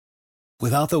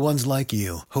Without the ones like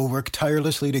you, who work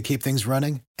tirelessly to keep things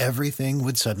running, everything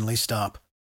would suddenly stop.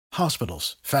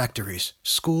 Hospitals, factories,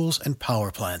 schools, and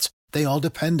power plants, they all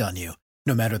depend on you.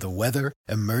 No matter the weather,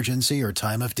 emergency, or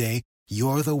time of day,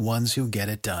 you're the ones who get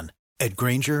it done. At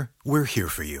Grainger, we're here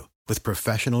for you with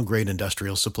professional-grade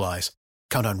industrial supplies.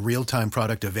 Count on real-time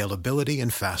product availability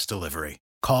and fast delivery.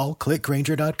 Call, click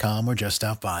Grainger.com, or just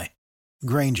stop by.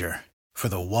 Grainger, for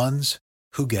the ones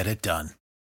who get it done.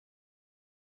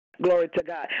 Glory to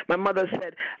God. My mother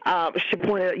said, she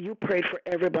pointed out, you prayed for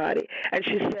everybody. And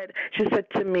she said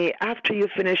to me, after you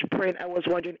finished praying, I was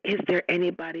wondering, is there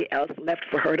anybody else left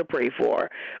for her to pray for?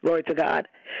 Glory to God.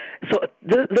 So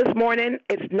this morning,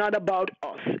 it's not about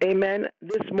us. Amen.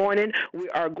 This morning, we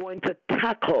are going to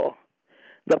tackle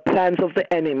the plans of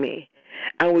the enemy,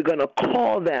 and we're going to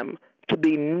call them to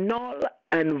be null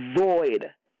and void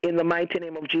in the mighty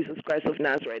name of Jesus Christ of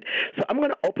Nazareth. So I'm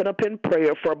going to open up in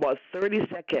prayer for about 30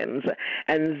 seconds,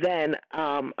 and then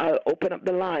I'll open up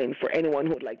the line for anyone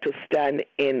who would like to stand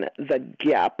in the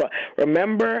gap.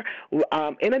 Remember,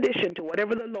 in addition to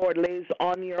whatever the Lord lays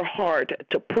on your heart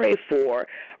to pray for,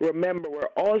 remember, we're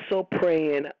also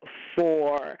praying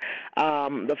for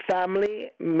the family,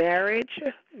 marriage,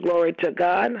 glory to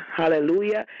God,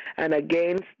 hallelujah, and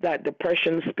against that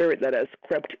depression spirit that has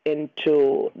crept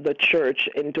into the church,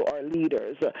 into our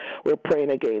leaders. We're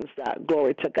praying against that.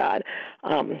 Glory to God.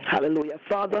 Hallelujah.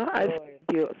 Father, I thank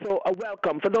you. So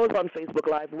welcome. For those on Facebook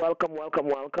Live, welcome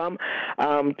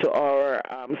to our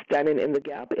Standing in the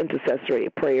Gap Intercessory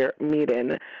Prayer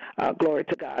Meeting. Glory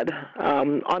to God.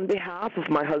 On behalf of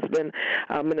my husband,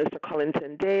 Minister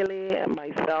Collington Daly, and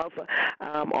myself,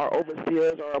 our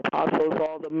overseers, our apostles,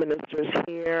 all the ministers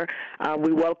here,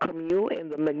 we welcome you in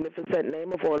the magnificent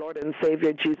name of our Lord and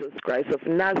Savior Jesus Christ of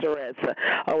Nazareth,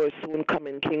 our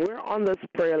soon-coming King. We're on this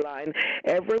prayer line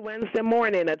every Wednesday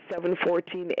morning at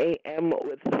 7:14 a.m.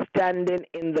 with Standing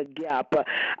in the Gap.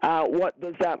 What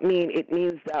does that mean? It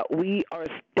means that we are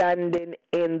standing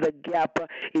in the gap.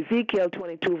 Ezekiel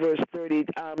 22 verse 30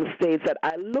 states that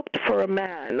I looked for a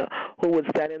man who would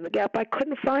stand in the gap. I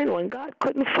couldn't find one. God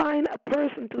couldn't find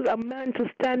a man to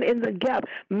stand in the gap.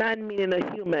 Man meaning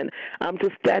a human, to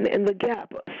stand in the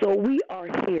gap. So we are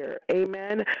here.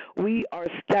 Amen. We are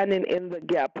standing in the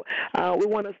gap. We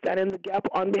want to stand in the gap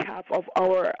on behalf of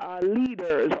our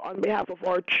leaders, on behalf of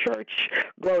our church.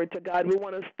 Glory to God. We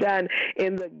want to stand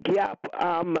in the gap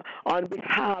on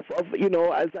behalf of,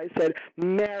 as I said,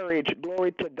 marriage.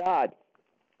 Glory to God.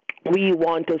 We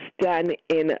want to stand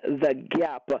in the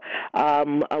gap.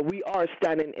 We are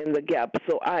standing in the gap.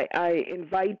 So I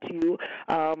invite you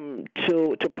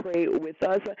to pray with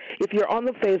us. If you're on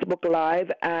the Facebook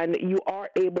Live and you are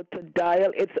able to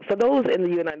dial, it's for those in the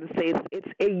United States, it's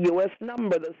a U.S.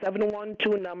 number, the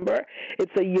 712 number.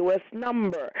 It's a U.S.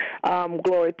 number.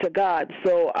 Glory to God.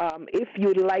 So if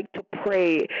you'd like to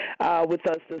pray with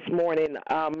us this morning,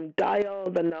 dial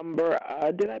the number.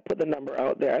 Did I put the number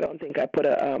out there? I don't think I put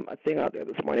a thing out there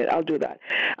this morning. I'll do that.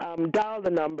 Dial the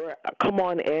number. Come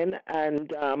on in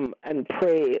and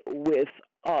pray with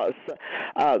us.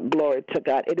 Glory to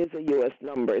God. It is a U.S.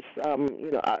 number.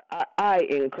 I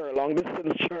incur long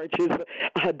distance charges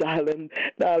dialing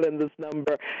this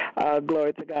number.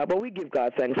 Glory to God. But we give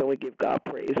God thanks and we give God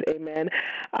praise. Amen.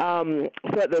 So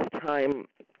at this time,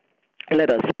 let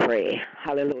us pray.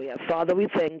 Hallelujah. Father, we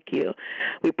thank you.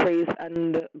 We praise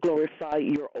and glorify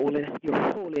your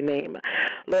holy name.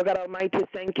 Lord God Almighty,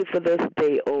 thank you for this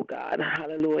day, oh God.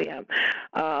 Hallelujah.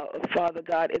 Father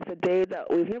God, it's a day that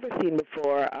we've never seen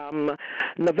before.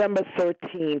 November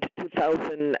 13th,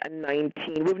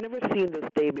 2019. We've never seen this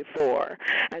day before,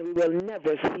 and we will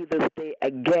never see this day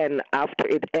again after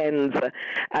it ends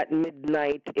at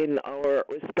midnight in our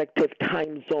respective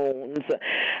time zones.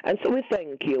 And so we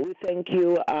thank you. We thank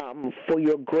you for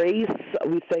your grace.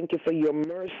 We thank you for your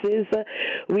mercies.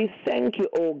 We thank you,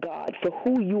 oh God, for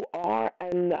who you are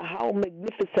and how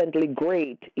magnificently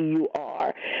great you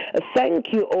are.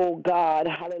 Thank you, oh God,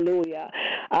 hallelujah,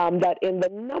 that in the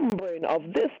numbering of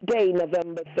this day,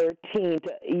 November 13th,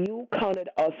 you counted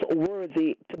us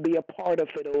worthy to be a part of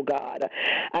it, oh God.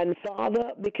 And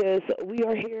Father, because we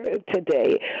are here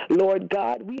today, Lord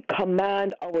God, we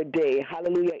command our day,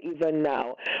 hallelujah, even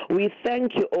now. We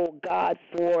thank you, oh God,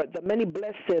 for the many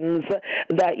blessings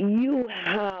that you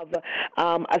have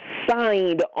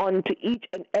assigned unto each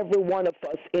and every one of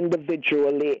us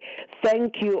individually.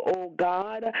 Thank you, oh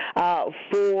God,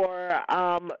 for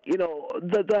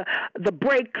the the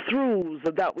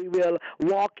breakthroughs that we will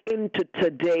walk into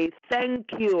today. Thank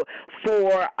you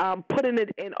for putting it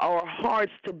in our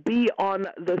hearts to be on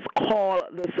this call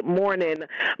this morning,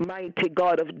 mighty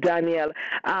God of Daniel.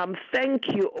 Thank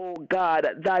you, oh God,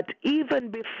 that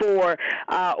even before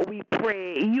we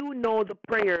pray, you know the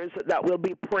prayers that will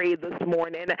be prayed this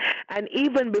morning. And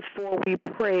even before we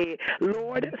pray,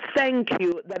 Lord, thank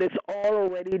you that it's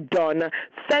already done.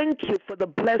 Thank you for the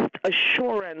blessed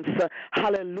assurance,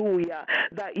 hallelujah,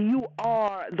 that you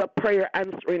are the prayer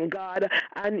answering God.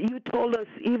 And you told us,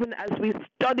 even as we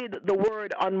studied the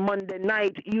word on Monday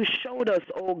night, you showed us,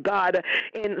 oh God,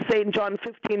 in St. John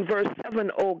 15, verse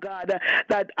 7, oh God,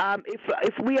 that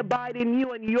if we abide in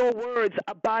you and your words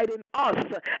abide in us,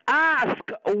 ask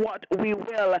what we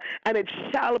will, and it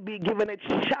shall be given, it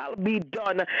shall be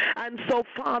done. And so,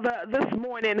 Father, this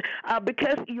morning,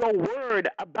 because your word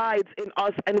abides in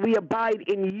us and we abide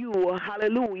in you,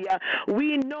 hallelujah,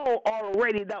 we know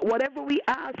already that whatever we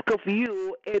ask of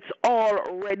you, it's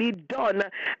already done.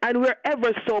 And we're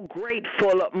ever so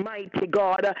grateful, mighty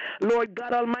God. Lord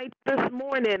God Almighty, this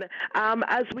morning,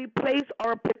 as we place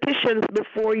our petitions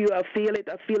before you, I feel it,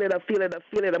 I feel it, I feel it,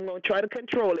 I feel it. I'm going to try to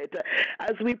control it.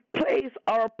 As we place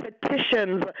our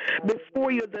petitions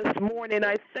before you this morning,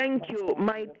 I thank you,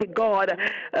 mighty God,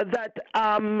 that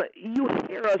you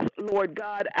hear us, Lord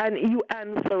God, and you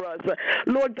answer us.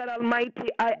 Lord God Almighty,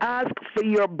 I ask for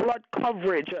your blood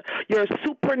coverage, your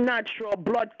supernatural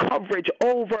blood coverage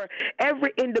over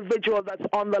every individual that's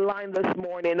on the line this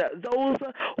morning, those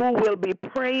who will be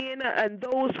praying and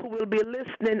those who will be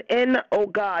listening in, oh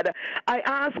God. I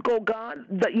ask, oh God,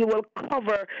 that you will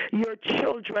cover your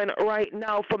children right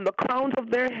now from the crowns of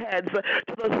their heads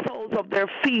to the soles of their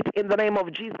feet in the name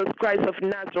of Jesus Christ of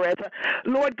Nazareth.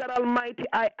 Lord God Almighty,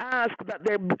 I ask that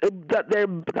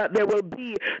there will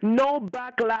be no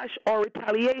backlash or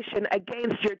retaliation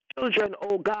against your children,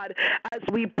 oh God, as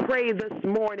we pray this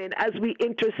morning, as we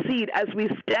intercede, as we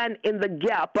stand in the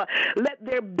gap. Let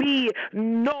there be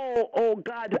no, oh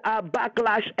God,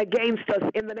 backlash against us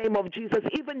in the name of Jesus.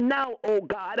 Even now, oh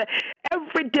God,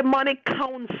 every demonic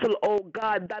counsel, oh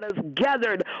God, that is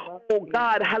gathered, oh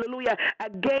God, hallelujah,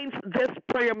 against this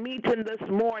prayer meeting this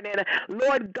morning,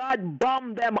 Lord God,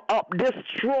 bomb them up,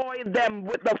 destroy them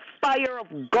with the fire of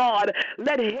God.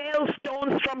 Let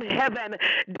hailstones from heaven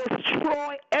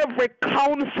destroy every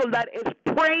counsel that is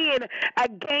praying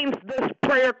against this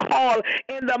prayer call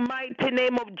in the mighty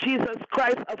name of Jesus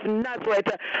Christ of Nazareth.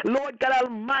 Lord God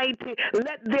Almighty,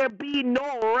 let there be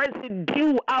no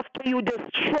residue after you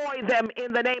destroy them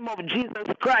in the name of Jesus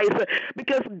Christ,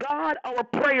 because God, our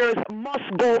prayers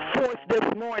must go forth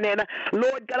this morning.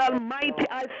 Lord God Almighty,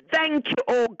 I thank you,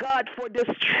 oh God, for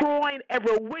destroying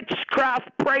every witchcraft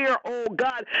prayer, oh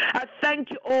God. I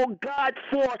thank you, oh God,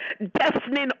 for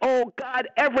deafening, oh God,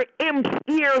 every imp's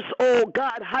ears, oh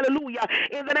God, hallelujah,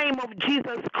 in the name of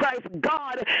Jesus Christ.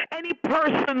 God, any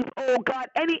persons, oh God,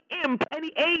 any imp,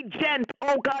 any agent,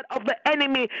 oh God, of the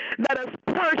enemy that is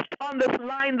perched on this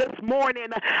line this morning,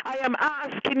 I am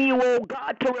asking you, oh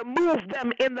God, to remove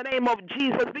them in the name of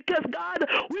Jesus, because God,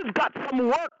 we've got some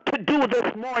work to do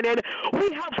this morning.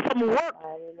 We have some work.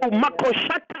 Oh,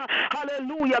 Makoshata,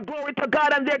 hallelujah, glory to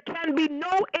God, and there can be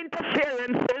no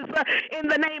interferences in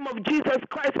the name of Jesus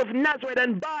Christ of Nazareth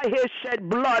and by his shed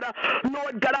blood.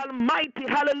 Lord God Almighty,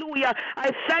 hallelujah,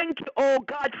 I thank you, oh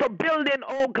God, for building,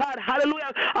 oh God,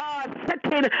 hallelujah,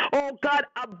 setting, oh God,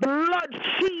 a blood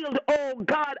shield, oh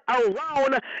God,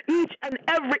 around each and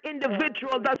every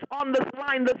individual that's on this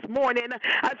line this morning.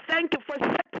 I thank you for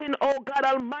setting, oh God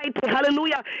Almighty,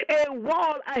 hallelujah, a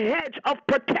wall, a hedge of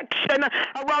protection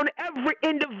around every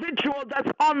individual that's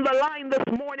on the line this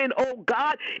morning, oh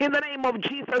God, in the name of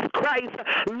Jesus Christ.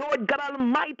 Lord God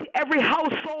Almighty, every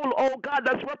household, oh God,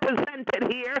 that's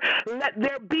represented here, let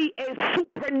there be a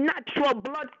supernatural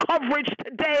blood coverage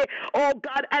today, oh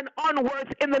God, and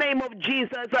onwards in the name of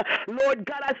Jesus. Lord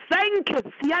God, I thank you.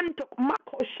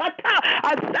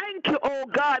 I thank you, oh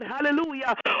God,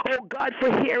 hallelujah, oh God,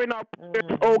 for hearing our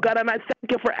prayers, oh God, and I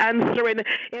thank you for answering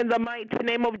in the mighty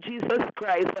name of Jesus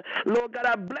Christ. Lord God,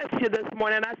 I bless you this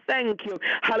morning. I thank you.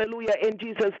 Hallelujah. In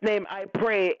Jesus' name I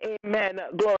pray. Amen.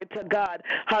 Glory to God.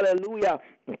 Hallelujah.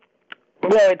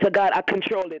 Glory to God. I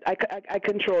controlled it. I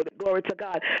controlled it. Glory to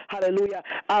God. Hallelujah.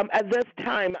 At this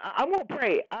time, I'm going to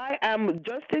pray. I am,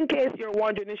 just in case you're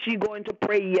wondering, is she going to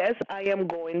pray? Yes, I am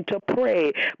going to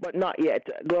pray, but not yet.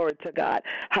 Glory to God.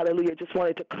 Hallelujah. Just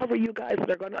wanted to cover you guys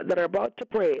that are about to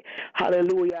pray.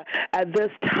 Hallelujah. At this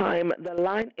time, the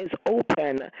line is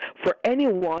open for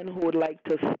anyone who would like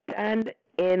to stand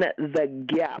in the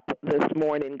gap this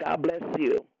morning. God bless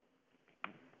you.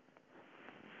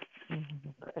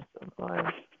 Bless the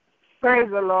Lord. Praise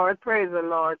the Lord, praise the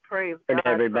Lord, praise God,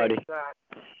 everybody. praise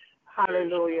God.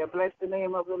 Hallelujah. Bless the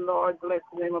name of the Lord, bless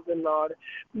the name of the Lord.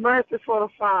 Merciful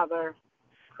Father,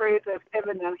 creator of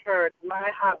heaven and earth, my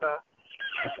Abba,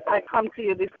 I come to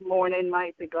you this morning,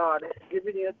 mighty God,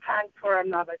 giving you thanks for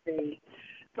another day.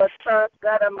 But first,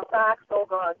 God, I must ask, oh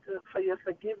God, for your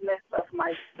forgiveness of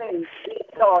my sins, deed,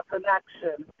 thoughts, and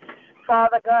action.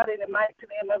 Father God, in the mighty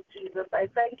name of Jesus, I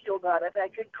thank you, God, that I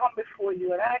can come before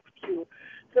you and ask you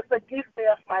to forgive me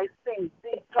of my sins,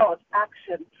 deed, thoughts,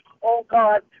 action. Oh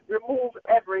God, remove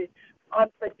every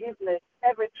unforgiveness,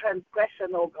 every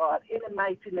transgression, oh God, in the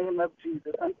mighty name of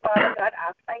Jesus. And Father God,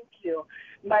 I thank you,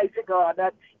 mighty God,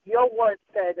 that your word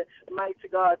said,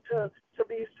 mighty God, to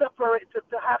be separate,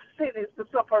 to have sin is to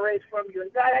separate from you.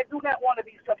 And God, I do not want to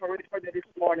be separated from you this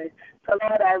morning. So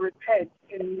Lord, I repent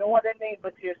in no other name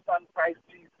but your Son, Christ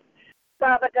Jesus.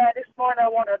 Father God, this morning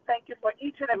I want to thank you for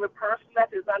each and every person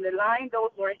that is on the line, those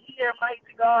who are here,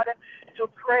 mighty God, to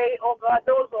pray, oh God,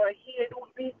 those who are here who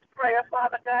need prayer,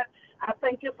 Father God. I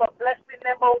thank you for blessing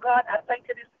them, oh God. I thank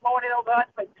you this morning, oh God,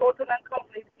 for total and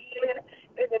complete healing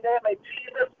in the name of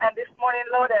Jesus. And this morning,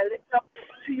 Lord, I lift up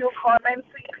to you, Carmen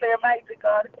Sinclair, mighty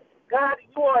God. God,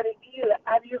 you are the healer,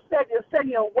 and you said you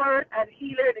send your word and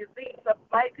healer disease of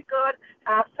mighty God.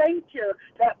 I thank you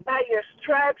that by your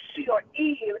stripes she are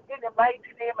healed in the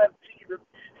mighty name of Jesus.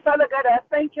 Father God, I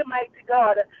thank you, mighty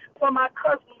God, for my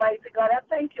cousin, mighty God. I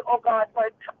thank you, oh God, for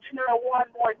touching her one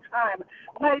more time.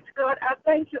 Mighty God, I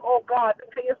thank you, oh God,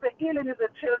 because you say healing is a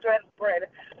children's bread.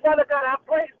 Father God, I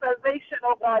pray salvation,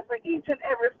 oh God, for each and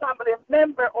every family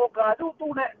member, oh God, who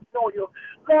do not know you.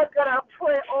 God, I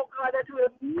pray, oh God, that you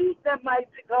will meet them,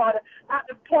 mighty God, at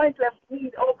the point of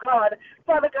need, oh God.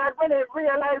 Father God, when they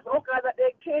realize, oh God, that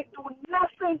they can't do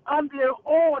nothing on their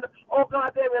own, oh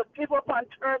God, they will give up and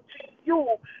turn to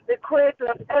you, the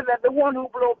creator of heaven, the one who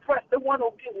blows breath, the one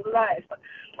who gives life.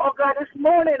 Oh God, this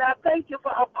morning I thank you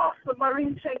for Apostle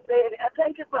Maureen Cheng-Daly. I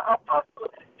thank you for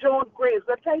Apostle Joan Graves.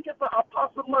 I thank you for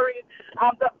Apostle Maureen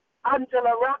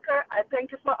Angela Rocker. I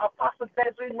thank you for Apostle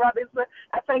Desiree Robinson.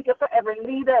 I thank you for every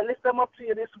leader. I lift them up to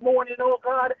you this morning, oh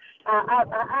God. I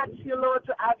ask you, Lord,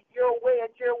 to have your way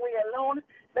and your way alone.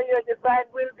 That your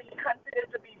divine will be continued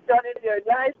to be done in their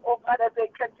lives, oh God, as they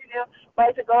continue,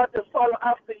 mighty God, to follow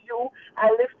after you.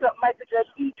 I lift up, mighty God,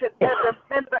 each and every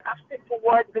member of Simple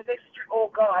Word Ministry,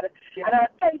 oh God. And I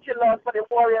thank you, Lord, for the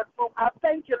warrior group. I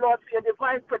thank you, Lord, for your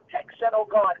divine protection, oh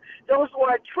God. Those who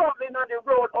are traveling on the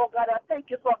road, oh God, I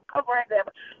thank you for covering them.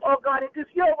 Oh God, it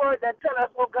is your word that tell us,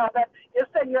 oh God, that you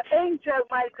send your angel,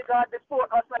 mighty God,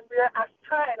 before us, and we are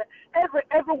assigned.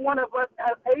 Every one of us,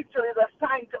 as angel is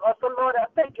assigned to us. So Lord, I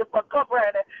thank you for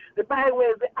covering the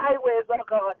byways, the highways, oh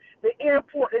God, the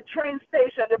airport, the train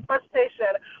station, the bus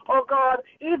station, oh God,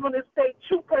 even the state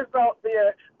troopers out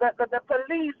there, the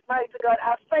police, mighty God.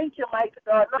 I thank you, mighty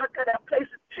God. Lord God, I place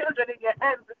the children in your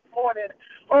hands this morning.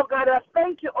 Oh God, I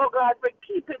thank you, oh God, for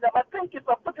keeping them. I thank you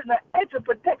for putting an edge of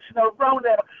protection around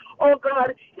them. Oh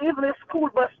God, even the school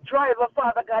bus driver,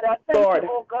 Father God, I thank you,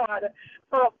 oh God,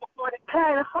 for the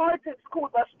kind-hearted school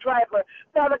bus driver.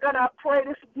 Father God, I pray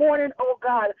this morning, oh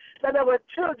God, that our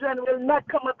children will not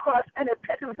come across any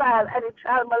pedophile, any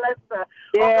child molester,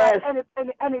 Yes. oh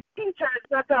God, any teachers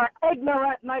that are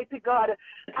ignorant, mighty God,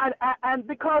 and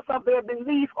because of their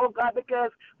belief, oh God,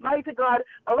 because, mighty God,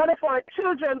 a lot of our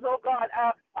children, oh God,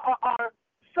 are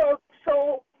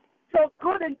so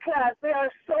good in class. They are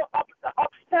so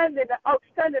outstanding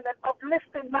and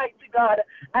uplifting, mighty God.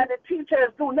 And the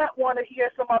teachers do not want to hear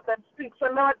some of them speak. So,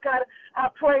 Lord God, I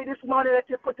pray this morning that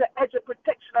you put an edge of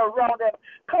protection around them.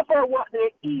 Cover what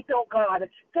they eat, oh God.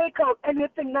 Take out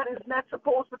anything that is not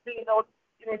supposed to be, oh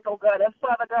God. And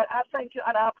Father God, I thank you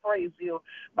and I praise you.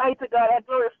 Mighty God, I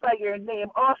glorify your name.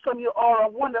 Awesome you are,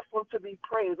 wonderful to be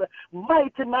praised.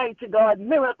 Mighty, mighty God,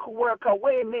 miracle worker,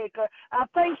 way maker. I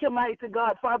thank you, mighty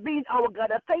God, for being our God.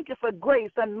 I thank you for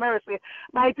grace and mercy.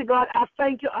 Mighty God, I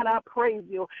thank you and I praise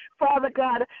you. Father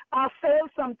God, I fail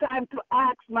sometimes to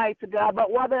ask, mighty God, but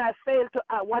whatever I fail to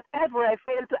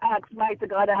ask, mighty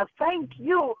God, I thank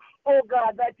you, oh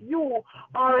God, that you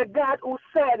are a God who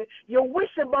said you wish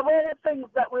above all things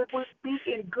that we would be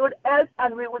in good health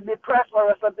and we would be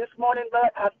prosperous. So this morning,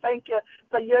 Lord, I thank you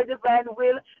for your divine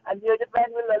will and your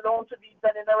divine will alone to be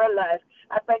done in our lives.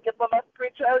 I thank you for my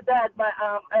spiritual dad, my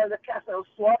Elder Castle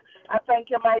Sword. I thank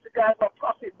you, mighty God, for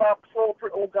Prophet Bob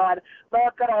Soper, oh God.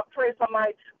 Lord God, I pray for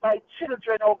my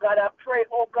children, oh God. I pray,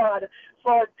 oh God,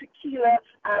 for Tequila.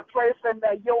 I pray for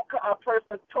Nayoka. I pray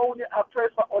for Tony. I pray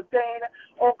for Ordain.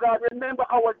 Oh God, remember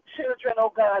our children,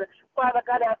 oh God. Father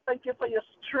God, I thank you for your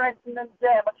strengthening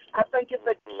them. I thank you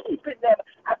for keeping them.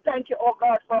 I thank you, oh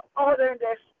God, for ordering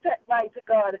their step, mighty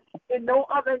God, in no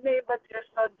other name but your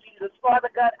Son, Jesus. Father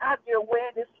God, have your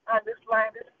way on this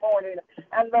line this morning.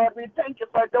 And Lord, we thank you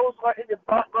for those who are in the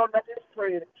background that is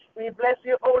praying. We bless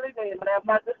your holy name, and I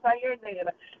magnify your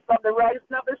name. From the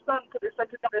rising of the sun to the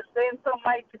setting of the same, so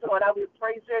mighty God, I will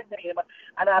praise your name.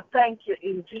 And I thank you.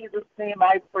 In Jesus' name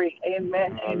I pray.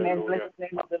 Amen. Hallelujah. Amen. Bless the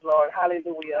name of the Lord.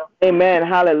 Hallelujah. Amen.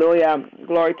 Hallelujah.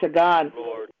 Glory to God.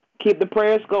 Lord. Keep the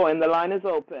prayers going. The line is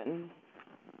open.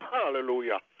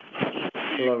 Hallelujah.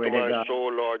 Speak Glory to to my God.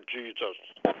 soul, Lord Jesus.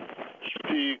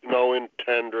 Speak now in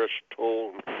tenderest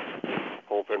tone.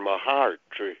 Open my heart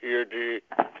to hear thee,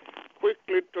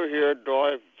 quickly to hear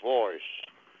thy voice.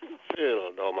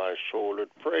 Fill thou my soul with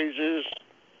praises.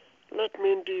 Let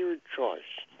me in thee rejoice.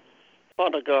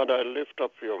 Father God, I lift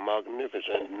up your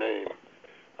magnificent name.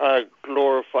 I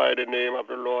glorify the name of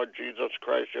the Lord Jesus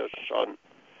Christ, your Son,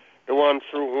 the one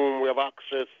through whom we have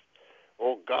access,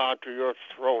 O God, to your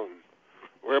throne,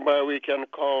 whereby we can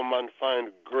come and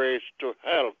find grace to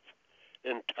help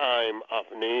in time of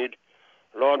need.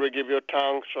 Lord, we give you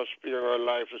thanks for sparing our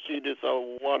life to see this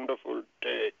a wonderful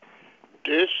day.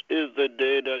 This is the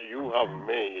day that you have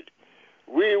made.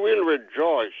 We will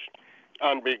rejoice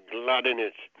and be glad in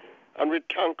it. And we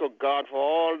thank you, God, for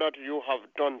all that you have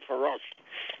done for us.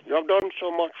 You have done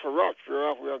so much for us.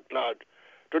 We are glad.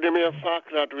 To the mere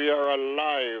fact that we are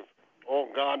alive, oh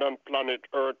God, on planet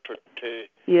Earth today.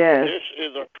 Yes. This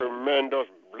is a tremendous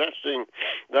blessing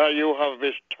that you have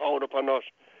bestowed upon us.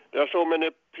 There are so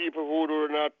many people who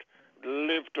do not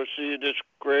live to see this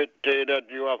great day that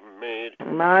you have made.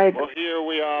 My But here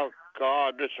we are,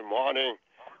 God, this morning,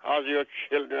 as your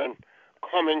children,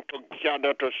 coming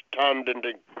together to stand in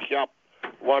the gap,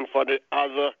 one for the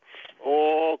other.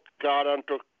 Oh, God, and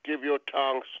to give you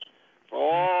thanks for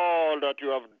all that you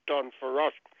have done for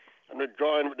us. And to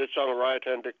join with the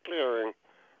songwriter in declaring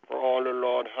for all the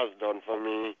Lord has done for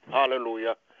me.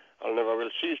 Hallelujah. I'll never will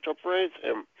cease to praise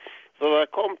him. So I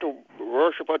come to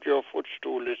worship at your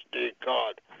footstool this day,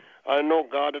 God. I know,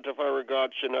 God, that if I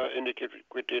regard sin or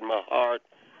iniquity in my heart,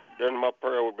 then my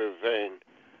prayer will be vain.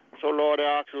 So, Lord,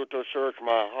 I ask you to search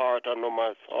my heart and know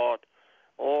my thought.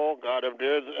 Oh, God, if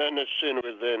there's any sin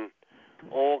within,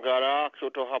 oh, God, I ask you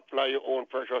to apply your own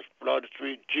precious blood,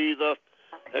 sweet Jesus,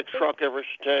 extract every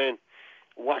stain.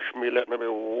 Wash me, let me be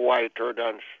whiter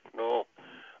than snow.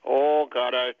 Oh,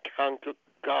 God, I thank you,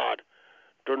 God,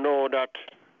 to know that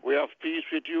we have peace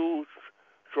with you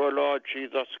through Lord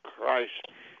Jesus Christ.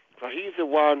 For he's the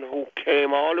one who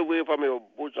came all the way from your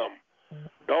bosom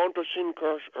down to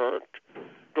sin-cursed earth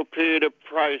to pay the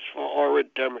price for our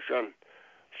redemption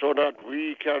so that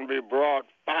we can be brought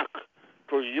back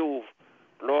to you,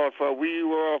 Lord, for we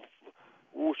were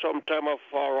who sometime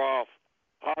afar off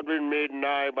had been made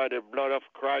nigh by the blood of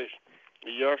Christ,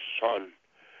 your Son.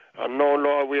 And now,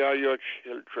 Lord, we are your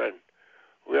children.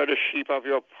 We are the sheep of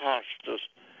your pastures.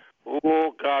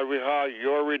 Oh, God, we are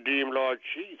your redeemed, Lord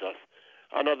Jesus.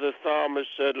 And as the psalmist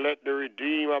said, let the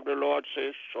redeemed of the Lord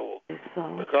say so.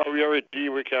 Because we are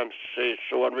redeemed, we can say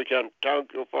so, and we can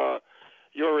thank you for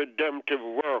your redemptive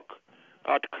work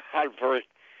at Calvary.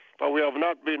 For we have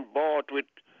not been bought with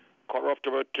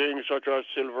corruptible things such as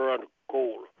silver and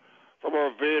gold from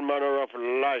our vain manner of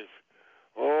life.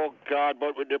 Oh, God,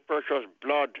 but with the precious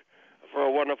blood of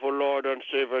our wonderful Lord and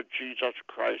Savior Jesus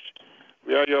Christ.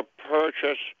 We are your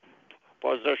purchased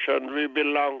possession. We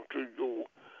belong to you.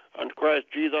 And Christ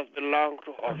Jesus belongs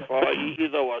to us, for he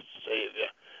is our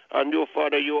Savior. And you,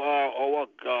 Father, you are our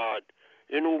God,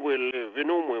 in whom we live, in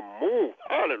whom we move,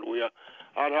 hallelujah,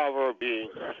 and have our being.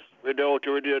 Without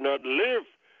you, we dare not live.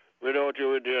 Without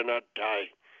you, we dare not die.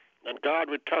 And God,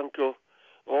 we thank you,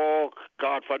 oh,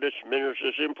 God, for this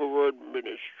ministry, Simple Word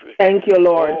Ministry. Thank you,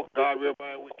 Lord. Oh, God,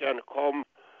 whereby we can come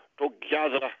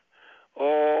together,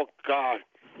 oh, God,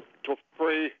 to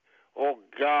pray, oh,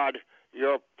 God,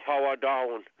 your power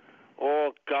down.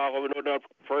 Oh, God, we know that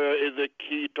prayer is the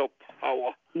key to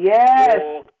power. Yes.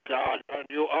 Oh, God, and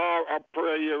you are a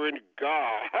prayer hearing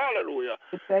God. Hallelujah.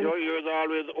 Your ears are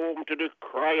always open to the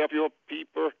cry of your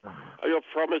people. And you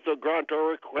promise to grant our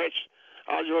request.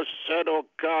 As you said, oh,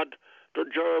 God, to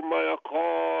Jeremiah,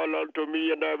 call unto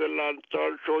me and I will answer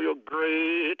and show you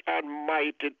great and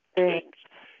mighty things.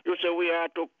 You say we are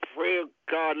to pray,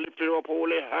 God, lifting up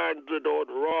holy hands without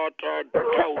wrath or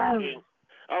doubting.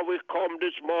 And we come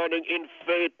this morning in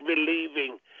faith,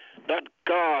 believing that,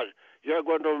 God, you're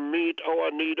going to meet our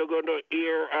need. You're going to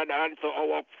hear and answer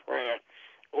our prayer.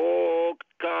 Oh,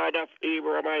 God of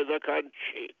Abraham, Isaac, and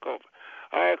Jacob,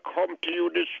 I come to you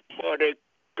this morning,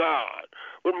 God,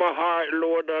 with my heart,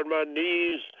 Lord, on my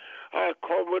knees. I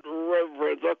come with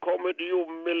reverence. I come with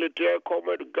humility. I come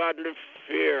with godly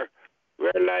fear,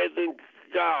 realizing,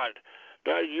 God,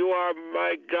 that you are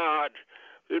my God,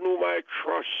 in whom I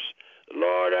trust.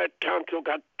 Lord, I thank you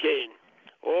again.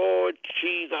 Oh,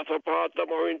 Jesus, Pastor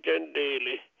Morrington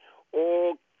daily.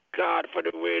 Oh, God, for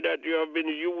the way that you have been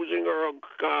using her, oh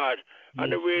God,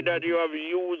 and the way that you have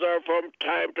used her from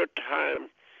time to time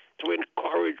to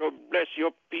encourage or bless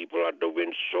your people and to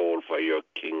win soul for your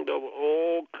kingdom.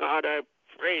 Oh, God, I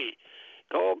pray.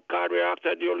 Oh, God, we ask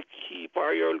that you'll keep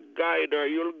her, you'll guide her,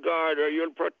 you'll guard her,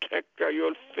 you'll protect her,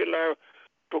 you'll fill her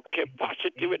to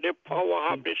capacity with the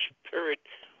power of the Spirit.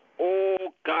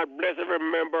 Oh, God, bless every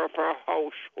member of her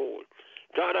household.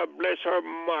 God, I bless her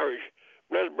marriage.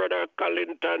 Bless Brother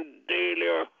Collington daily,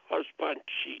 her husband,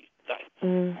 Jesus.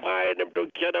 Bind them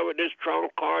together with this strong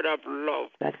cord of love.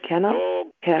 That cannot.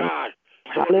 Oh, God.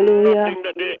 Hallelujah. Nothing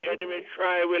that the enemy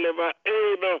try will ever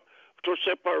able to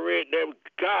separate them,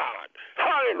 God.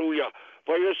 Hallelujah.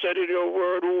 For you said in your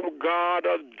word, whom God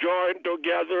has joined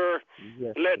together,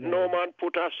 let no man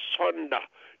put asunder.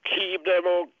 Keep them,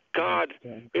 oh God,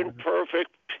 in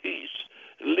perfect peace.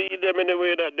 Lead them in the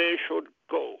way that they should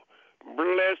go.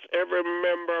 Bless every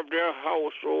member of their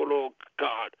household, oh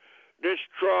God.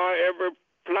 Destroy every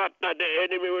plot that the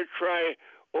enemy will try,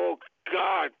 oh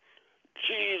God,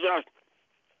 Jesus,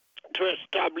 to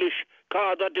establish,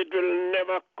 God, that it will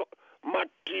never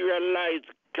materialize,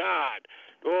 God.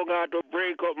 Oh God, to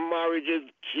break up marriages,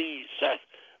 Jesus.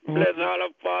 Bless all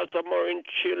of Pastor Maureen's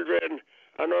children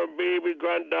and her baby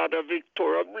granddaughter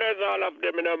Victoria. Bless all of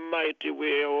them in a mighty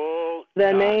way. Oh, the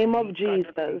God. name of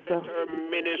Jesus. Bless her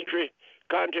ministry.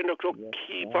 Continue to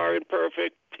keep her in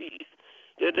perfect peace.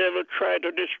 The devil tried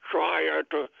to destroy her,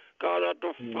 to cause her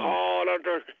to fall and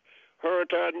to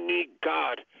hurt her knee,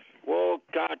 God. Oh,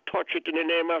 God, touch it in the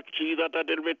name of Jesus, that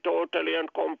it will be totally and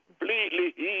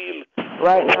completely healed.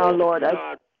 Right now, Lord, I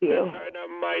God, thank you. in the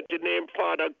mighty name,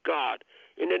 Father God,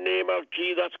 in the name of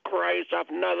Jesus Christ of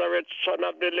Nazareth, Son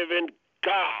of the living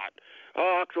God,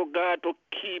 I ask you, God, to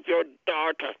keep your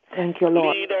daughter. Thank you,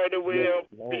 Lord. Lead her in the way of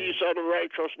peace and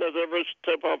righteousness every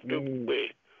step of the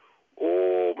way.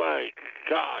 Oh, my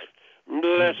God.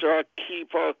 Bless her,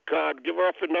 keep her, God. Give her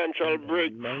a financial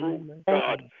breakthrough,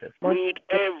 God. Meet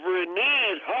every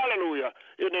need. Hallelujah.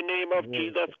 In the name of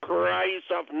Jesus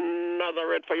Christ of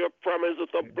Nazareth, for your promise to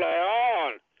supply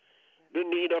all the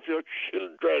need of your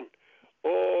children.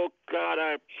 Oh, God,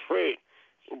 I pray.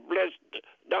 Bless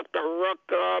Dr.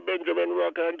 Rucker, Benjamin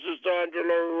Rucker, and Sister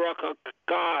Angela Rucker,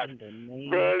 God.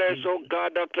 Bless, oh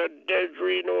God, Dr.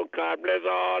 Desiree, oh God. Bless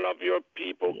all of your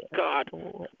people, God.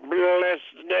 Bless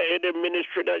the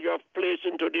ministry that you have placed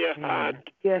into their hand.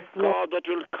 Yes, Lord. God, that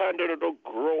will continue to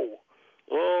grow.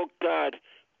 Oh, God.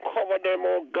 Cover them,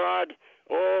 oh God.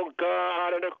 Oh,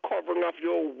 God, under the covering of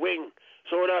your wing,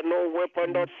 so that no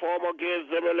weapon that form against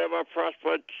them will ever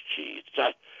prosper,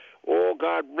 Jesus. Oh,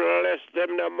 God, bless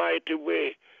them in a mighty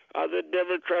way. As the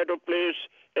devil try to place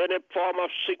any form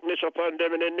of sickness upon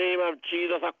them, in the name of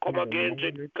Jesus, I come against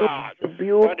it, God.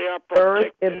 For they are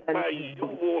protected by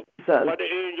you, by the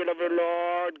angel of the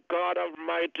Lord, God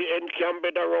Almighty,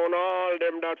 encamped around all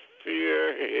them that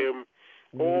fear him.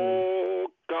 Oh,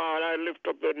 God, I lift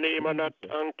up your name and I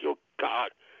thank you, God.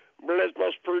 Bless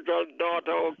my spiritual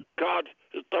daughter, oh God,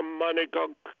 Sister Monica,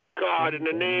 God, in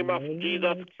the name of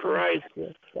Jesus Christ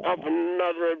of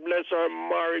Nazareth. Bless her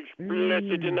marriage. Bless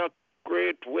it in a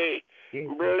great way.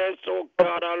 Bless, oh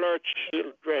God, all her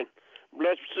children.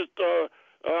 Bless Sister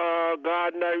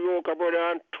Gardner Yoka,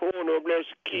 Brother Antonio. Bless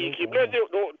Kiki. Bless the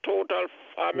total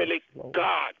family,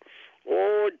 God.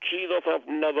 Oh, Jesus of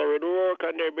Nazareth, work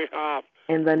on their behalf.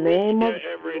 In the name of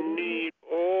every need.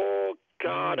 Oh,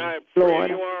 God, I pray Lord.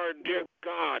 you are, dear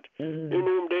God, in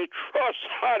whom they trust.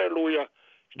 Hallelujah.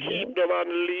 Keep them and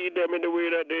lead them in the way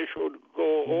that they should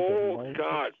go. Oh,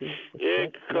 God. Yeah,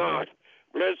 God.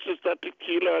 Bless Sister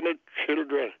Tequila and the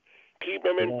children. Keep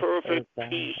them in perfect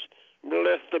peace.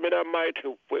 Bless them in a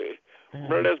mighty way.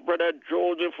 Bless Brother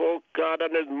Joseph, oh God,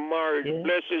 and his marriage.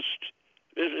 Bless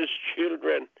his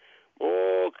children.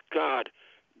 Oh, God.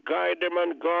 Guide them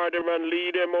and guard them and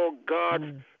lead them, oh God,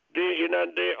 day in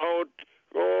and day out.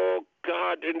 Oh,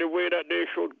 God, in the way that they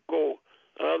should go.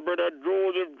 As Brother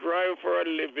Joseph drive for a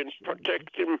living,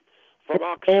 protect him from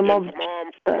accident,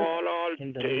 from all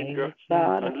danger,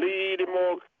 and lead him,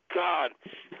 oh God,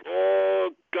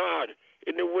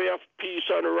 in the way of peace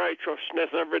and righteousness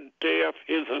every day of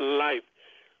his life.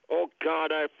 Oh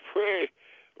God, I pray,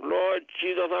 Lord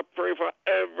Jesus, I pray for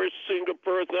every single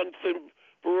person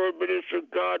for ministry,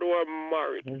 God, who are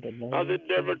married. As the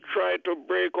devil tried to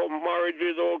break up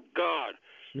marriages, oh God.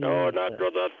 Oh, not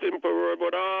just a simple word,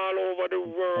 but all over the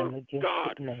world,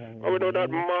 God. And we know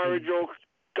that marriage, oh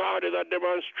God, is a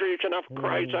demonstration of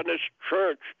Christ and His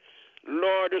church.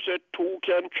 Lord, you said 2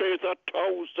 can chase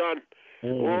 1,000.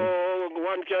 Oh,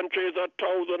 1 can chase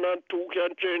 1,000 and 2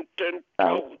 can chase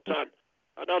 10,000.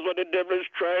 And that's what the devil is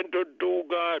trying to do,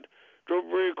 God, to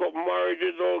break up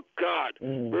marriages, oh God.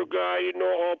 Because you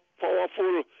know how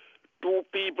powerful 2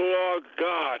 people are,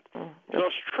 God. So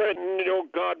strengthen, oh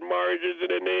God, marriages in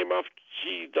the name of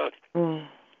Jesus.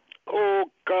 Oh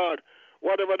God,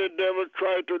 whatever the devil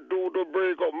tried to do to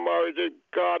break up marriages,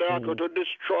 God, I ask you to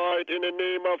destroy it in the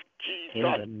name of Jesus.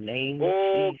 In the name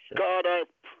of Jesus. God, I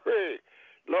pray.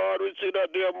 Lord, we see that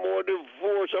there are more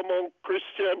divorce among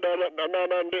Christians than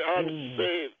the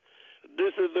unsaved.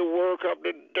 This is the work of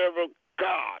the devil,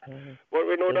 God. But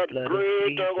we know that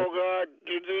greater, oh God,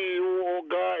 is you, oh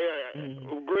God,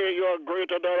 great, you are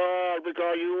greater than all,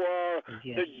 because you are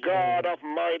the God of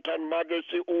might and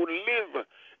majesty who live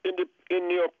in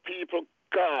your people,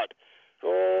 God.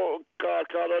 Oh God,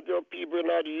 that your people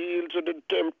not yield to the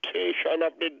temptation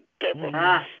of the devil.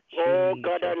 Oh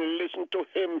God, and listen to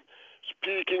him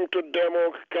speaking to them,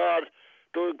 oh God,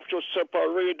 to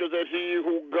separate that he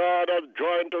who God has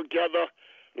joined together,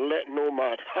 let no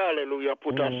man, hallelujah,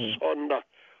 put asunder.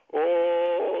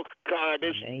 Oh God,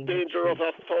 this dangerous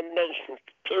thunder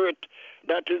spirit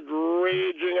that is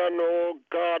raging and oh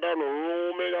God, and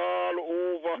roaming all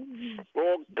over.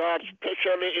 Oh God,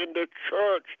 especially in the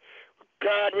church.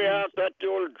 God, we ask that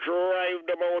you will drive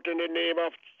them out in the name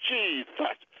of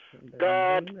Jesus.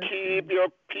 God, keep your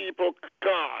people,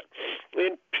 God,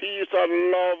 in peace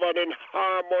and love and in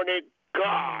harmony,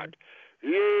 God.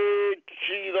 Yea,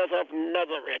 Jesus of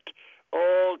Nazareth.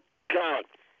 Oh, God.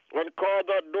 And cause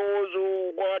that those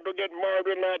who want to get married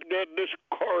will not get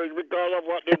discouraged because of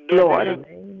what the devil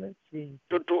is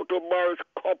to marriage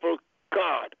couple,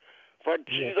 God. For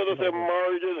Jesus is a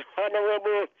marriage is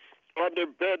honorable and the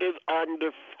bed is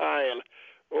undefiled.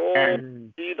 Oh,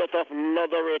 Jesus of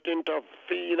Nazareth,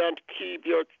 intervene and keep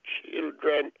your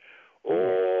children.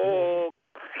 Oh,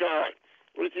 God.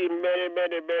 We see many,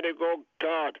 oh,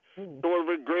 God. There will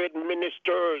be great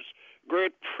ministers,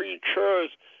 great preachers,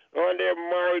 and their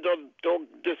marriage are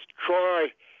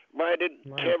destroyed by the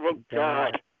devil,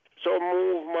 God. So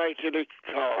move mightily,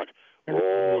 God.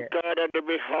 Oh, God, on the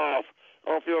behalf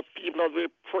of your people, as we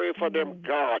pray for them,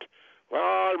 God.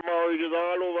 All marriages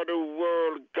all over the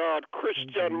world, God.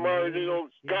 Christian marriages, oh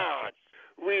God.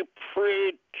 We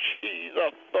pray,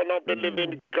 Jesus, Son of the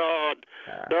living God,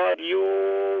 that you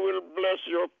will bless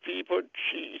your people,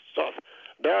 Jesus.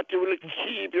 That you will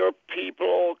keep your people,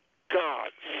 oh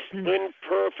God, in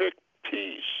perfect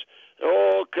peace.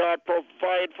 Oh God,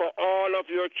 provide for all of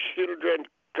your children,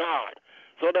 God,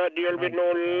 so that there will be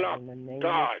no lack,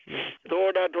 God.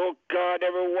 So that, oh God,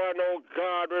 everyone, oh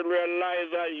God, will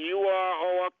realize that you are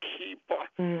our keeper.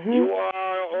 You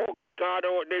are, oh God,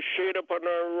 the shade upon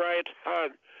our right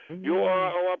hand. You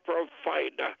are our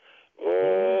provider.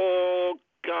 Oh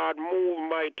God, move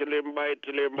mightily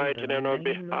on our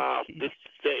behalf this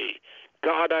day.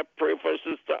 God, I pray for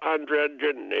Sister Andrea and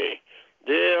Janae.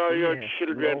 They are your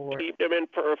children. Lord. Keep them in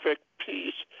perfect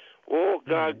peace. Oh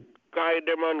God, guide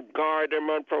them and guard them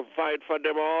and provide for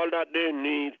them all that they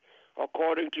need,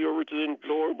 according to your riches in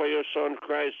glory by your Son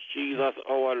Christ Jesus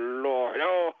our Lord.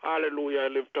 Oh, hallelujah, I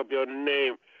lift up your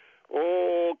name.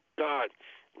 Oh God,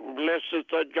 bless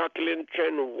Sister Jacqueline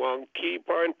Chen Wang. Keep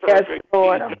her in perfect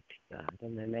peace.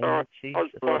 In the name of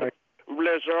Jesus, Lord.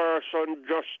 Bless her son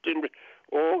Justin.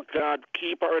 Oh God,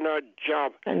 keep her in her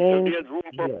job. If there's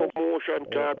room for promotion,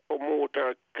 God, promote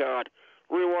her, God.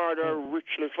 Reward her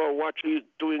richly for what she's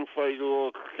doing for you,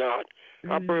 oh God.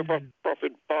 I pray for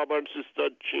Prophet Bob and Sister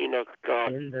Gina,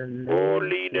 God. Oh,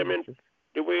 lead them in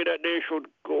the way that they should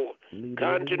go.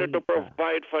 Continue to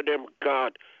provide for them,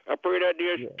 God. I pray that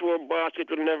their store basket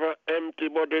will never empty,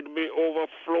 but it will be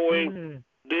overflowing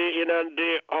day in and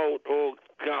day out, oh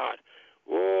God.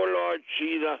 Oh, Lord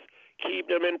Jesus, keep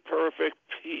them in perfect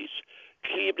peace.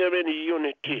 Keep them in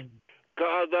unity.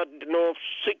 God, that no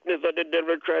sickness that the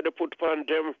devil tried to put upon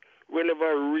them will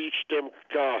ever reach them,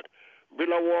 God. Build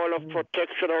a wall of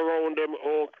protection around them,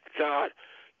 oh God.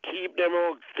 Keep them,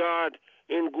 oh God,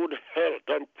 in good health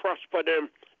and prosper them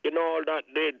in all that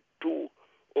they do.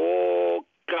 Oh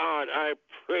God, I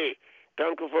pray.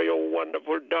 Thank you for your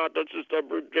wonderful daughter, Sister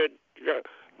Bridget.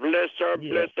 Bless her,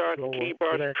 Lord, keep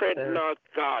her, strengthen her,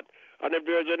 God. And if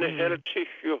there's any health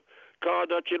issue, God,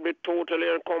 that she'll be totally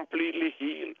and completely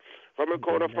healed. From the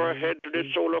corner of her head to the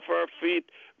sole of her feet,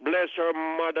 bless her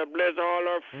mother, bless all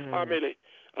her family.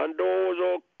 And those,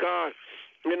 oh God,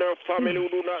 in her family who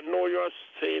do not know your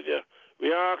Savior,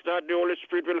 we ask that the Holy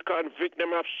Spirit will convict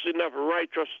them of sin, of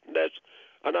righteousness,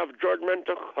 and of judgment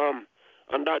to come,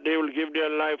 and that they will give their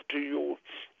life to you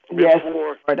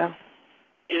before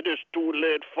it is too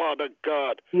late, Father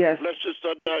God. Yes. Bless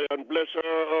Sister Diane. Bless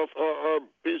her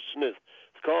business.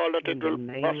 Call that it will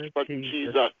prosper,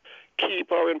 Jesus. Keep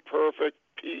her in perfect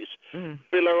peace.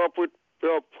 Fill her up with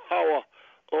your power.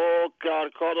 Oh,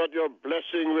 God, cause that your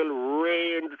blessing will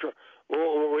reign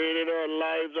in her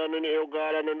lives and in her,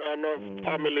 God, and in her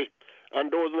family.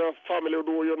 And those in her family who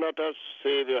know you not as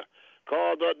Savior.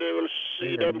 Cause that they will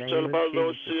see themselves as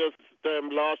those see them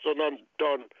lost and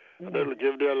undone. And they will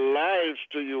give their lives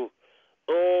to you.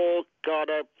 Oh, God,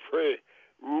 I pray.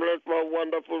 Bless my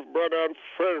wonderful brother and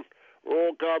friend.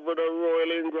 Oh, God, Brother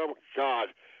Royal Ingram, God.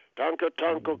 Thank you,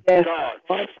 God.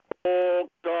 Oh,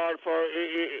 God, for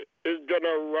his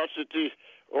generosity.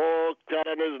 Oh, God,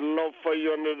 and his love for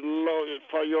you and his love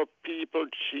for your people,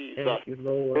 Jesus. Thank you,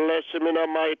 Lord. Bless him in a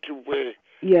mighty way.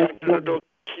 Yes, Thank you to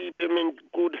keep him in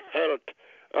good health.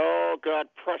 Oh, God,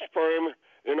 prosper him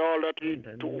in all that he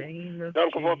do.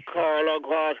 Thank you for Carla,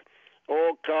 God.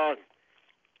 Oh, God,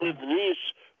 his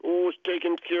niece who's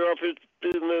taking care of his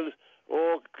business.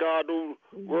 Oh, God, who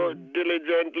work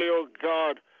diligently, oh,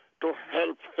 God, to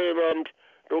help him and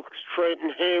to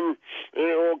strengthen him.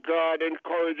 And, oh, God,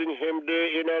 encouraging him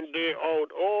day in and day out.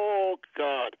 Oh,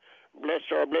 God, bless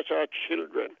our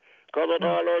children. God, that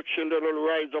all our children will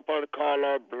rise up and call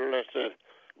our blessed.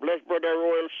 Bless Brother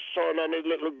Royal's son and his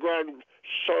little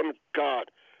grandson,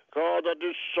 God. God, that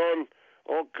his son,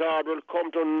 oh, God, will come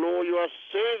to know you as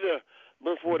Savior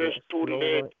before it's too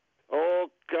late.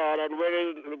 Oh, God, and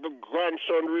when the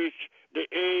grandson reach the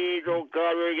age, oh,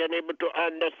 God, where he can able to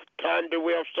understand the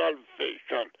way of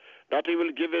salvation, that he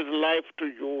will give his life to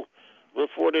you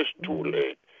before it's too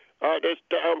late. This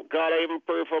time, God, I even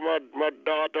pray for my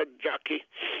daughter, Jackie.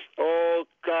 Oh,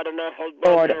 God, and her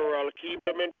husband, Gerald. Keep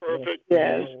them in perfect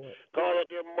peace. God,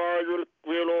 that your marriage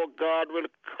will, oh, God,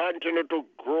 will continue to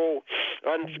grow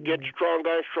and get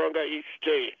stronger and stronger each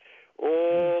day.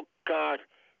 Oh, God.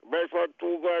 Bless my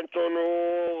two grandsons,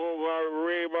 oh,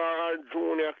 Rayma and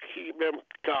Junior. Keep them,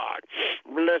 God.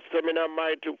 Bless them in a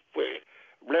mighty way.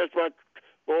 Bless my,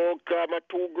 oh, God, my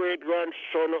two great-grandsons,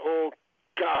 oh,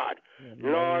 God.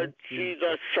 Lord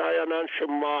Jesus, Cheyenne and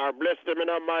Shamar. Bless them in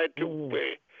a mighty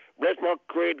way. Bless my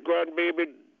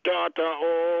great-grandbaby daughter,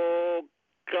 oh,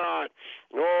 God.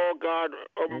 Oh, God,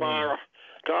 Omara.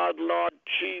 God, Lord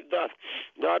Jesus.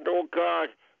 God, oh, God.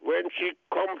 When she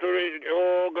comes to it,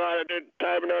 oh, God, at the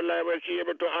time in her life when she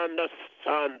able to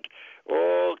understand,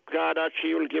 oh, God, that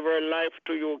she will give her life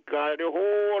to you, God. The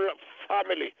whole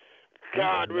family,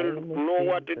 God, will know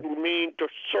what it means to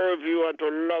serve you and to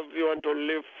love you and to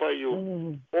live for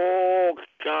you. Oh,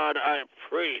 God, I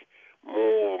pray.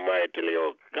 Move mightily,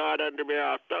 oh, God, on the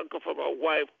behalf. Thank you for my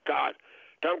wife, God.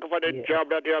 Thank you for the job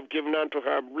that you have given unto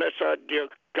her. Bless her, dear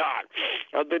God.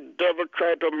 As the devil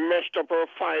tried to mess up her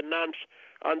finance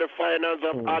and the finance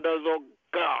of others, oh,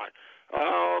 God.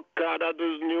 Oh, God, that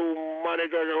this new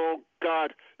manager, oh,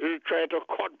 God, is trying to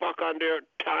cut back on their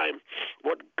time.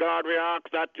 But, God, we ask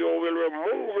that you will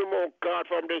remove him, oh, God,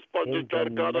 from this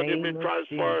position, God, that he be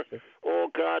transferred, oh,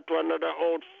 God, to another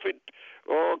outfit.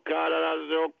 Oh, God, and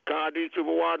as, oh, God, these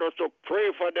people want us to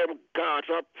pray for them, God.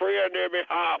 So I pray on their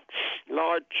behalf,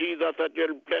 Lord Jesus, that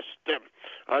you'll bless them.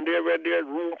 And when there's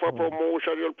room for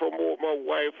promotion, you'll promote my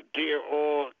wife, dear.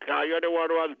 Oh, God, you're the one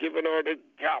who has given her the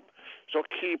job. So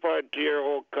keep her, dear,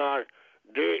 oh, God,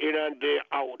 day in and day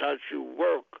out as she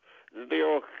work,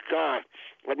 dear, oh, God.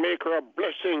 And make her a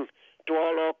blessing to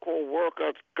all our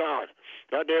co-workers, God,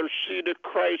 that they'll see the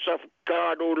Christ of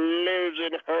God who lives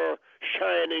in her,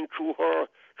 shining through her,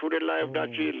 through the life that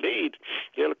she leads.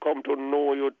 They'll come to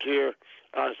know you, dear,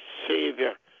 as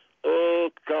Savior. Oh,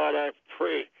 God, I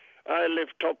pray. I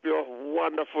lift up your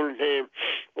wonderful name.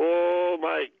 Oh,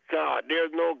 my God, there's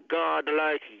no God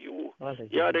like you.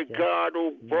 You're the God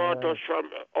who brought us from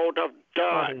out of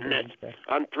darkness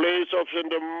and placed us in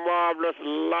the marvelous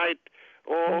light,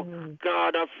 oh,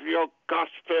 God, of your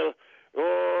gospel.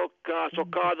 Oh, God, so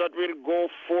God, that will go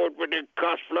forth with the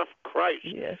gospel of Christ.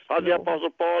 As the Apostle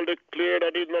Paul declared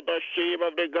that he's not ashamed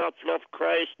of the gospel of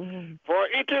Christ, for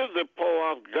it is the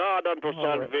power of God unto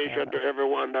salvation to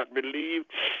everyone that believes.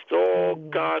 So,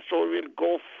 God, so we'll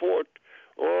go forth,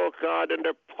 oh, God, in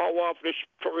the power of the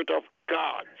Spirit of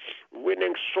God,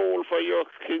 winning soul for your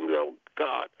kingdom,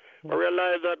 God. I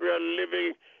realize that we are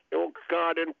living, oh,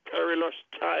 God, in perilous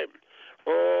time.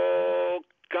 Oh,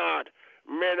 God,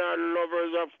 men are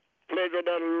lovers of pleasure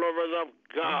and lovers of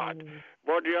God.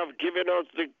 But you have given us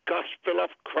the gospel of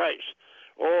Christ.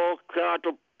 Oh, God,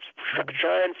 to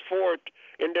shine forth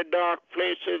in the dark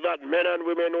places that men and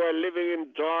women who are living in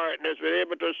darkness will be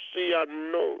able to see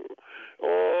and know.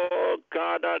 Oh,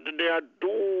 God, that they are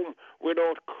doomed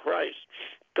without Christ.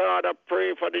 God, I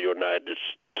pray for the United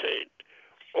state.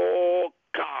 Oh,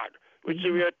 God. We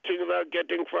see where things are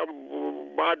getting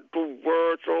from bad to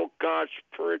worse, oh, God,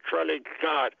 spiritually,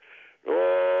 God.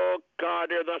 Oh, God,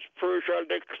 there's a spiritual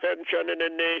declension in the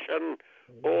nation.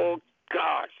 Oh,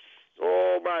 God.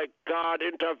 Oh, my God,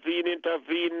 intervene in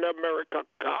America,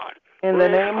 God. In the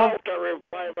name of a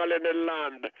revival in the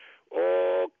land.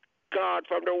 Oh, God,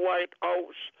 from the White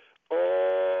House.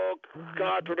 Oh,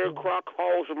 God, to the crack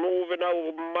house, moving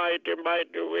out mighty,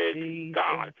 mighty ways,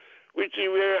 God. We see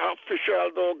where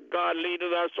officials, oh God,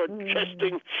 leaders are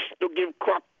suggesting to give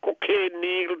crack cocaine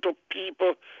needle to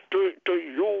people to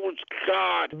use,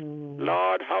 God.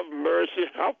 Lord, have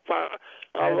mercy.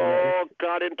 Oh,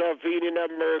 God, intervene in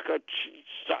America,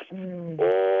 Jesus.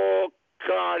 Oh,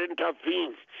 God,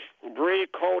 intervene. Break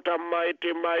out a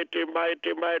mighty, mighty,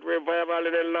 mighty, mighty revival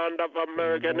in the land of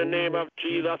America in the name of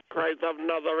Jesus Christ of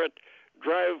Nazareth.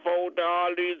 Drive out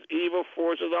all these evil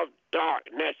forces of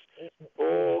darkness.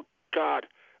 Oh, God,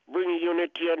 bring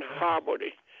unity and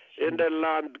harmony in the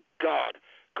land, God.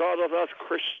 Cause us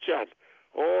Christians,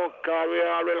 oh, God, we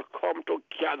all will come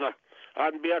together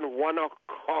and be on one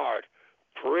accord,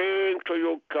 praying to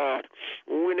you, God,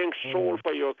 winning soul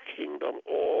for your kingdom.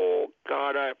 Oh,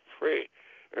 God, I pray.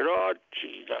 Lord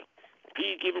Jesus,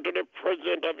 speak even to the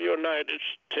President of the United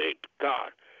States,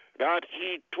 God, that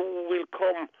he too will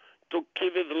come to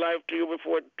give his life to you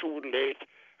before it's too late.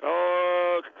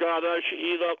 Oh, God,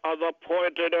 she has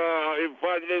appointed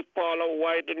Evangelist Paula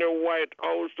White in the White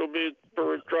House to be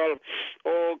spiritual.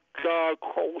 Oh, God,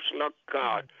 counselor,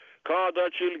 God. God,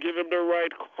 that she'll give him the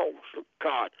right counsel,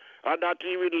 God, and that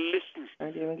he will listen.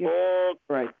 Oh,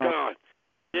 God.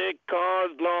 Because,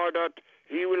 Lord, that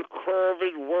he will curve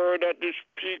his word that he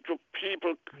speak to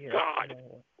people, God.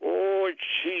 Oh,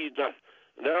 Jesus.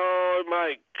 Oh,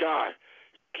 my God.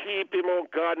 Keep him, oh,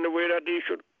 God, in the way that he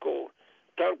should go.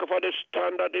 Thank you for the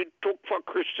stand that he took for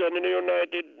Christian in the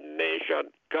United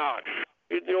Nations, God.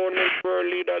 He's the only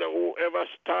world leader who ever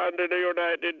stand in the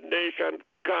United Nations,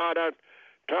 God, and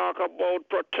talk about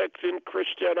protecting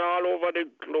Christian all over the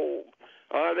globe.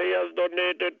 And he has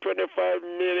donated $25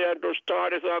 million to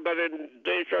start this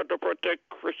organization to protect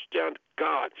Christians,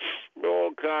 God.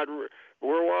 Oh, God,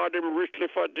 reward him richly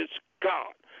for this,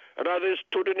 God. And as he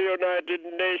stood in the United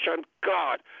Nations,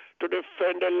 God, to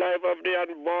defend the life of the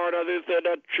unborn, as he said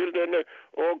that children,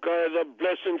 oh God, is a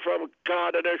blessing from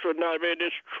God and they should not be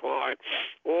destroyed.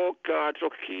 Oh God, so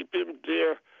keep him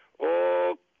there.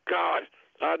 Oh God,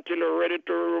 until you're ready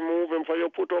to remove him, for you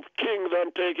put up kings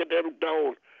and taking them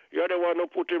down. You're the one who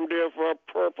put him there for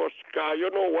a purpose, God. You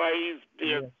know why he's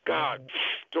there, God.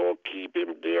 So keep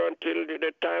him there until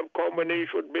the time comes when he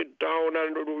should be down,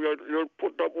 and you'll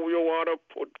put up who you want to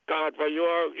put, God, for you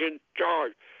are in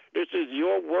charge. This is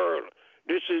your world.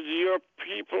 This is your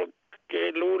people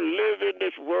who live in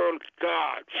this world,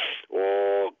 God.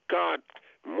 Oh, God.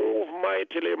 Move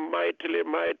mightily, mightily,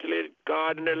 mightily,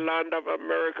 God, in the land of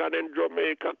America and in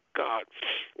Jamaica, God.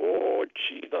 Oh,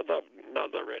 Jesus of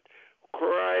Nazareth.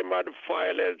 Crime and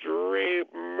violence, rape,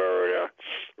 murder,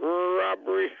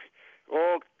 robbery.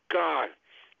 Oh, God.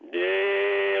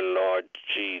 Yeah, Lord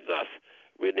Jesus.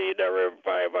 We need a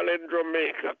revival in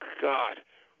Jamaica, God.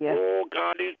 Yes. Oh,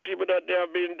 God, these people that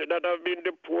have been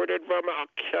deported from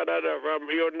Canada, from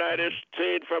the United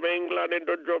States, from England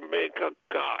into Jamaica,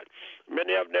 God.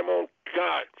 Many of them, oh,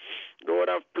 God, don't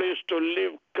have place to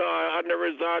live, God, and the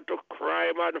result of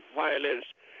crime and violence.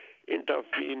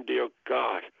 Intervene, dear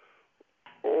God.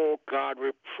 Oh, God,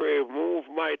 we pray, move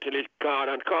mightily, God,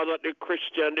 and cause that the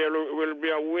Christian they will be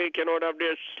awakened out of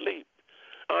their sleep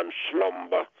and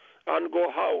slumber and go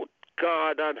out,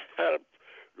 God, and help,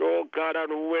 oh, God,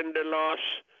 and win the loss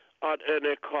at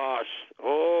any cost.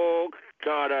 Oh,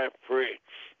 God, I pray,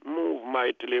 move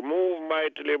mightily, move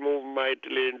mightily, move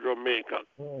mightily in Jamaica,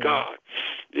 God.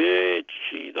 Yeah,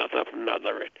 Jesus of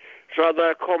Nazareth. So as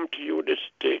I come to you this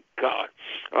day, God,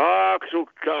 ask you,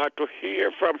 God, to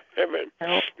hear from heaven,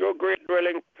 your great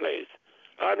dwelling place,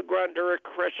 and grant the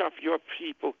request of your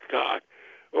people, God.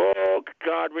 Oh,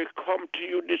 God, we come to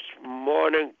you this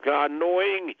morning, God,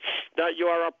 knowing that you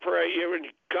are a prayer-hearing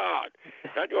God,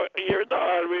 that your ears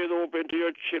are always open to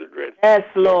your children. Yes,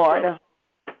 Lord.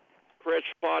 Precious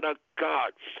Father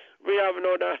God, we have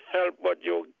no other help but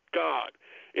you, God.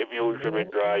 If you should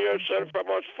withdraw yourself from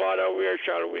us, Father, where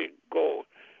shall we go?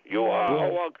 You are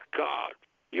our God.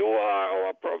 You are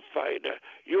our provider.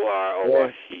 You are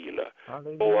our healer.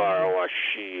 You are our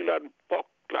shield and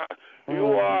buckler. You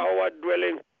are our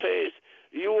dwelling place.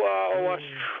 You are our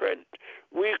strength.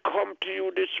 We come to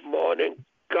you this morning,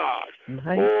 God.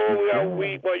 Oh, we are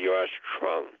weak, but you are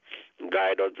strong.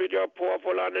 Guide us with your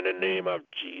powerful hand in the name of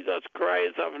Jesus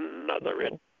Christ of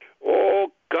Nazareth. Oh,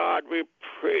 God, we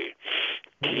pray.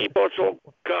 Keep us, oh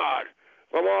God,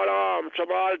 from all harm,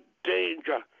 from all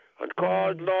danger. And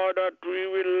cause, Lord, that we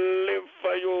will live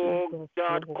for you, oh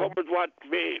God, come with what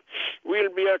may.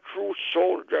 We'll be a true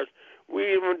soldiers.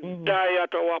 We will die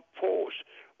at our post.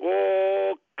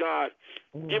 Oh God,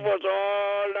 give us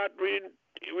all that we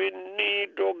need,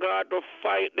 oh God, to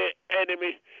fight the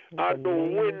enemy and to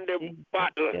win the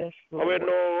battle. And we know,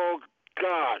 oh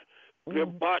God, the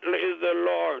battle is the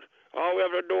Lord. All we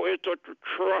have to do is to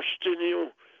trust in you.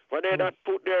 For they that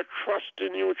put their trust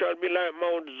in you shall be like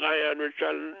Mount Zion, which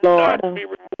shall not be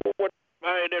removed and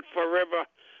divided forever.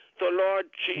 So, Lord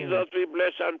Jesus, we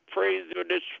bless and praise you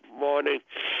this morning.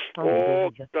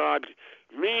 Oh, God,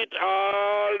 meet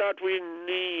all that we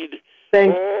need.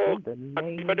 Oh,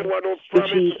 anyone who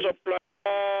promised to supply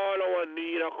all our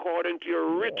need according to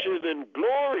your riches and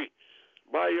glory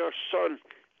by your Son,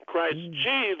 Christ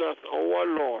Jesus, our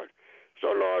Lord. So,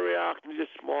 Lord, we ask you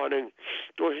this morning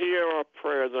to hear our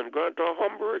prayers and grant our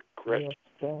humble request.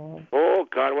 Oh,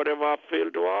 God, whatever I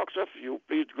failed to ask of you,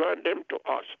 please grant them to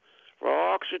us. For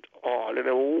I ask it all in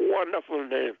a wonderful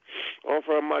name of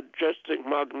our majestic,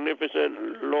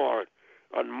 magnificent Lord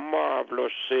and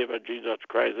marvelous Savior, Jesus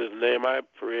Christ's name I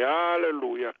pray.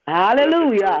 Hallelujah.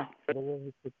 Hallelujah.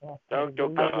 Thank you,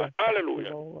 God.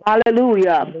 Hallelujah.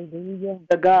 Hallelujah.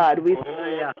 To God, we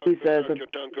thank you, Jesus.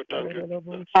 Thank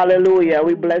you. Hallelujah.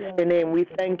 We bless your name. We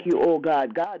thank you, oh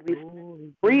God. God, we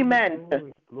free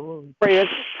men. Prayers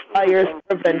by your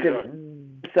servant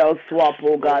himself swap,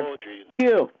 oh God.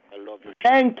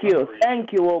 Thank you.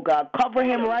 Thank you, oh God. Cover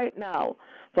him right now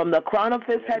from the crown of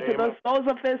his head to the soles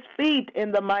of his feet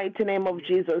in the mighty name of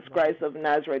Jesus Christ of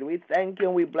Nazareth. We thank you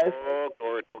and we bless you.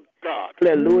 Glory to God.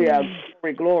 Hallelujah.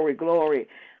 Glory, glory,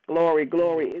 glory,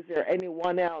 glory. Is there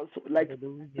anyone else who would like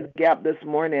to gap this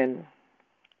morning?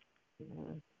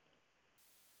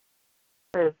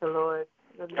 Praise the Lord.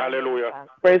 Hallelujah.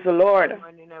 Praise the Lord. Good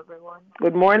morning, everyone.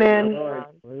 Good morning.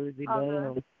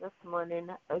 Father, this morning,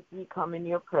 as we come in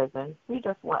your presence, we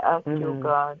just want to ask you,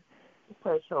 God, to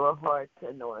search our hearts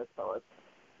and our thoughts.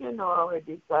 You know our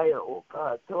desire, oh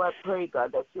God. So I pray,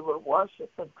 God, that you will wash us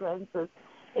and cleanse us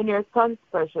in your Son's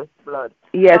precious blood.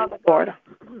 Yes, Father, Lord.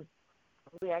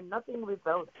 We are nothing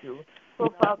without you.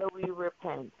 So, Father, we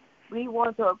repent. We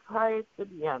want our prayers to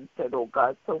be answered, oh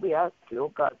God. So we ask you,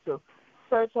 oh God, to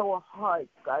search our hearts,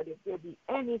 God. If there be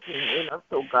anything in us,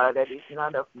 oh God, that is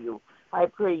not of you, I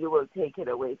pray you will take it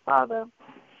away, Father.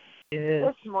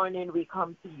 This morning we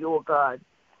come to you, oh God.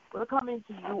 We're coming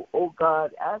to you, oh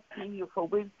God, asking you for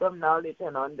wisdom, knowledge,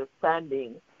 and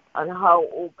understanding on how,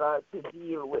 oh God, to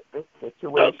deal with this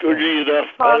situation. Thank you, Jesus.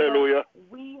 Father, Hallelujah.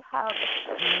 we have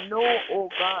no, oh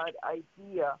God,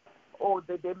 idea,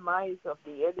 the demise of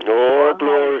the enemy. Oh,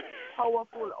 glory. How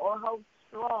powerful or how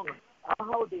strong or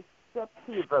how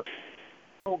deceptive,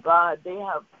 oh God, they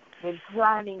have been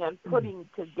planning and putting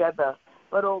together.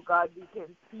 But, oh God, we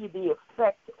can see the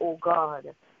effect, oh God,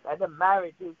 that the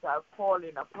marriages are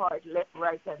falling apart left,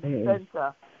 right, and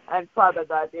center. And, Father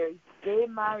God, there's gay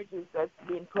marriages that's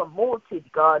been promoted,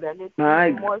 God, and it's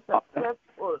more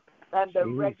successful than the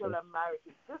regular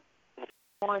marriages. This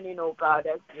morning, oh God,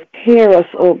 as you hear us,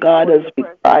 oh God, as we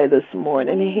cry this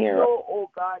morning. Hear us. We know, oh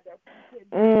God, that we can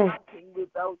do nothing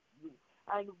without you.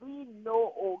 And we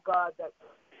know, oh God, that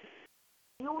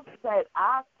you said,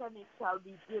 ask and it shall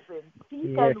be given.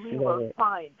 Seek and we will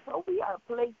find. So we are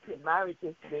placing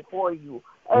marriages before you.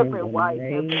 Every wife,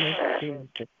 every husband,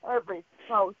 every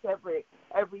spouse,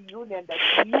 every union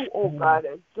that you, oh God,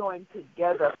 has joined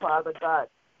together, Father God.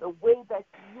 The way that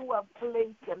you have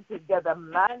placed them together,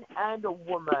 man and a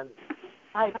woman.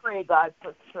 I pray, God,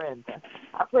 for strength.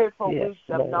 I pray for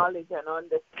wisdom, knowledge, and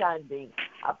understanding.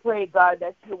 I pray, God,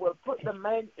 that you will put the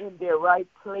men in their right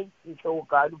places, oh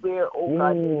God, where, oh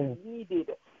God, they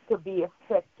needed to be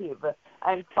effective.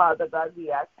 And, Father God,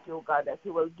 we ask you, oh God, that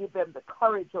you will give them the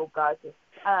courage, oh God, to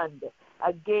stand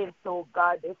against, oh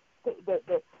God,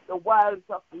 the wiles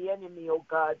of the enemy, oh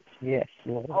God. Yes,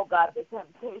 Lord. Oh God, the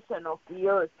temptation of the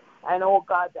earth. And, oh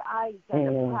God, the eyes and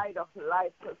the pride of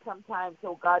life. Because sometimes,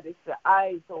 oh God, it's the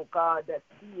eyes, oh God, that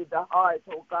see the heart,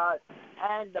 oh God,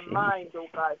 and the mind, oh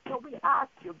God. So we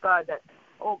ask you, God, that,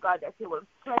 oh God, that you will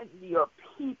strengthen your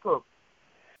people.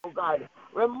 Oh God,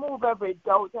 remove every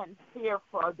doubt and fear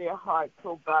from their hearts,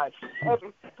 oh God.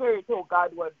 Every spirit, oh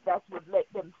God, that would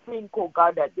let them think, oh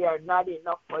God, that they are not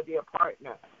enough for their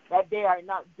partner, that they are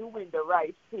not doing the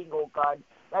right thing, oh God,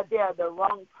 that they are the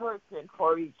wrong person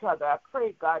for each other. I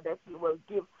pray, God, that you will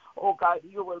give, oh God,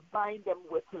 you will bind them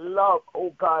with love,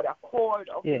 oh God, a cord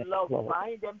of love, Lord.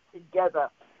 Bind them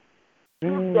together.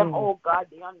 Give them, oh God,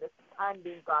 the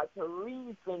understanding, God, to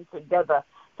reason together,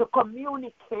 to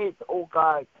communicate, oh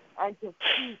God, and to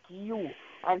seek you.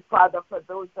 And Father, for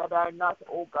those that are not,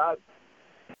 oh God,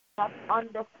 not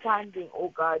understanding,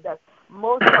 oh God, that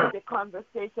most of the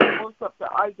conversation, most of the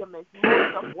arguments,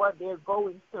 most of what they're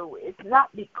going through, it's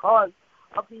not because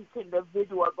of each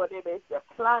individual, but it is the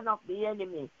plan of the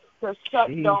enemy to shut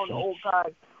down, oh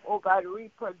God,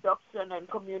 reproduction and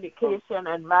communication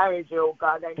and marriage, oh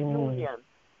God, and union.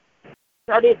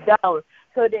 Shut it down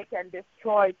so they can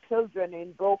destroy children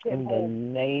in broken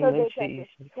homes, so they can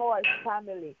destroy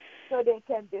family, so they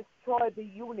can destroy the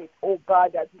unit, oh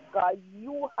God, that God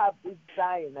you have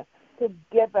designed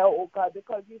together, oh God,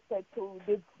 because you said to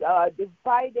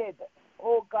divided,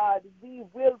 oh God, we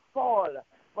will fall.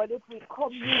 But if we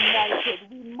come united,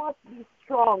 we must be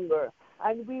stronger,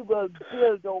 and we will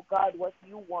build, oh God, what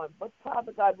you want. But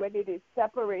Father God, when it is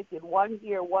separated, one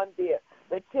here, one there,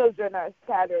 the children are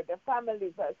scattered, the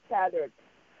families are scattered,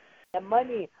 the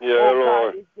money,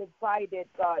 God, is divided,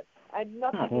 God, and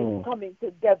nothing is coming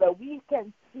together. We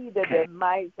can see the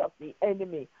demise of the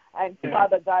enemy. And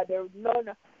Father God, there is no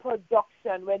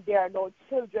production when there are no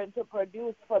children to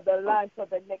produce for the land, for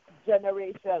the next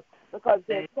generation, because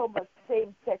there's so much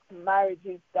same-sex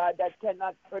marriages, God, that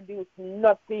cannot produce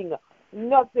nothing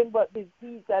but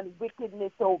disease and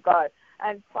wickedness, oh God.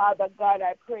 And Father God,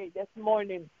 I pray this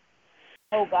morning,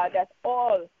 oh God, that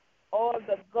all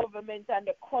the government and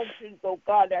the countries, oh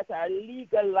God, that are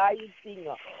legalizing,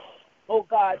 oh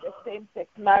God, the same-sex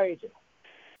marriage.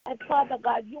 And Father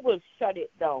God, you will shut it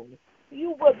down.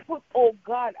 You will put, oh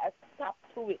God, a stop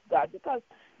to it, God, because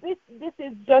this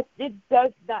is just, it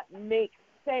does not make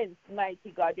sense,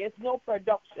 mighty God. There's no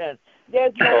production.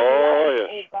 There's no life,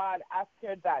 oh God,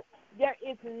 after that. There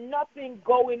is nothing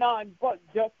going on but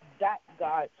just that,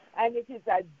 God, and it is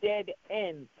a dead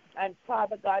end. And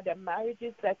Father God, the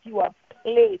marriages that you have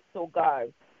placed, oh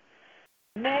God,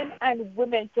 men and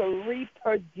women to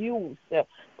reproduce, to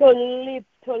live,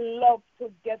 to love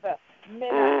together.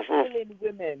 Men are killing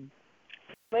women.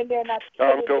 When they're not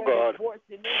killing, they're divorcing.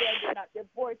 When they're not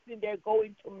divorcing, they're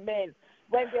going to men.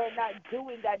 When they're not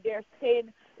doing that, they're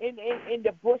staying in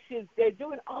the bushes. They're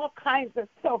doing all kinds of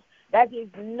stuff that is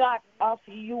not of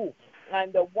you.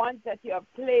 And the ones that you have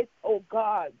placed, oh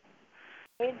God,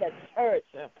 in the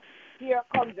church, here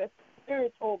comes the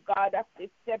spirit, oh God, of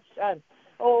deception.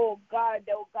 Oh God,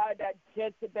 that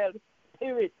Jezebel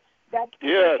spirit, that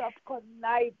spirit of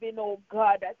conniving, oh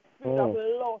God, that spirit of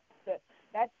lust,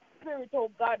 that spirit, oh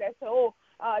God, that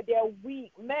they're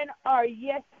weak. Men are,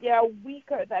 yes, they are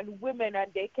weaker than women,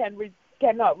 and they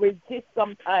cannot resist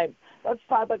sometimes. But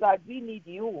Father God, we need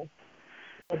you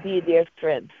to be their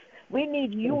strength. We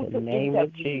need you to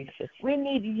intervene. We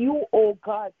need you, oh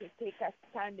God, to take a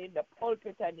stand in the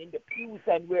pulpit and in the pews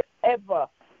and wherever,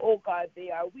 oh God, they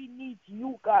are. We need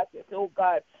you, God, oh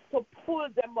God, to pull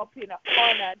them up in a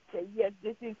corner and say, yes,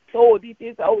 this is so, this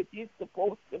is how it is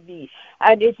supposed to be.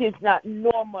 And it is not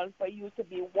normal for you to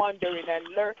be wandering and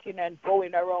lurking and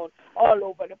going around all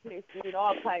over the place doing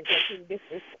all kinds of things,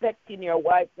 disrespecting your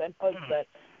wives and husbands.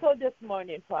 So this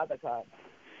morning, Father God,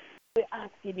 we're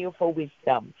asking you for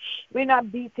wisdom. We're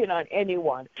not beating on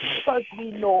anyone because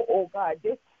we know, oh God,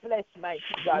 this flesh, mighty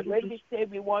God, when we say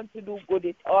we want to do good,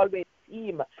 it always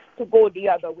seems to go the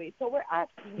other way. So we're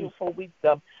asking you for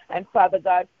wisdom. And Father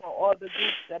God, for all the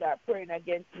groups that are praying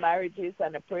against marriages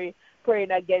and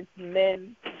praying against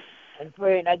men and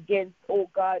praying against, oh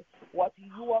God, what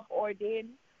you have ordained,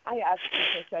 I ask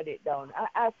you to shut it down. I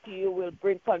ask you will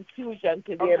bring confusion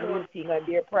to their meeting and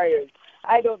their prayers.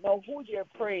 I don't know who they're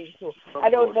praying to. I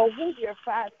don't know who they're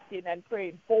fasting and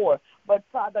praying for. But,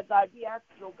 Father God, we ask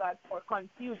you, God, for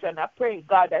confusion. I pray,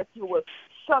 God, that you will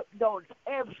shut down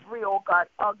every, oh God,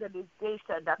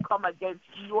 organization that come against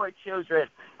your children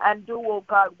and do, oh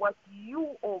God, what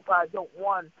you, oh God, don't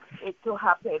want it to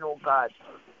happen, oh God.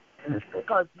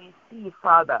 Because we see,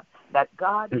 Father, that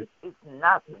God is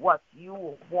not what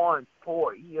you want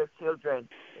for your children.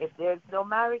 If there's no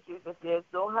marriages, if there's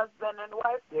no husband and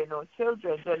wife, there are no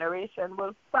children. Generation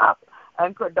will stop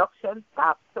and production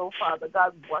stops. So, Father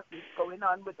God, what is going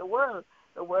on with the world?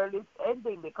 The world is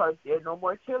ending because there are no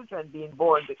more children being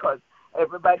born because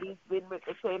everybody's been with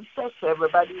the same sex.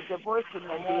 Everybody's divorcing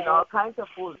and doing all kinds of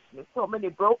foolishness. So many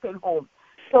broken homes.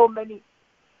 So many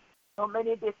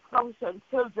dysfunction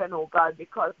children, oh God,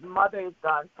 because mother is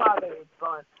gone, father is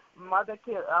gone, father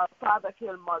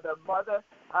killed mother, mother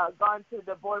gone to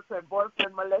the boyfriend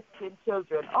molesting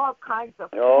children, all kinds of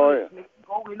foolishness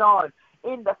going on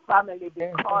in the family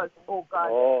because, oh God,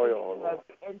 has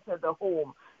entered the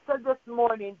home. So this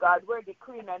morning, God, we're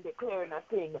decreeing and declaring a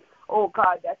thing, oh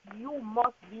God, that you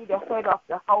must be the head of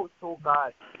the house, oh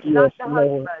God. Not the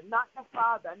husband, not the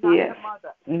father, not the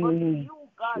mother, but you,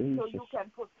 God, so you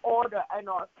can put order and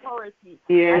authority.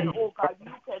 And, oh God,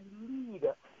 you can lead.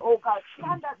 Oh God,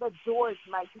 stand at the doors,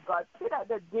 mighty God. Sit at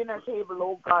the dinner table,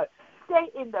 oh God.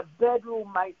 Stay in the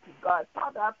bedroom, mighty God.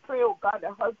 Father, I pray, oh God,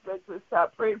 the husbands will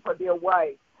start praying for their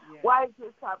wives. Wives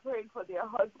will start praying for their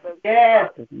husbands.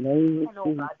 Yes. And,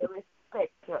 oh God, the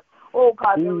respect. Oh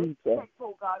God, the respect,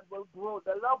 oh God, will grow.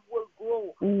 The love will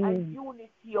grow. And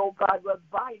unity, oh God, will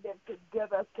bind them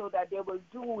together so that they will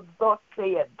do thus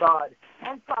saith God.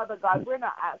 And Father God, we're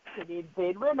not asking in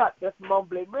vain. We're not just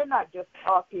mumbling. We're not just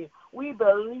talking. We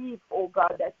believe, oh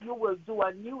God, that you will do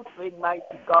a new thing, mighty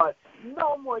God.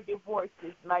 No more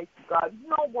divorces, mighty God.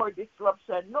 No more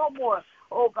disruption. No more,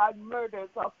 oh God, murders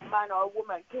of man or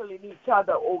woman killing each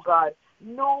other, oh God.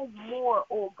 No more,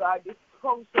 oh God,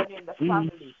 dysfunction in the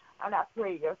family. And I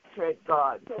pray your strength,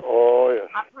 God. Oh, yes.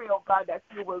 I pray, oh God, that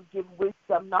you will give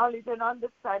wisdom, knowledge, and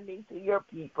understanding to your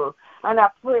people. And I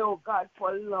pray, oh God,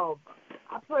 for love.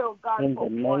 I pray, oh God, for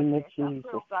oneness. I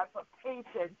pray, oh God, for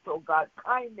patience, oh God,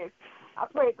 kindness. I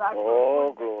pray, God,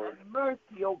 for goodness and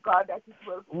mercy, oh God, that it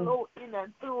will flow in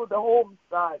and through the homes,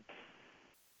 God.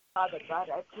 Father God,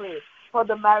 I pray for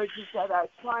the marriages that are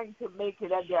trying to make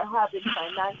it and they're having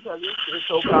financial issues,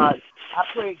 oh God. I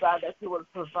pray, God, that you will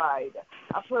provide.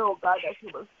 I pray, oh God, that you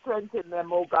will strengthen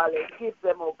them, oh God, and give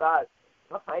them, oh God,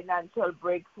 a financial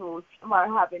breakthrough. Some are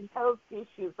having health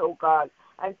issues, oh God,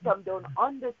 and some don't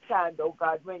understand, oh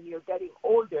God, when you're getting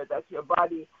older that your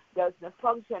body doesn't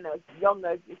function as young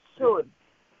as it should.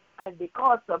 And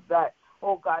because of that,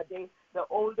 oh God, the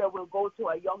older will go to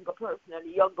a younger person and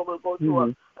the younger will go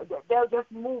to they'll just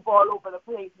move all over the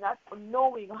place, not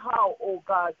knowing how, oh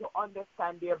God, to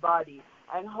understand their body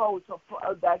and how to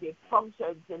that it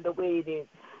functions in the way it is.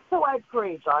 So I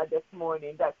pray, God, this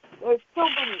morning that there's so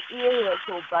many areas,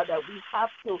 oh God, that we have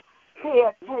to pay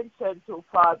attention to,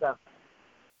 Father,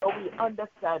 so we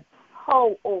understand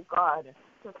how, oh God,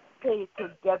 to stay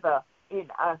together in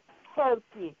a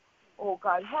healthy, oh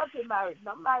God, healthy marriage.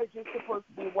 Now, marriage is supposed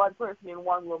to be one person in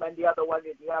one room and the other one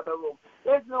in the other room.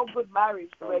 There's no good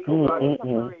marriage where you are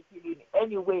separated in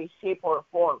any way, shape, or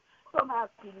form. So I'm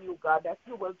asking you, God, that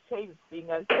you will change things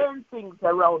and turn things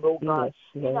around, oh God,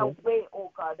 in a way,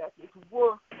 oh God, that it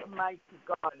works, mighty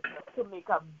God, to make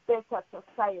a better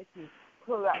society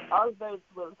so that others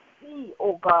will see,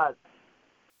 oh God,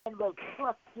 and will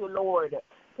trust you, Lord,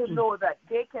 to know that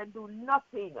they can do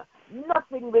nothing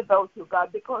without you,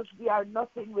 God, because we are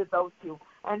nothing without you.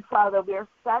 And, Father, we are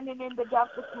standing in the gap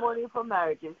this morning for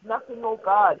marriages. Nothing, oh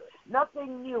God,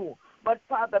 nothing new. But,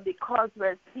 Father, because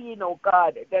we're seeing, oh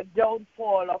God, the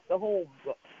downfall of the homes,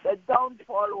 the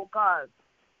downfall, oh God,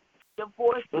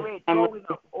 divorce rate going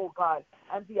up, oh God,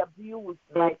 and the abuse,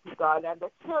 mighty God, and the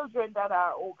children that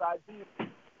are, oh God, being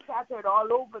scattered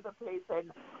all over the place,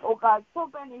 and, oh God, so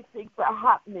many things are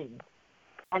happening.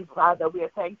 And, Father, we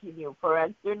are thanking you for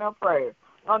answering our prayer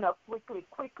on a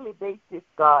quickly basis,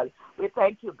 God. We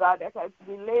thank you, God, that as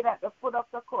we laid at the foot of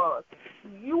the cross,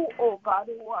 you, oh God,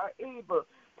 who are able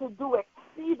to do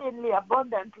exceedingly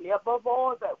abundantly above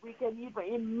all that we can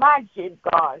even imagine,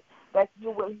 God, that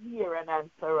you will hear and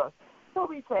answer us. So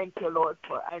we thank you, Lord,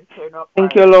 for answering our prayer.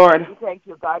 Thank you, Lord. We thank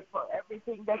you, God, for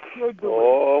everything that you're doing.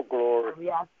 Oh, glory. And we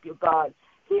ask you, God,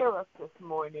 hear us this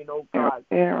morning, oh God.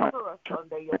 Cover us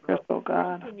under your blood. Oh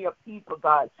God. In your people,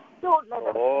 God. Don't let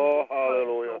us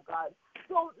hallelujah. oh God.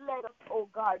 Don't let us, oh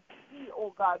God, see,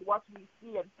 oh God, what we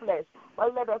see in flesh,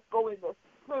 but let us go in the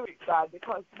spirit, God,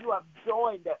 because you have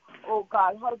joined, oh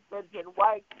God, husbands and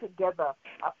wives together.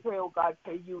 I pray, oh God,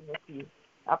 for unity.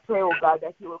 I pray, oh God,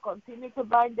 that you will continue to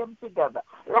bind them together.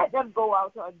 Let them go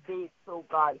out on dates, oh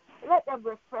God. Let them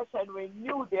refresh and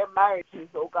renew their marriages,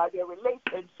 oh God, their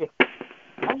relationships.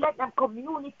 And let them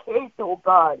communicate, oh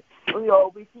God,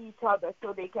 with each other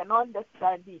so they can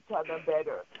understand each other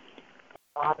better.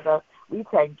 Father, we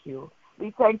thank you.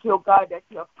 We thank you, oh God, that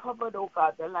you have covered, oh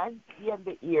God, the land, sea, and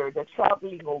the air, the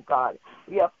traveling, oh God.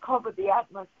 We have covered the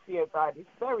atmosphere, God. It's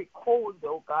very cold,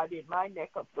 oh God, in my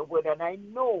neck of the wood, and I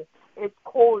know it's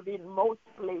cold in most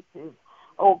places.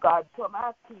 Oh God, so I'm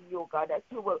asking you, oh God, that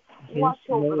you will watch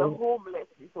over the homeless,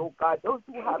 oh God, those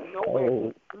who have nowhere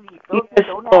to sleep, those who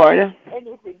don't have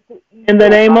anything to eat. In the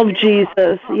name of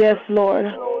Jesus, yes,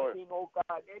 Lord. Clothing, oh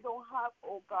God, they don't have,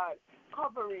 oh God,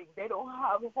 covering, they don't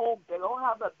have homes, they don't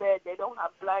have a bed, they don't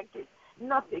have blankets,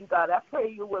 nothing, God. I pray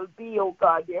you will be, oh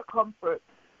God, their comfort.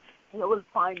 You will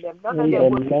find them. None of them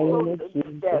will be frozen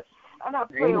to death. And I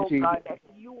pray, oh God, that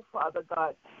you, Father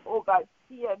God, oh God,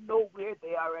 see and know where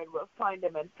they are and will find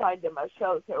them and find them a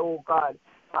shelter, oh God.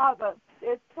 Father,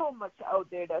 there's so much out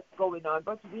there that's going on,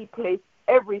 but we place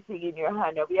everything in your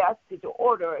hand and we ask you to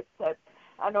order our steps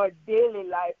and our daily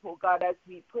life, oh God, as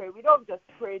we pray. We don't just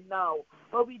pray now,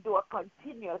 but we do a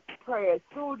continuous prayer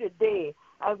through the day,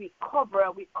 and we cover,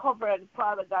 and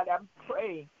Father God, I'm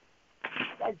praying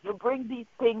that you bring these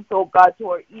things, oh God, to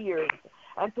our ears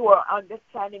and to our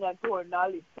understanding and to our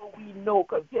knowledge so we know,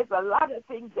 because there's a lot of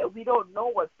things that we don't know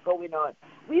what's going on.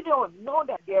 We don't know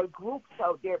that there are groups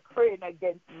out there praying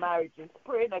against marriages,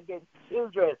 praying against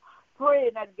children,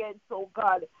 praying against, oh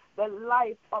God, the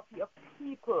life of your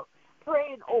people,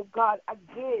 praying, oh God,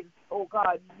 against, oh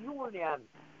God, union,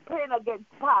 praying against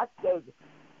pastors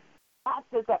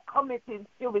are committing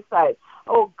suicide.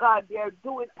 Oh God, they're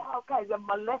doing all kinds of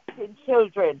molesting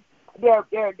children. They're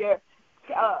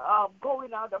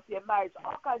going out of their marriage,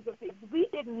 all kinds of things. We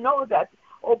didn't know that.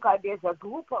 Oh God, there's a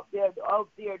group out there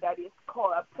that is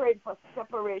called praying for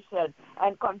separation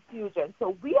and confusion.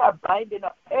 So we are binding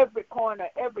up every corner,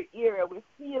 every area. We're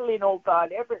sealing, oh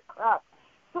God, every crack.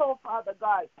 So Father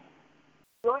God,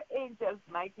 your angels,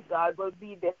 mighty God, will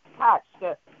be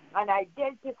dispatched and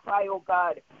identify, oh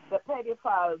God, the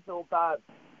pedophiles, oh God.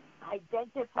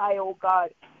 Identify, oh God,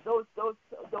 those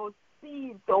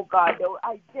thieves, oh God. They'll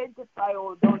identify,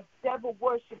 oh, those devil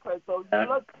worshippers, those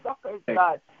bloodsuckers,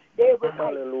 God. They will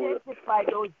identify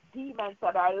those demons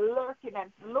that are lurking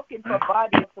and looking for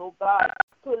bodies, oh God,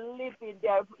 to live in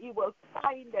there. He will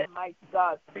find them, mighty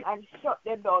God, and shut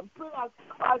them down. Bring us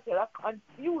culture, a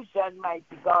confusion, mighty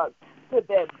God, to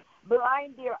them.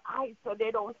 Blind their eyes so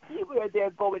they don't see where they're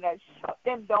going, and shut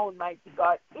them down, mighty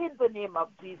God, in the name of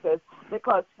Jesus.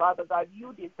 Because, Father God,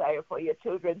 you desire for your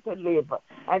children to live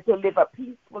and to live a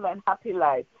peaceful and happy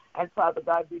life. And, Father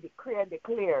God, we declare and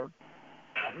declare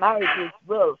that marriages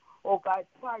will, oh God,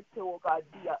 start to, oh God,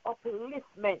 be an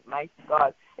upliftment, mighty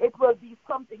God. It will be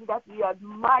something that we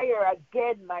admire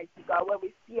again, mighty God, when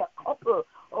we see a couple,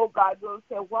 oh God, we'll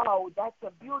say, wow, that's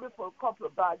a beautiful couple,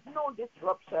 God. No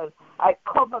disruption. I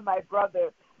cover my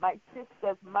brother, my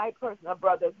sisters, my personal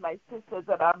brothers, my sisters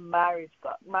that are married,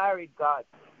 God.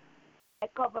 I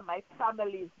cover my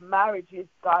family's marriages,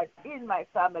 God, in my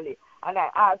family. And I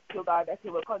ask you, God, that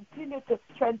you will continue to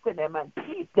strengthen them and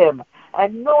keep them,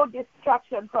 and no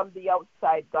distraction from the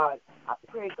outside, God. I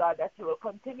pray, God, that you will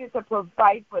continue to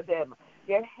provide for them,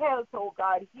 their health, oh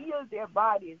God. Heal their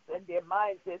bodies and their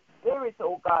minds, their spirits,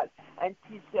 oh God, and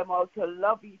teach them how to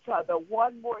love each other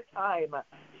one more time.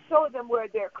 Show them where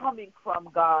they're coming from,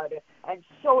 God, and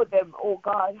show them, oh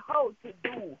God, how to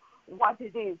do what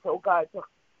it is, oh God, to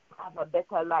have a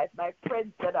better life. My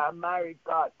friends that are married,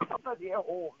 God, cover their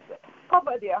homes,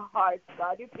 cover their hearts,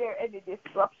 God. If there any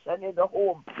disruption in the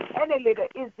home, any little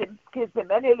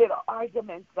schism, any little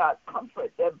arguments, God,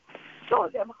 comfort them. Show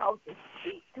them how to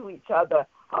speak to each other,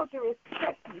 how to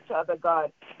respect each other,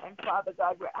 God. And Father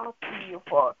God, we're asking you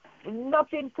for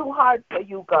nothing too hard for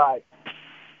you, God.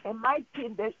 It might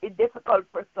seem difficult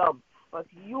for some, but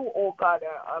you, oh God,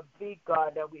 are a big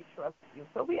God, and we trust you.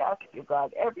 So we ask you,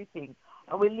 God, everything,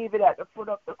 and we leave it at the foot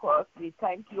of the cross. We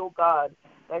thank you, oh God,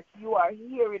 that you are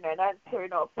hearing and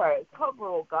answering our prayers. Cover,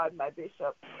 oh God, my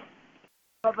bishop.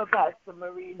 Cover Pastor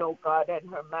Marine, oh God, and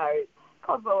her marriage.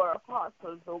 Cover our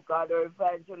apostles, oh God, our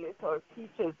evangelists, our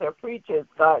teachers, our preachers,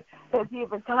 God. Because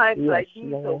even times like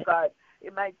these, oh God,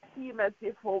 it might seem as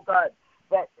if, oh God,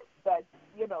 that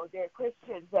you know, they're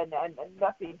Christians and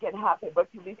nothing can happen. But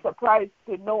you'll be surprised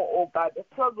to know, oh God, the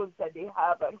struggles that they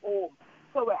have at home.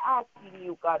 So we're asking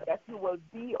you, God, that you will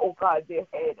be, oh God, their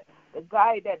head, the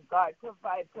guide, and God,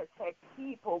 provide, protect,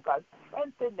 keep, oh God,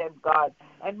 strengthen them, God,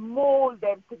 and mold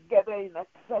them together in a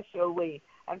special way.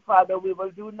 And Father, we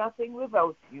will do nothing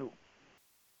without you.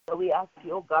 So we ask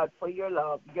you, oh God, for your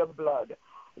love, your blood,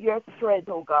 your strength,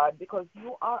 oh God, because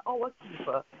you are our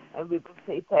keeper. And we will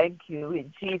say thank you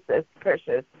in Jesus'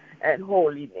 precious and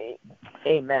holy name.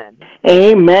 Amen.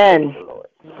 Amen.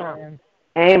 Amen.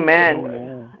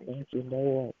 Amen. Thank you,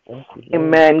 Lord. Thank you, Lord.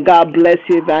 Amen. God bless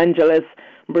you, Evangelist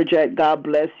Bridget. God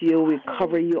bless you. We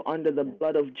cover you under the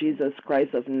blood of Jesus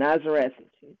Christ of Nazareth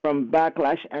from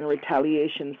backlash and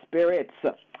retaliation spirits.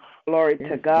 Glory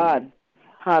to God.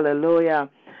 Hallelujah.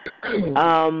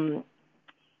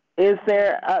 Is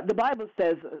there, the Bible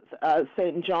says,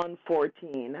 St. John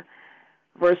 14,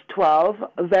 verse 12,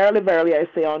 verily, verily, I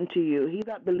say unto you, he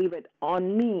that believeth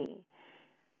on me,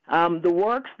 the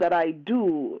works that I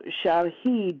do shall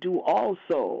he do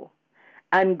also,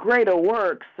 and greater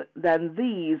works than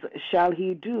these shall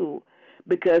he do,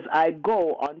 because I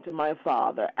go unto my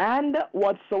Father. And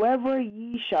whatsoever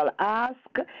ye shall ask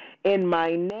in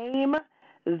my name,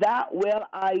 that will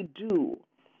I do,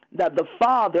 that the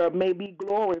Father may be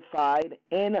glorified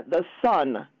in the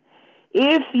Son.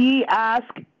 If ye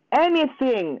ask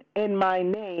anything in my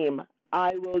name,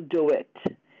 I will do it.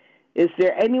 Is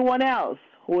there anyone else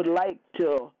who would like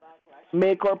to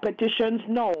make our petitions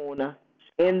known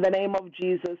in the name of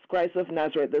Jesus Christ of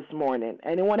Nazareth this morning?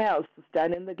 Anyone else to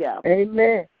stand in the gap?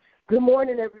 Amen. Good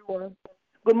morning, everyone.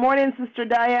 Good morning, Sister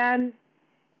Diane.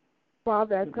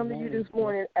 Father, I come to you this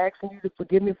morning asking you to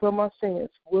forgive me for my sins,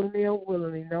 willingly or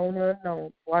unwillingly, known or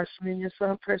unknown. Wash me in your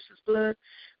Son's precious blood.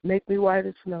 Make me white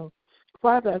as snow.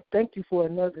 Father, I thank you for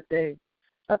another day.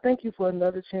 I thank you for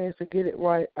another chance to get it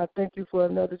right. I thank you for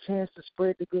another chance to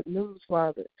spread the good news,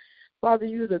 Father. Father,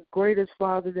 you're the greatest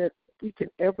Father that we can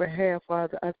ever have,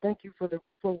 Father. I thank you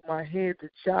for my head, the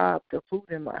job, the food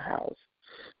in my house.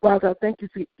 Father, I thank you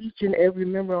for each and every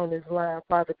member on this line,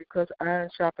 Father, because iron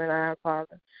sharpens iron,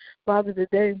 Father. Father,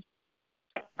 today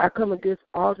I come against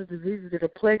all the diseases that are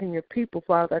plaguing your people,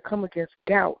 Father. I come against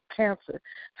gout, cancer,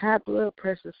 high blood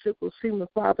pressure, sickle cell,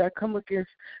 Father. I come against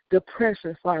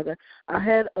depression, Father. I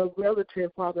had a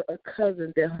relative, Father, a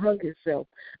cousin that hung himself.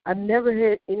 I never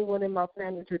had anyone in my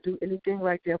family to do anything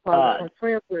like that, Father. I'm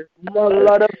praying for his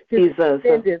mother, his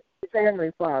extended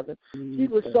family, Father. He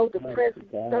was so depressed.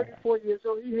 He's 34 years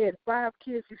old. He had 5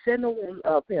 kids. He said no one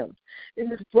loved him. And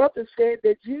his brother said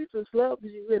that Jesus loves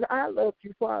you and I love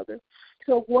you, Father.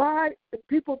 So why are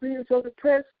people being so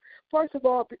depressed? First of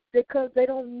all, because they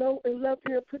don't know and love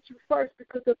you and put you first.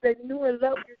 Because if they knew and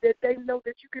loved you, that they know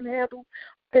that you can handle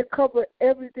and cover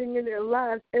everything in their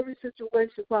lives, every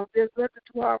situation, Father. There's nothing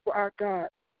too hard for our God.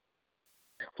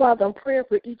 Father, I'm praying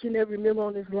for each and every member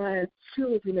on this line,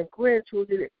 children and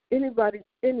grandchildren, anybody,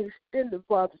 any extended,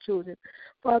 Father, children.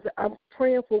 Father, I'm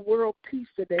praying for world peace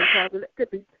today, Father. Let there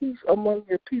be peace among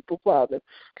your people, Father.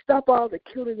 Stop all the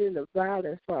killing and the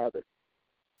violence, Father.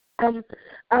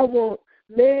 I want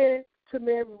man to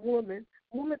marry woman,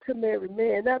 woman to marry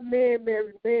man, not man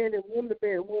marry man and woman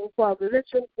marry woman, Father. Let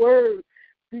your word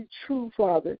be true,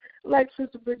 Father. Like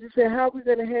Sister Bridget said, how are we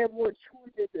going to have more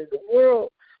children in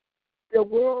the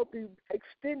world be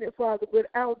extended, Father,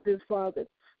 without this, Father?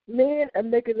 Men are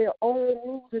making their own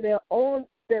rules in their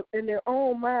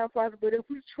own mind, Father. But if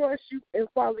we trust you and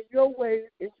follow your ways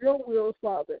and your will,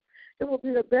 Father, it will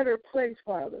be a better place,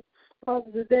 Father.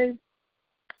 Father, today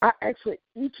I ask for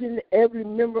each and every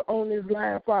member on this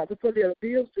line, Father, for their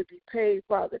bills to be paid,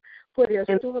 Father, for their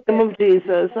store In the name of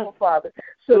Jesus, Father,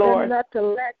 so Lord, they're not to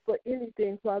lack for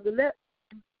anything, Father. Let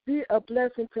be a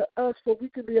blessing to us so we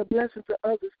can be a blessing to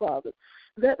others, Father.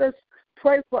 Let us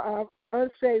pray for our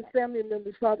unsaved family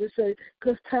members, Father,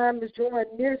 because time is drawing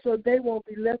near so they won't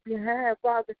be left behind,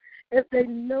 Father. If they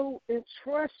know and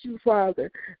trust you,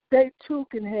 Father, they too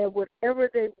can have whatever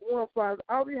they want, Father.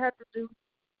 All we have to do,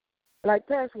 like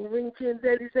Pastor Marine Chin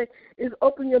said, he said, is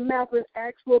open your mouth and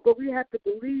ask for it, but we have to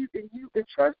believe in you and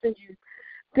trust in you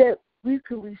that we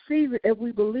can receive it if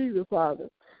we believe it, Father.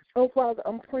 Oh, Father,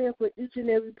 I'm praying for each and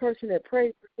every person that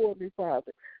prays before me,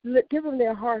 Father. Give them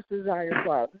their heart's desire,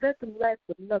 Father. Let them lack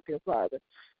for nothing, Father.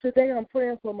 Today I'm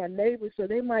praying for my neighbors so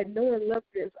they might know and love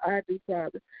you as I do,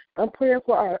 Father. I'm praying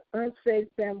for our unsaved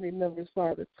family members,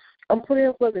 Father. I'm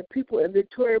praying for the people in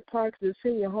Victoria Park, the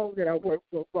senior home that I work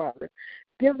for, Father.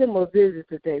 Give them a visit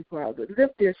today, Father.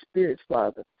 Lift their spirits,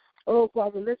 Father. Oh,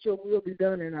 Father, let your will be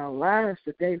done in our lives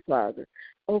today, Father.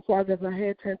 Oh, Father, if I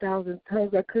had 10,000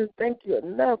 tongues, I couldn't thank you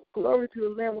enough. Glory to the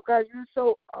Lamb of God. You're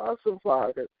so awesome,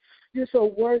 Father. You're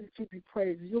so worthy to be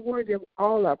praised. You're worthy of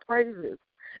all our praises.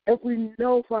 If we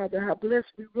know, Father, how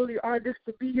blessed we really are just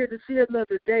to be here to see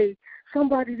another day,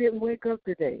 somebody didn't wake up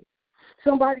today.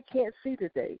 Somebody can't see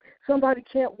today. Somebody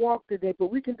can't walk today,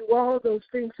 but we can do all those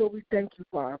things, so we thank you,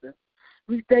 Father.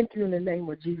 We thank you in the name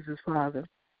of Jesus, Father.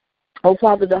 Oh,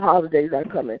 Father, the holidays are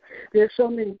coming. There's so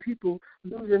many people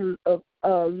losing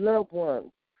loved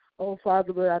ones. Oh,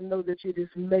 Father, but I know that you're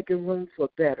just making room for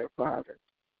better, Father.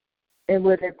 And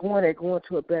where they're going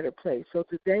to a better place. So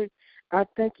today, I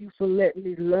thank you for letting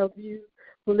me love you,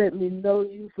 for letting me know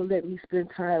you, for letting me spend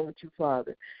time with you,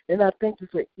 Father. And I thank you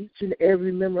for each and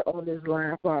every member on this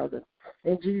line, Father.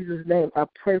 In Jesus' name, I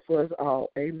pray for us all.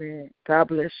 Amen. God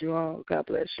bless you all. God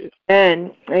bless you.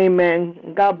 Amen.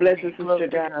 Amen. God bless you, Sister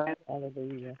Diane.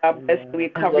 Hallelujah. God bless you. We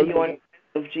cover you in the name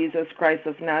of Jesus Christ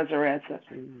of Nazareth.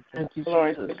 Thank you,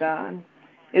 Glory Jesus. to God.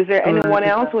 Is there anyone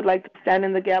else who would like to stand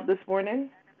in the gap this morning?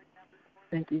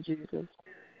 Thank you, Jesus.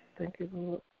 Thank you,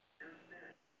 Lord.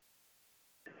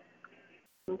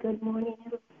 Good morning.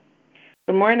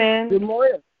 Good morning. Good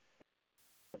morning.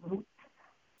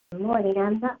 Good morning.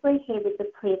 I'm not very able to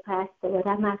pray, Pastor, but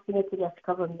I'm asking you to just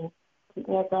cover me. Keep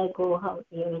me as I go out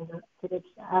here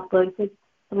I'm going to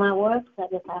my work, so I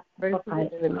just have to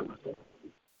pray.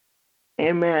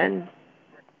 Amen.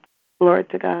 Glory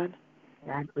to God.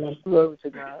 God bless. Glory to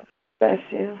God. Bless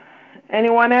you.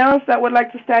 Anyone else that would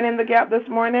like to stand in the gap this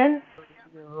morning?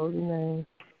 Your holy name.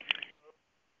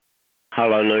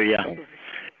 Hallelujah.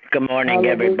 Good morning,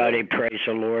 Hallelujah. everybody. Praise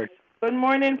the Lord. Good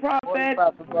morning, Prophet.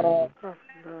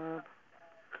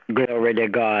 Glory to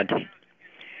God.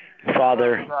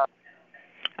 Father,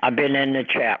 I've been in the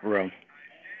chat room,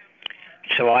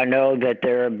 so I know that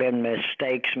there have been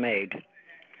mistakes made.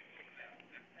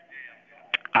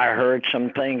 I heard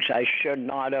some things I should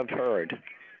not have heard.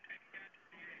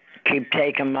 Keep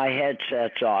taking my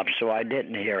headsets off so I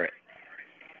didn't hear it.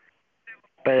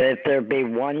 But if there be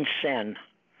one sin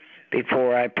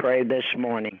before I pray this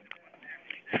morning,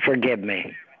 forgive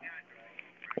me.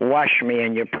 Wash me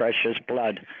in your precious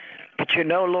blood. But you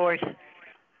know, Lord,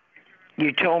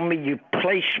 you told me you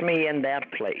placed me in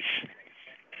that place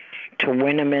to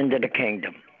win them into the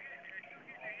kingdom.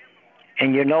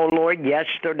 And you know, Lord,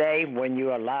 yesterday when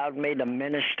you allowed me to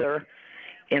minister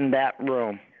in that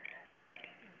room,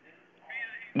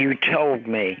 you told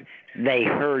me they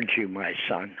heard you, my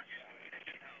son.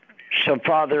 So,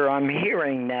 Father, I'm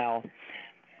hearing now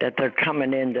that they're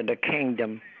coming into the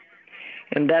kingdom.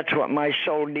 And that's what my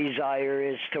sole desire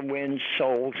is, to win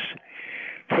souls.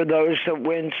 For those that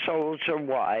win souls are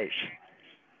wise.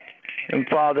 And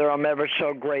Father, I'm ever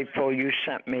so grateful you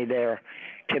sent me there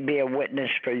to be a witness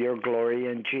for your glory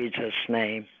in Jesus'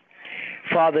 name.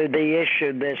 Father, the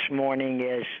issue this morning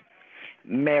is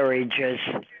marriages.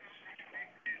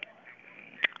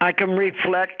 I can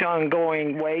reflect on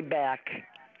going way back.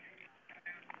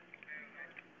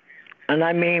 And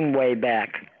I mean way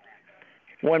back.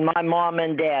 When my mom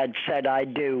and dad said I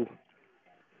do.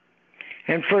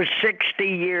 And for 60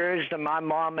 years that my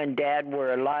mom and dad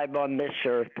were alive on this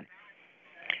earth,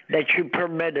 that you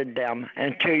permitted them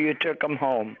until you took them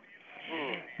home.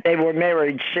 They were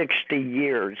married 60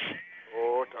 years.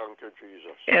 Oh, thank you,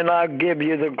 Jesus. And I'll give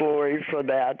you the glory for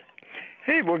that.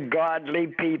 They were godly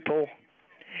people.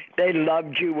 They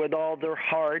loved you with all their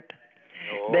heart.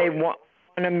 Oh, They want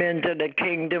them into the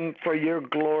kingdom for your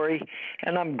glory,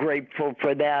 and I'm grateful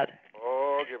for that.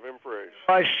 oh, give him praise.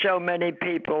 There are so many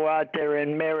people out there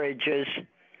in marriages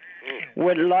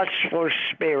with lustful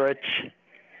spirits,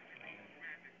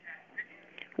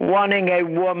 wanting a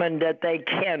woman that they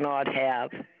cannot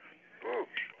have.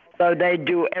 So they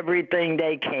do everything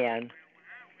they can.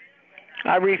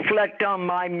 I reflect on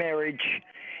my marriage,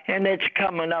 and it's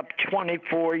coming up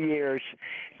 24 years,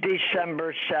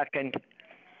 December 2nd.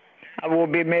 I will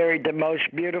be married to the most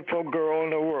beautiful girl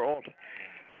in the world,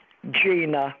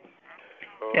 Gina.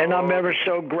 And I'm ever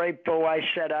so grateful I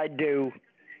said I do.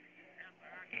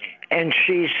 And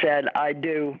she said I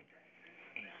do.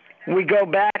 We go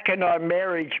back in our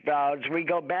marriage vows. We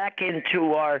go back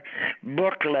into our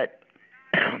booklet,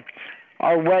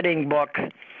 our wedding book,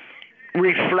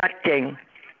 reflecting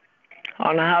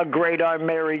on how great our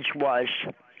marriage was.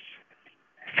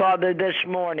 Father, this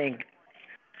morning,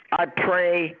 I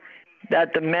pray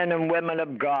that the men and women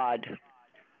of God,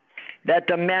 that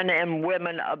the men and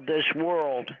women of this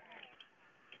world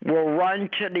will run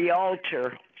to the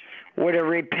altar with a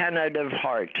repentant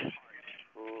heart.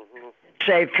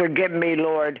 Say, forgive me,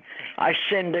 Lord, I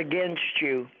sinned against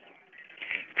you.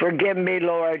 Forgive me,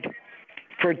 Lord,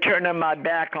 for turning my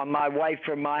back on my wife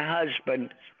or my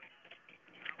husband,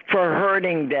 for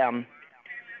hurting them.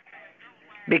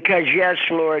 Because, yes,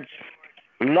 Lord,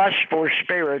 lustful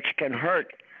spirits can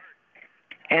hurt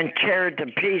and tear to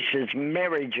pieces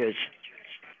marriages.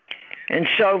 And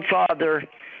so, Father,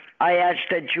 I ask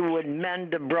that you would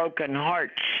mend the broken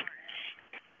hearts.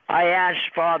 I ask,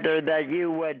 Father, that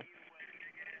you would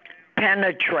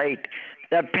penetrate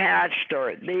the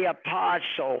pastor, the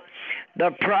apostle,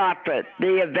 the prophet,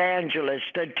 the evangelist,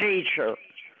 the teacher,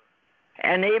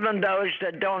 and even those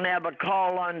that don't have a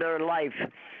call on their life,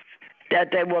 that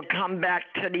they will come back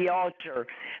to the altar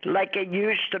like it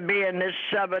used to be in the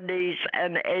 70s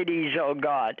and 80s, oh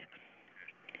God.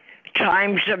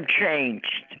 Times have changed.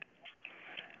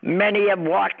 Many have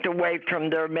walked away from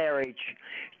their marriage.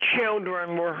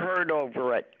 Children were hurt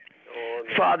over it.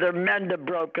 Father, mend the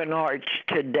broken hearts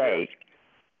today.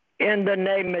 In the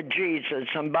name of Jesus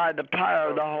and by the power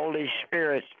of the Holy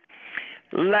Spirit,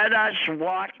 let us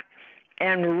walk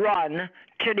and run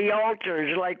to the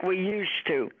altars like we used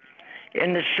to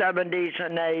in the 70s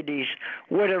and 80s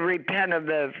with a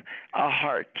repentant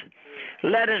heart.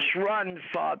 Let us run,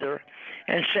 Father,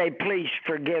 and say, please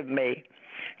forgive me.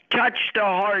 Touch the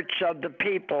hearts of the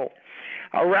people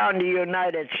around the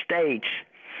United States.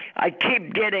 I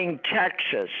keep getting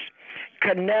Texas,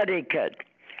 Connecticut,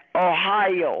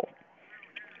 Ohio,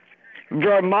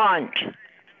 Vermont,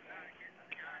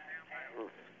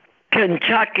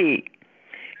 Kentucky.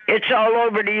 It's all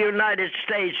over the United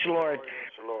States, Lord.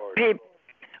 People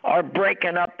are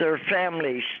breaking up their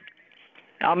families.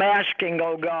 I'm asking,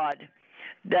 oh God,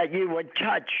 that you would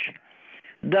touch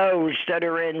those that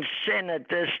are in sin at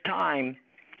this time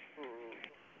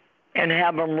and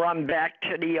have them run back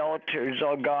to the altars,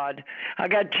 oh God. I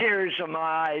got tears in my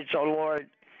eyes, oh Lord.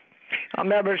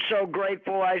 I'm ever so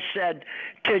grateful. I said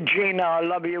to Gina, I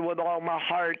love you with all my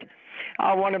heart.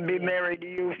 I want to be married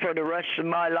to you for the rest of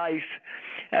my life.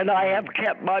 And I have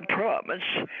kept my promise.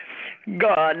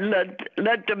 God,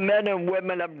 let the men and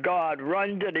women of God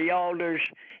run to the altars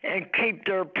and keep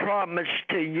their promise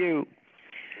to you.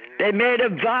 They made a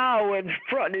vow in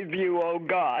front of you, O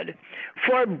God,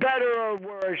 for better or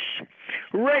worse,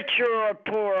 richer or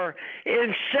poor,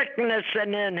 in sickness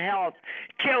and in health,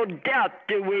 till death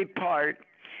do we part.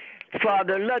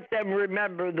 Father, let them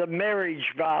remember the marriage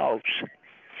vows.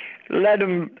 Let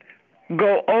them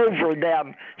go over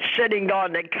them, sitting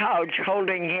on the couch,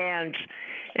 holding hands,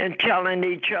 and telling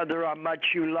each other how much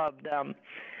you love them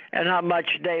and how much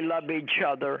they love each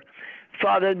other.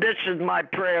 Father, this is my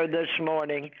prayer this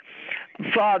morning.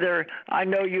 Father, I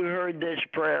know you heard this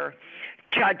prayer.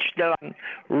 Touch them.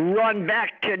 Run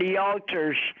back to the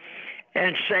altars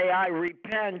and say, I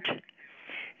repent.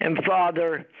 And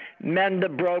Father, mend the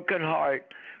broken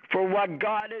heart. For what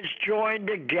God has joined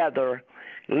together,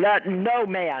 let no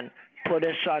man put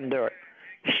asunder,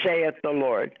 saith the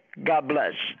Lord. God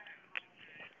bless.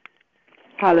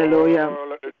 Hallelujah.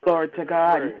 Glory to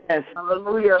God. Yes.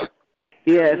 Hallelujah.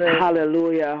 Yes.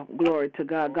 Hallelujah. Glory to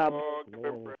God. God.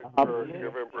 Hallelujah.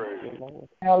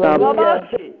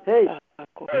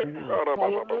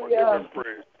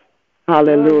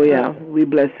 Hallelujah. We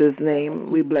bless his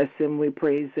name. We bless him. We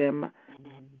praise him.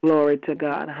 Glory to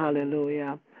God.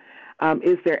 Hallelujah.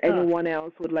 Is there anyone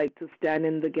else who would like to stand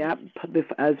in the gap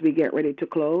as we get ready to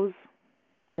close?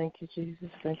 Thank you, Jesus.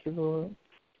 Thank you, Lord.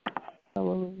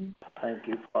 Hallelujah. Thank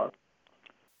you, Father.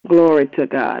 Glory to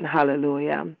God.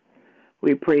 Hallelujah.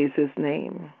 We praise his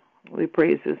name. We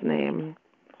praise his name.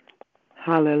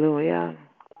 Hallelujah.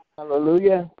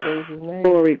 Hallelujah. Praise his name.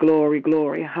 Glory, glory,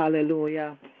 glory.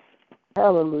 Hallelujah.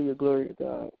 Hallelujah. Glory to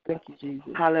God. Thank you,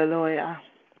 Jesus. Hallelujah.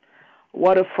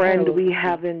 What a friend we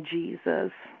have in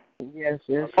Jesus. Yes,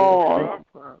 yes. All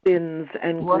sins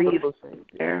and griefs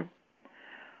there.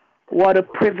 What a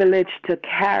privilege to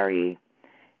carry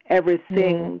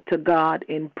everything to God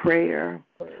in prayer.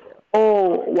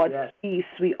 Oh, what peace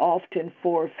we often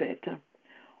forfeit.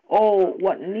 Oh,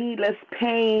 what needless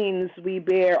pains we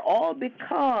bear, all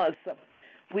because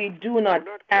we do not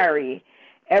carry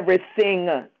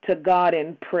everything to God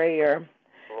in prayer.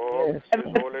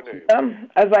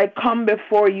 As I come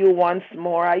before you once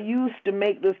more, I used to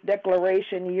make this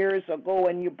declaration years ago,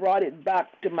 and you brought it back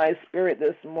to my spirit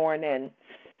this morning.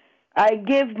 I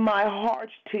give my heart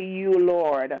to you,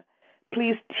 Lord.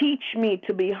 Please teach me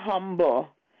to be humble.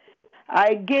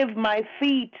 I give my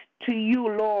feet to you,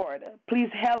 Lord. Please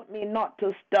help me not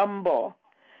to stumble.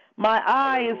 My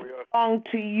eyes belong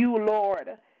to you, Lord,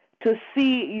 to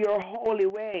see your holy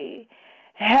way.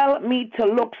 Help me to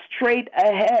look straight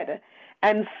ahead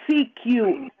and seek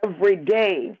you every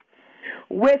day.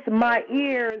 With my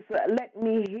ears, let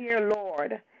me hear,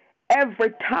 Lord,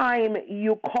 every time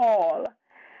you call,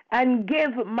 and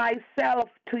give myself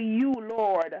to you,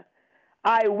 Lord.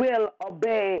 I will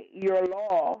obey your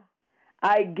law.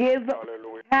 I give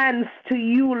hands to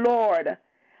you, Lord.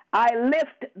 I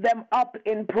lift them up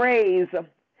in praise.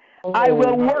 I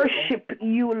will worship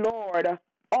you, Lord,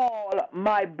 all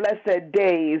my blessed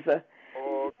days.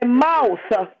 My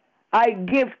mouth I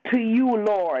give to you,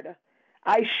 Lord.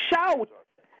 I shout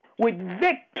with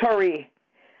victory.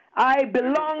 I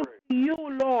belong to you,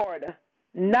 Lord.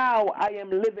 Now I am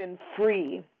living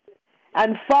free.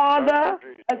 And Father,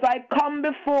 as I come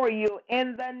before you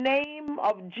in the name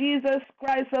of Jesus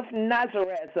Christ of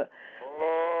Nazareth,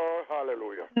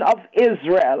 of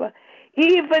Israel,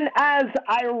 even as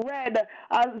I read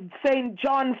St.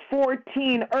 John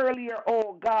 14 earlier,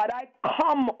 oh God, I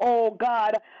come, oh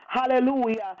God,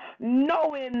 hallelujah,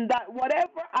 knowing that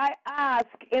whatever I ask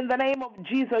in the name of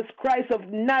Jesus Christ of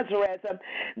Nazareth,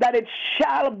 that it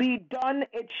shall be done,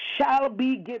 it shall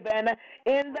be given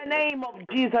in the name of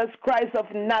Jesus Christ of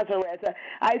Nazareth.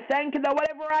 I thank you that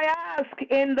whatever I ask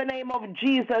in the name of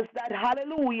Jesus, that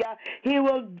hallelujah, he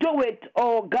will do it,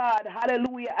 oh God,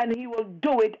 hallelujah, and he will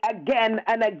do it again again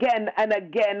and again and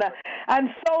again. And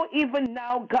so even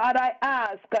now, God, I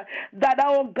ask that,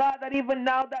 oh God, that even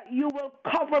now that you will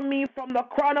cover me from the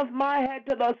crown of my head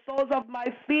to the soles of my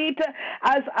feet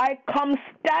as I come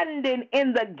standing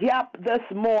in the gap this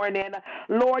morning.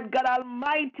 Lord God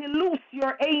Almighty, loose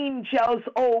your angels,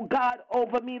 oh God,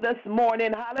 over me this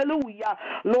morning. Hallelujah.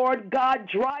 Lord God,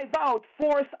 drive out,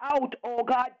 force out, oh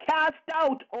God, cast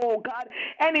out, oh God,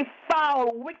 any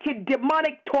foul, wicked,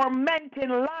 demonic, tormenting,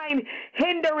 lying,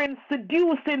 hindering,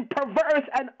 seducing, perverse,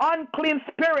 and unclean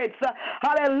spirits.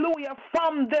 Hallelujah.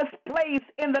 From this place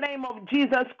in the name of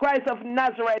Jesus Christ of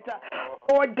Nazareth.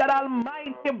 Lord God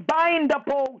Almighty, bind up,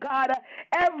 oh God,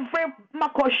 every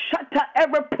makoshata,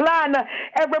 every plan,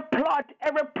 every plot,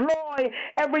 every ploy,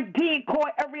 every decoy,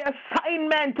 every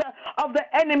assignment of the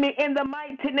enemy in the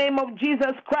mighty name of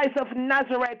Jesus Christ of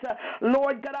Nazareth.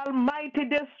 Lord God Almighty,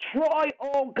 destroy,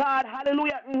 oh God,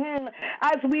 hallelujah,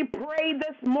 as we pray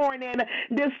this morning,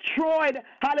 destroyed,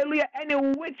 hallelujah, any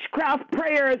witchcraft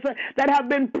prayers that have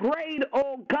been prayed,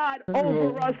 oh God,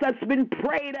 over us, that's been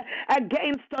prayed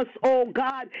against us, oh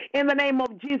God, in the name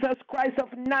of Jesus Christ of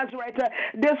Nazareth.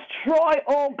 Destroy,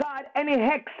 oh God, any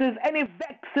hexes, any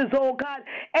vexes, oh God,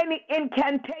 any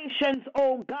incantations,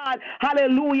 oh God,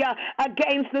 hallelujah,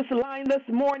 against this line this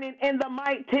morning in the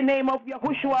mighty name of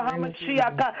Yahushua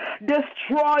HaMashiach.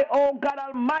 Destroy, oh God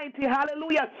Almighty,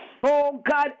 hallelujah, oh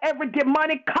God, every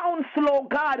demonic counsel, oh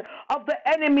God, of the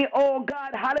enemy, oh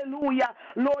God, hallelujah.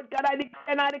 Lord God, I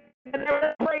declare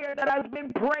every prayer that has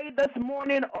been prayed this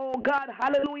morning, oh God,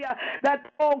 hallelujah, that,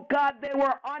 oh God, they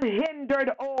were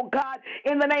unhindered, oh God,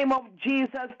 in the name of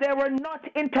Jesus. They were not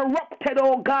interrupted,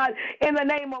 oh God, in the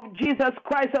name of Jesus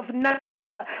Christ of Nazareth.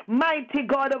 Mighty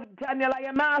God of Daniel, I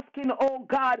am asking, oh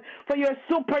God, for your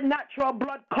supernatural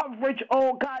blood coverage,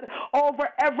 oh God, over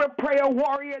every prayer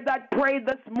warrior that prayed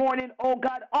this morning, oh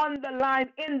God, on the line,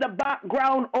 in the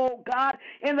background, oh God,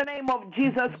 in the name of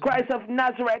Jesus Christ of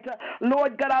Nazareth.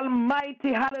 Lord God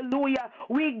Almighty, hallelujah,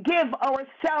 we give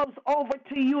ourselves over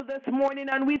to you this morning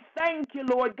and we thank you,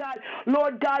 Lord God.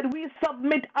 Lord God, we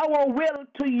submit our will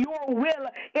to your will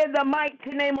in the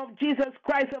mighty name of Jesus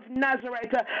Christ of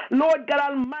Nazareth. Lord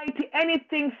God Almighty,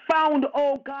 anything found,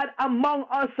 oh God, among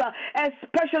us,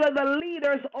 especially the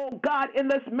leaders, oh God, in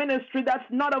this ministry that's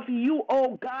not of you,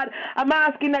 oh God, I'm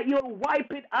asking that you'll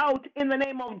wipe it out in the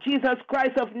name of Jesus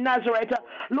Christ of Nazareth.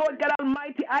 Lord God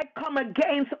Almighty, I come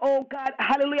against, oh God,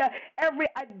 hallelujah, every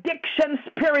addiction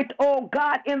spirit, oh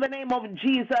God, in the name of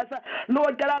Jesus.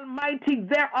 Lord God Almighty,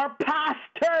 there are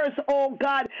pastors, oh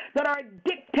God, that are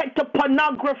addicted to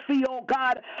pornography, oh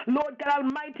God, Lord God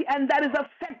Almighty, and that is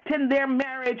affecting their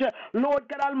marriage. Lord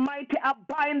God Almighty, I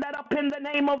bind that up in the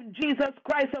name of Jesus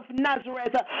Christ of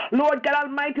Nazareth. Lord God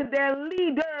Almighty, there are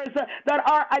leaders that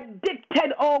are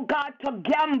addicted, oh God, to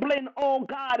gambling, oh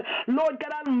God. Lord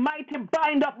God Almighty,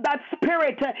 bind up that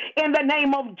spirit in the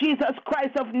name of Jesus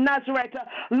Christ of Nazareth.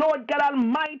 Lord God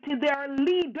Almighty, there are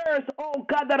leaders, oh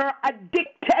God, that are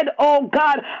addicted, oh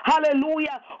God,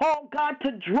 hallelujah, oh God,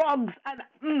 to drugs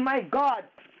and my God,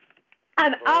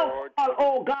 and alcohol,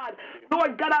 oh God.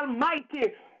 Lord God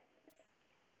Almighty,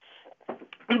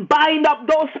 bind up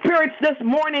those spirits this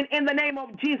morning in the name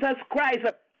of Jesus Christ.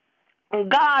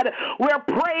 God, we're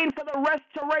praying for the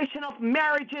restoration of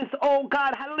marriages, oh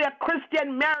God, hallelujah,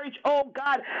 Christian marriage, oh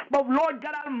God, but Lord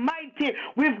God Almighty,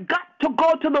 we've got to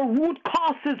go to the root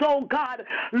causes, oh God,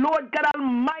 Lord God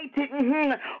Almighty,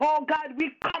 oh God,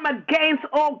 we come against,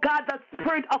 oh God, the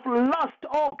spirit of lust,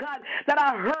 oh God, that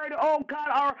I heard, oh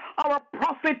God, our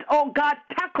prophet, oh God,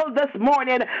 tackle this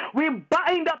morning. We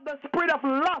bind up the spirit of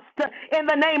lust in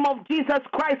the name of Jesus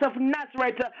Christ of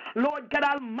Nazareth, Lord God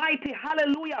Almighty,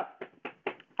 hallelujah.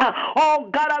 Oh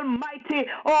God Almighty,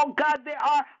 oh God, there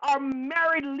are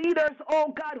married leaders,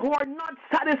 oh God, who are not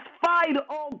satisfied,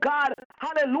 oh God,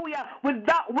 hallelujah, with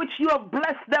that which you have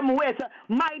blessed them with.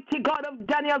 Mighty God of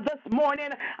Daniel, this morning,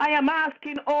 I am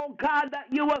asking, oh God, that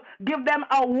you will give them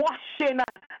a washing,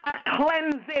 a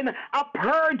cleansing, a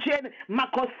purging,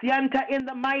 Makosianta, in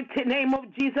the mighty name of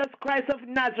Jesus Christ of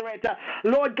Nazareth.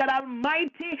 Lord God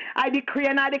Almighty, I decree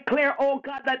and I declare, oh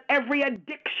God, that every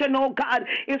addiction, oh God,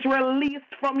 is released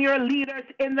from your leaders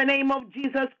in the name of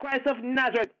Jesus Christ of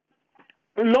Nazareth.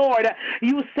 Lord,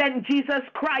 you sent Jesus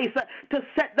Christ to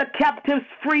set the captives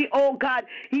free, oh God.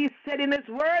 He said in his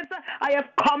words, I have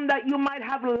come that you might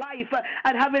have life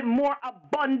and have it more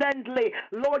abundantly.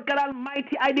 Lord God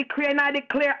Almighty, I decree and I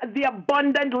declare the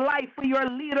abundant life for your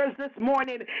leaders this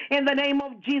morning in the name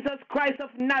of Jesus Christ of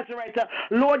Nazareth.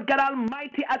 Lord God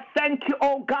Almighty, I thank you,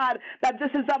 oh God, that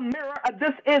this is a mirror.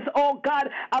 This is, oh God,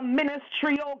 a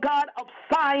ministry, oh God, of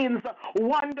signs,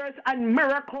 wonders, and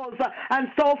miracles. And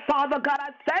so, Father God, I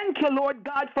thank you, Lord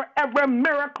God, for every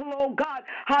miracle, oh God,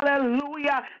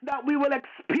 hallelujah, that we will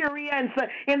experience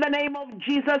in the name of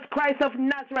Jesus Christ of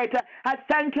Nazareth. I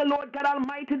thank you, Lord God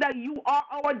Almighty, that you are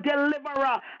our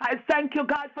deliverer. I thank you,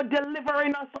 God, for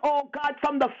delivering us, oh God,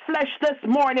 from the flesh this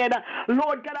morning.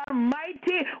 Lord God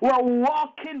Almighty, we're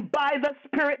walking by the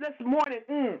Spirit this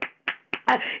morning.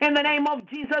 In the name of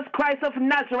Jesus Christ of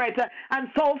Nazareth. And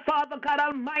so, Father God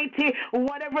Almighty,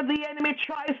 whatever the enemy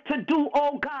tries to do,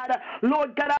 oh God,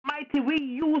 Lord God Almighty, we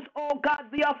use, oh God,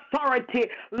 the authority.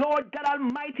 Lord God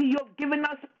Almighty, you've given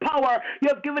us power.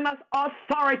 You've given us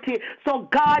authority. So,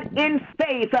 God, in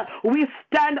faith, we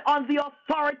stand on the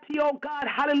authority, oh God,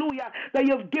 hallelujah, that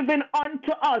you've given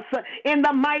unto us in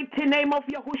the mighty name of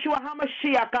Yahushua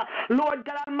HaMashiach. Lord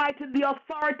God Almighty, the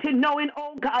authority knowing,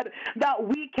 oh God, that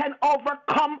we can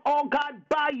overcome, oh God,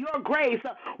 by your grace.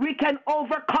 We can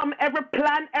overcome every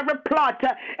plan, every plot,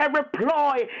 every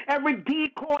ploy, every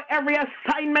decoy, every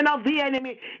assignment of the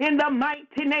enemy in the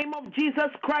mighty name of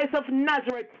Jesus Christ of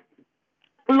Nazareth.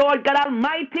 Lord God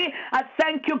Almighty, I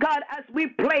thank you, God, as we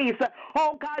place,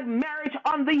 oh God, marriage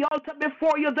on the altar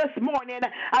before you this morning.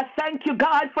 I thank you,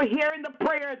 God, for hearing the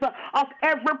prayers of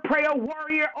every prayer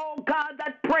warrior, oh God,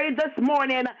 that prayed this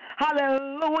morning.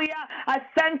 Hallelujah. I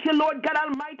thank you, Lord God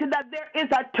Almighty, that there is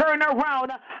a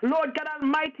turnaround. Lord God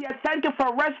Almighty, I thank you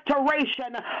for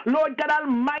restoration. Lord God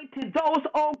Almighty, those,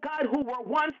 oh God, who were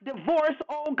once divorced,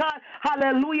 oh God,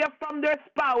 hallelujah, from their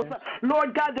spouse.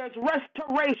 Lord God, there's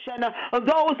restoration.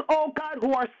 Those, oh God,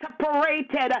 who are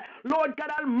separated, Lord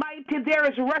God Almighty, there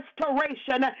is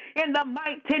restoration in the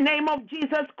mighty name of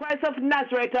Jesus Christ of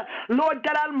Nazareth. Lord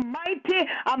God Almighty,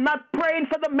 I'm not praying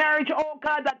for the marriage, oh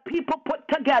God, that people put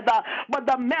together, but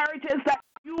the marriages that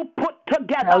you put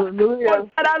together. Hallelujah.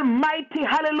 Lord God Almighty,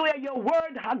 hallelujah, your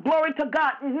word, glory to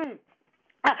God.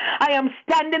 I am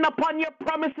standing upon your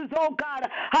promises, oh God,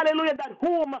 hallelujah, that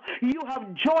whom you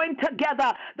have joined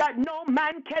together, that no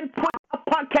man can put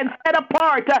apart, can set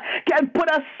apart, can put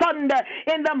asunder,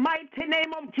 in the mighty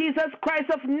name of Jesus Christ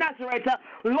of Nazareth.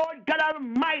 Lord God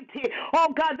Almighty,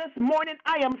 oh God, this morning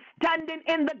I am standing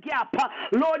in the gap.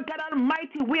 Lord God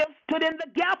Almighty, we have stood in the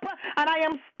gap, and I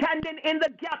am standing in the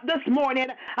gap this morning.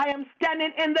 I am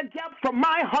standing in the gap for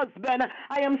my husband.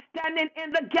 I am standing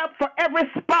in the gap for every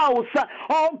spouse,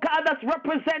 oh God, that's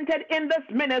represented in this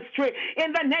ministry.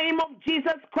 In the name of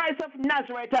Jesus Christ of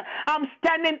Nazareth, I'm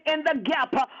standing in the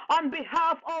gap on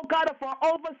behalf, oh God, of our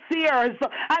overseers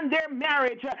and their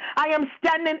marriage. I am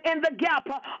standing in the gap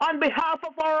on behalf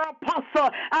of our apostle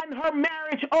and her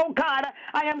marriage, oh God.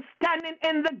 I am standing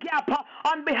in the gap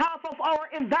on behalf of our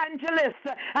evangelists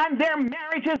and their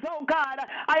marriages, oh God.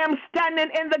 I am standing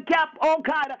in the gap, oh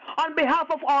God, on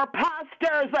behalf of our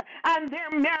pastors and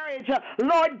their marriage.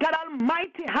 Lord God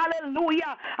Almighty,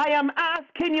 hallelujah. I am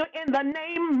asking you in the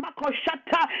name,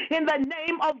 Makoshata, in the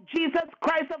name of Jesus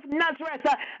Christ of Nazareth,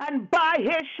 and by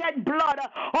his shed blood,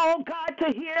 oh God,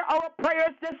 to hear our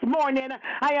prayers this morning.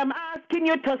 I am asking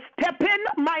you to step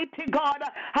in, mighty God.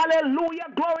 Hallelujah,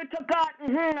 glory to God.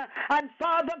 And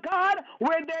Father God,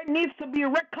 where there needs to be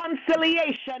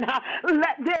reconciliation,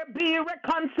 let there be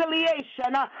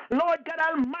reconciliation. Lord God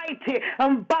Almighty,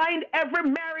 bind every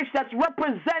marriage that's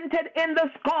represented in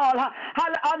this call,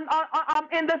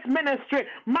 in this ministry,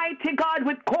 mighty God,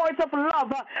 with cords of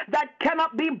love that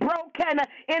cannot be broken,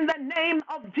 in the name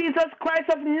of Jesus Christ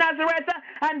of Nazareth,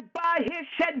 and by his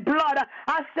shed blood,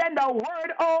 I send a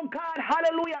word, oh God,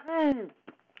 hallelujah.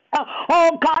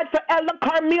 Oh God, for Elder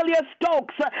Carmelia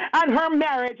Stokes and her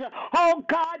marriage. Oh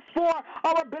God, for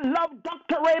our beloved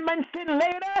Dr. Raymond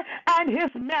Finlater and his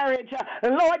marriage.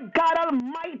 Lord God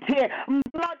Almighty,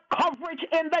 blood coverage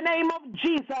in the name of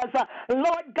Jesus.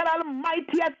 Lord God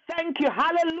Almighty, I thank you.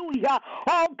 Hallelujah.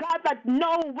 Oh God, that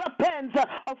no weapons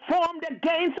formed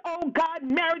against, oh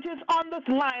God, marriages on this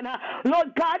line,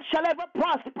 Lord God, shall ever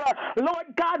prosper.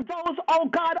 Lord God, those, oh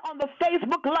God, on the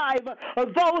Facebook Live,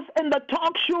 those in the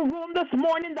talk show room this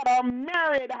morning that are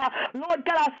married, Lord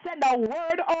God, I send a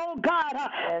word, oh God,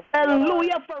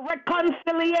 hallelujah, for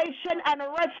reconciliation and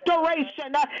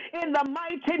restoration in the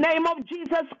mighty name of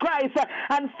Jesus Christ.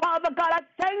 And Father God, I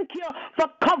thank you for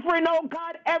covering, oh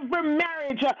God, every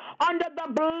marriage under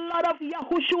the blood of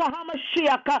Yahushua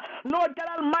HaMashiach. Lord God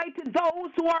Almighty,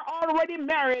 those who are already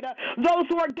married, those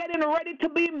who are getting ready to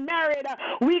be married,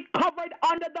 we covered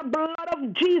under the blood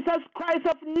of Jesus Christ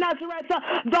of Nazareth,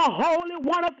 the Holy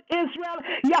One of Israel.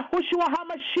 Yahushua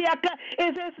HaMashiach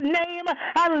is his name.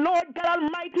 And Lord God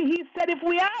Almighty, he said if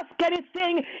we ask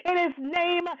anything in his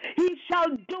name, he shall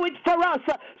do it for us.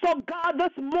 So God,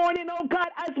 this morning, oh God,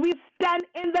 as we stand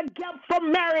in the gap for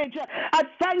marriage, I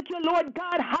thank you, Lord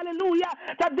God, hallelujah,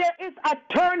 that there is a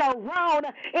turnaround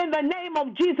in the name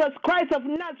of Jesus Christ of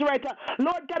Nazareth.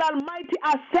 Lord God Almighty,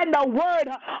 I send a word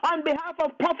on behalf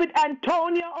of Prophet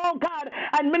Antonio, oh God,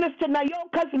 and Minister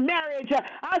Nayoka's marriage.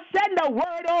 I send a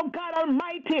word, oh God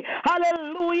Almighty,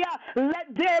 hallelujah, let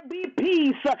there be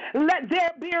peace, let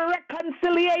there be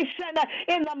reconciliation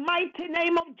in the mighty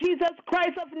name of Jesus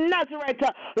Christ of Nazareth.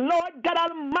 Lord God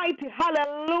Almighty,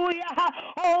 hallelujah,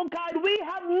 oh God, we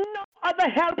have no other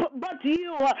help but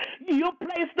you. You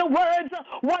place the words,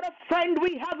 what a friend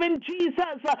we have in Jesus,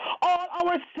 all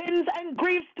our sins and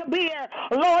griefs to bear.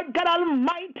 Lord God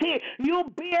Almighty, you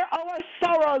bear our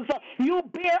sorrows, you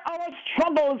bear our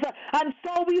struggles, and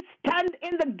so we stand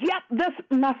in the gap this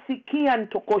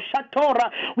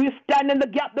we stand in the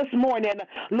gap this morning.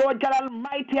 Lord God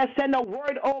Almighty, I send a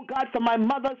word, oh God, for my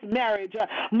mother's marriage,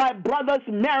 my brother's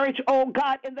marriage, oh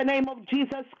God, in the name of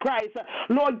Jesus Christ.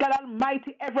 Lord God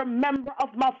Almighty, every member of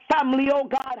my family, oh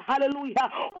God, hallelujah,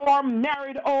 who are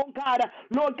married, oh God.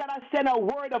 Lord God, I send a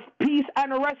word of peace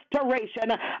and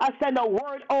restoration. I send a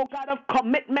word, oh God, of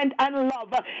commitment and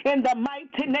love in the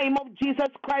mighty name of Jesus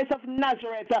Christ of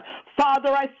Nazareth.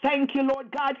 Father, I thank you,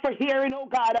 Lord God, for hearing, oh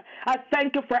God. I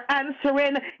thank you for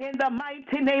answering in the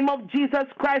mighty name of Jesus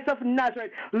Christ of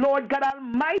Nazareth. Lord God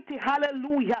Almighty,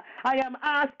 hallelujah. I am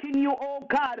asking you, oh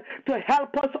God, to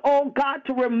help us, oh God,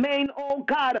 to remain, oh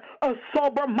God,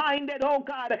 sober-minded, oh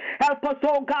God. Help us,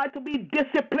 oh God, to be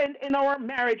disciplined in our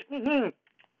marriage.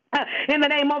 In the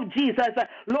name of Jesus,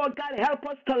 Lord God, help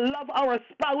us to love our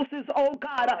spouses, oh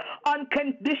God,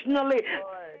 unconditionally.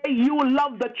 You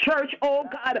love the church, oh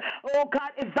God. Oh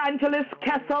God, Evangelist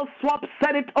Kessel Swap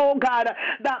said it, oh God,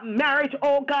 that marriage,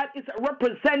 oh God, is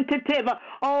representative,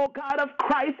 oh God, of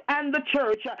Christ and the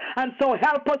church. And so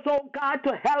help us, oh God,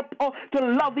 to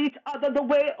love each other the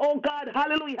way, oh God,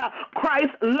 hallelujah,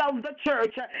 Christ loved the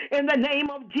church. In the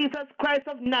name of Jesus Christ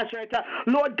of Nazareth,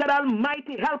 Lord God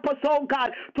Almighty, help us, oh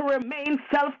God, to remain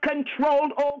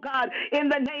self-controlled, oh God, in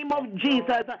the name of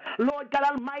Jesus. Lord God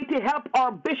Almighty, help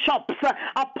our bishops,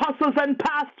 apostles, and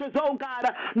pastors, oh God,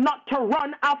 not to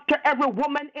run after every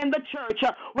woman in the church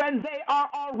when they are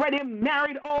already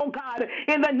married, oh God,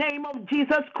 in the name of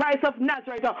Jesus Christ of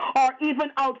Nazareth, or even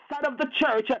outside of the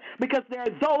church, because there are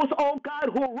those, oh God,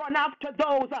 who run after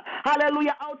those,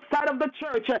 hallelujah, outside of the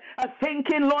church,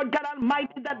 thinking, Lord God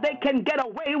Almighty, that they can get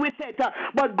away with it.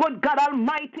 But good God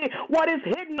Almighty, what is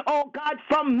hidden, oh God,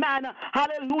 from man,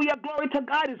 hallelujah, glory to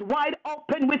God, is wide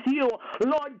open with you.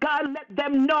 Lord God, let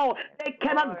them know they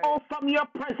cannot go from your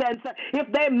presence.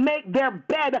 If they make their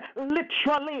bed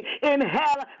literally in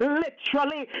hell,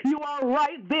 literally, you are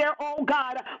right there, oh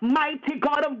God, mighty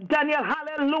God of Daniel,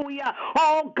 hallelujah.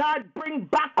 Oh God, bring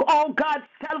back, oh God,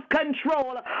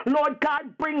 self-control. Lord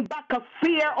God, bring back a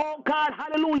fear, oh God,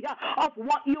 hallelujah, of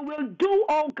what you will do,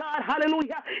 oh God,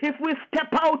 hallelujah, if we step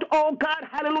out, oh God,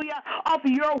 hallelujah, of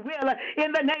your will,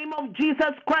 in the name of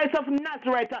Jesus Christ of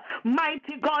Nazareth,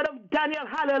 mighty God of Daniel,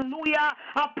 hallelujah.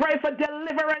 I pray for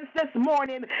deliverance this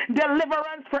morning,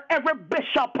 deliverance for every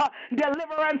bishop,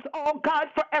 deliverance, oh God,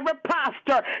 for every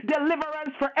pastor,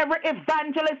 deliverance for every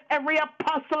evangelist, every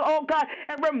apostle, oh God,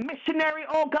 every missionary,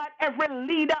 oh God, every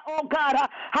leader, oh God,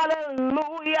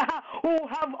 hallelujah, who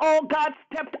have, oh God,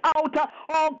 stepped out,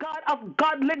 oh God, of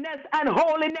godliness and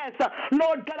holiness.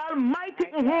 Lord God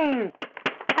Almighty,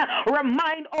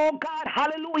 remind, oh God,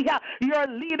 hallelujah, your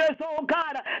leaders, oh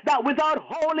God, that without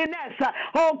holiness,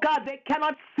 oh God, they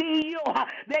cannot see you,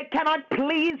 they cannot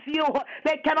please you,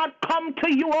 they cannot come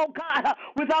to you, oh God,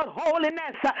 without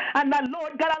holiness. And that,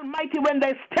 Lord God Almighty, when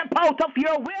they step out of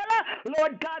your will,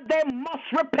 Lord God, they must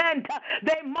repent,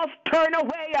 they must turn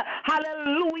away.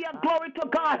 Hallelujah, glory to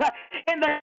God. In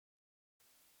the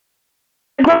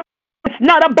It's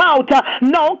not about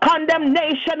no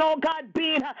condemnation, oh God,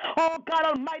 being, oh God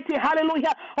Almighty,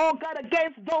 hallelujah, oh God,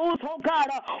 against those, oh God,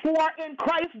 who are in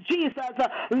Christ Jesus.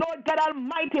 Lord God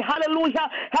Almighty, hallelujah,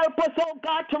 help us, oh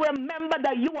God, to remember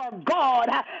that you are God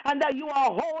and that you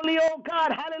are holy, oh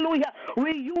God, hallelujah.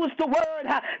 We use the word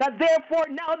that therefore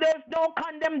now there's no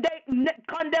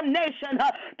condemnation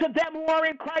to them who are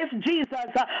in Christ Jesus.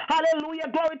 Hallelujah,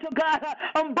 glory to God.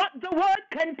 But the word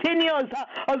continues,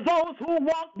 those who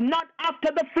walk not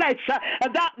after the flesh.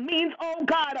 That means, oh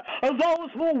God, those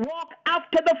who walk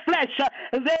after the flesh,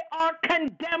 they are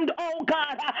condemned, oh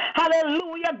God.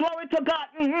 Hallelujah, glory to God.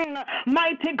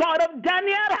 Mighty God of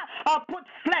Daniel, put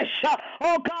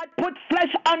Oh God, put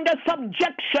flesh under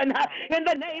subjection in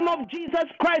the name of Jesus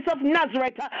Christ of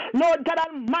Nazareth. Lord God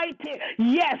Almighty,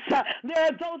 yes, there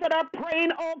are those that are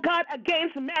praying, oh God,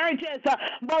 against marriages.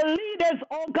 But leaders,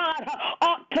 oh God,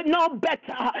 ought to know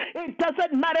better. It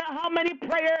doesn't matter how many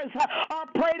prayers are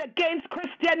prayed against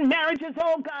Christian marriages,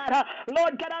 oh God.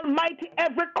 Lord God Almighty,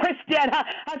 every Christian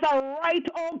has a right,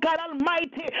 oh God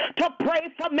Almighty, to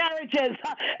pray for marriages.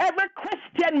 Every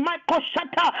Christian, Michael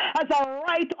Shatta, has a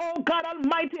right, oh God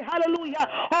Almighty, hallelujah,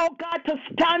 oh God, to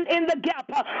stand in the gap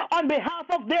on behalf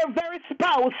of their very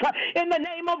spouse in the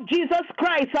name of Jesus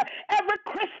Christ. Every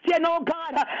Christian, oh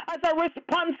God, has a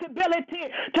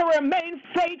responsibility to remain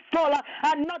faithful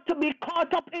and not to be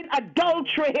caught up in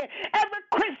adultery. Every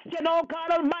Christian, oh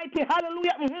God Almighty,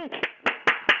 hallelujah,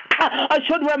 I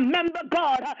should remember,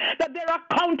 God, that they're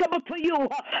accountable to you.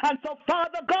 And so,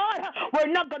 Father God,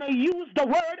 we're not going to use the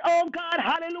word, oh God,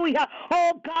 hallelujah,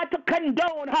 oh God, to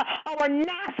condone our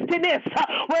nastiness.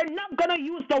 We're not going to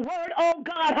use the word, oh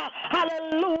God,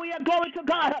 hallelujah, glory to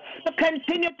God, to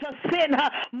continue to sin.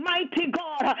 Mighty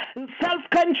God,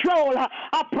 self-control.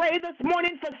 I pray this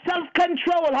morning for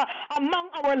self-control among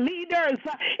our leaders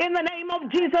in the name of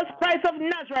Jesus Christ of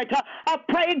Nazareth. I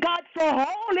pray, God, for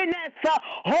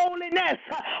holiness,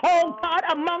 oh God,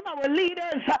 among our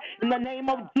leaders in the name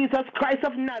of Jesus Christ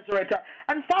of Nazareth.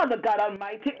 And Father God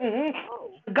Almighty,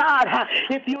 God,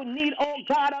 if you need, oh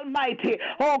God Almighty,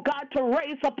 oh God, to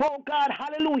raise up, oh God,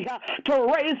 hallelujah,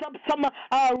 to raise up some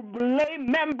lay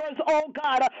members, oh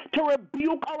God, to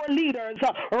rebuke our leaders,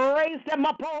 raise them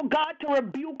up, oh God, to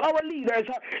rebuke our leaders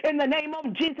in the name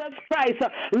of Jesus Christ.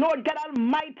 Lord God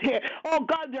Almighty, oh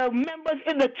God, there are members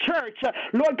in the church,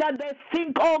 Lord God, they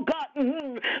think, oh God,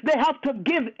 they have to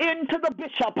give in to the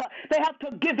bishop, they have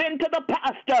to give in to the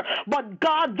pastor, but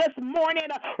God, this morning,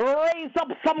 raise up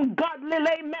some godly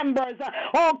lay members,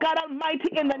 oh God Almighty,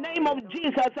 in the name of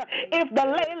Jesus. If the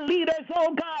lay leaders,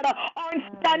 oh God, aren't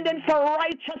standing for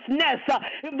righteousness,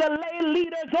 if the lay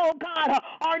leaders, oh God,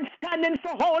 aren't standing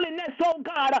for holiness, oh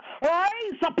God,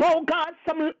 raise up, oh God,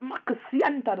 some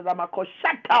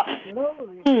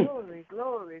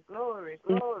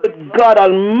God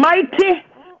Almighty,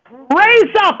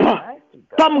 raise up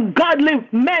some godly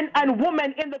men and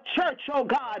women in the church, oh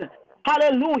God.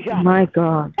 Hallelujah. My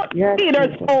God. Yes,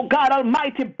 leaders, Jesus. oh God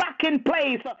Almighty, back in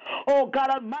place, oh God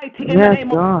Almighty, in the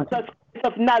name of Jesus Christ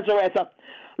of Nazareth.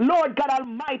 Lord God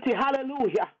Almighty,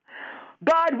 hallelujah.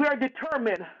 God, we are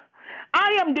determined.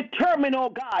 I am determined, oh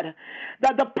God,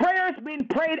 that the prayers being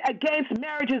prayed against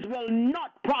marriages will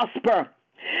not prosper.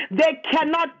 They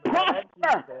cannot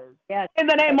prosper in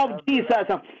the name of Jesus.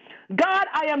 God,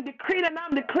 I am decreeing and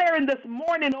I'm declaring this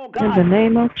morning, oh God. In the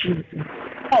name of Jesus.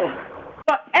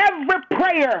 For every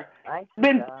prayer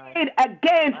been prayed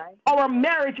against our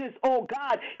marriages, oh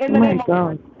God, in the name of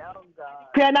God.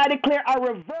 Can I declare a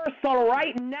reversal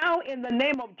right now in the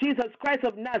name of Jesus Christ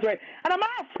of Nazareth? And I'm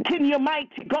asking you,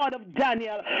 mighty God of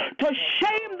Daniel, to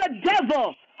shame the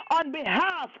devil on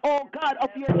behalf, oh God, of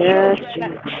your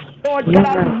children. Lord God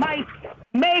Almighty,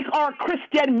 make our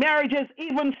Christian marriages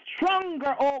even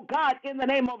stronger, oh God, in the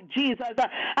name of Jesus.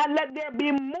 And let there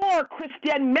be more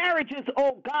Christian marriages,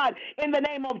 oh God, in the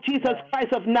name of Jesus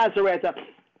Christ of Nazareth.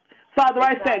 Father,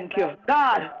 I thank you.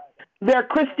 God, there are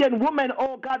Christian women,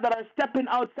 oh God, that are stepping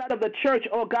outside of the church,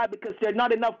 oh God, because there are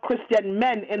not enough Christian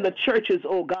men in the churches,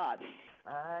 oh God.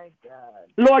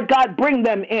 Lord God, bring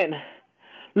them in.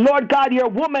 Lord God, your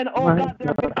woman, oh God,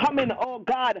 they're becoming, oh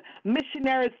God,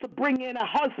 missionaries to bring in a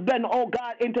husband, oh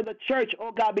God, into the church,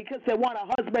 oh God, because they want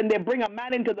a husband. They bring a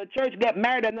man into the church, get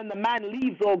married, and then the man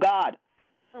leaves, oh God.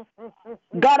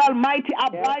 God Almighty, I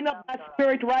bind up that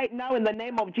spirit right now in the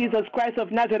name of Jesus Christ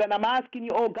of Nazareth, and I'm asking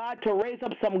you, oh God, to raise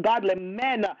up some godly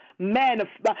men, male,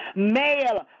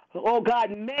 oh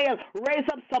God, male, raise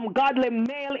up some godly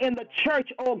male in the church,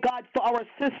 oh God, for our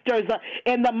sisters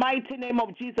in the mighty name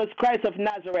of Jesus Christ of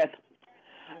Nazareth.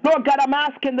 Lord God, I'm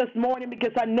asking this morning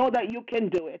because I know that you can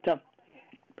do it.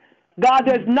 God,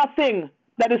 there's nothing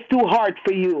that is too hard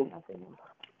for you.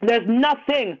 There's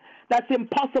nothing that's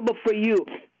impossible for you.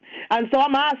 And so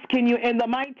I'm asking you in the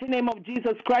mighty name of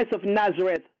Jesus Christ of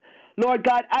Nazareth, Lord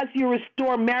God, as you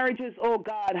restore marriages, oh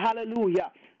God,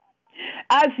 hallelujah.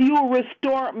 As you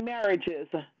restore marriages,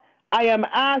 I am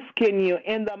asking you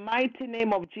in the mighty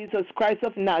name of Jesus Christ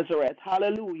of Nazareth,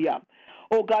 hallelujah,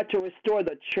 oh God, to restore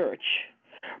the church.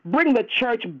 Bring the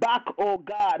church back, oh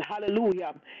God,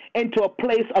 hallelujah, into a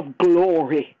place of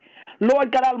glory.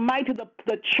 Lord God Almighty,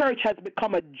 the church has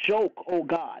become a joke, oh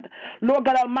God. Lord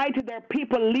God Almighty, there are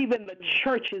people leaving the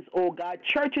churches, oh God.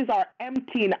 Churches are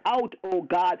emptying out, oh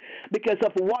God, because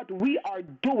of what we are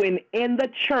doing in the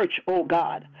church, oh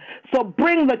God. So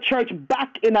bring the church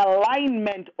back in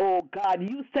alignment, oh God.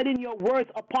 You said in your words,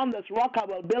 upon this rock I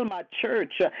will build my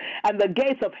church, and the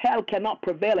gates of hell cannot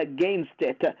prevail against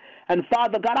it. And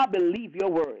Father God, I believe your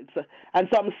words. And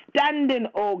so I'm standing,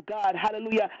 oh God,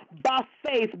 hallelujah, by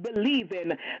faith,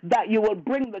 believing that you will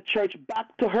bring the church back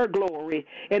to her glory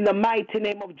in the mighty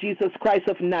name of Jesus Christ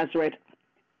of Nazareth.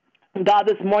 God,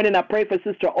 this morning I pray for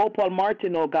Sister Opal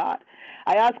Martin, oh God.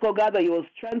 I ask, oh God, that you will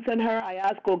strengthen her. I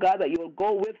ask, oh God, that you will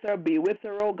go with her, be with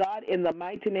her, oh God, in the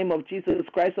mighty name of Jesus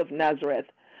Christ of Nazareth.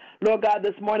 Lord God,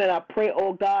 this morning I pray,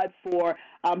 oh God, for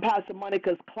Pastor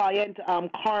Monica's client,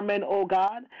 Carmen, oh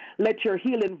God. Let your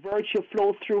healing virtue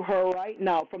flow through her right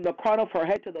now, from the crown of her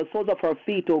head to the soles of her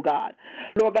feet, oh God.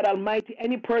 Lord God Almighty,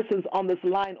 any persons on this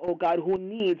line, oh God, who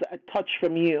needs a touch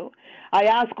from you, I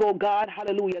ask, oh God,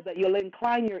 hallelujah, that you'll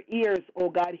incline your ears, oh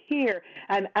God, hear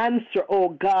and answer, oh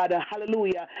God,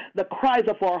 hallelujah, the cries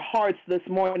of our hearts this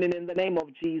morning in the name of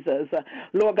Jesus.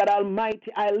 Lord God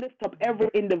Almighty, I lift up every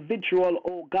individual,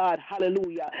 oh God,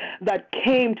 hallelujah, that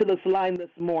came to this line this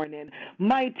morning.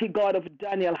 Mighty God of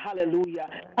Daniel, hallelujah.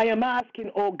 I am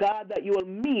asking, oh God, that you will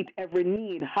meet every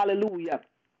need, hallelujah.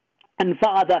 And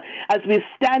Father, as we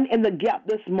stand in the gap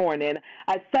this morning,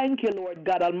 I thank you, Lord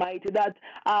God Almighty, that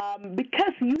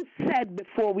because you said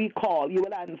before we call, you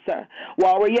will answer.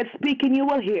 While we're yet speaking, you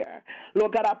will hear.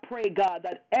 Lord God, I pray, God,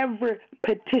 that every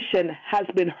petition has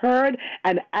been heard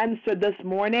and answered this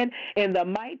morning in the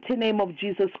mighty name of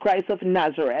Jesus Christ of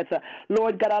Nazareth.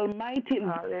 Lord God Almighty,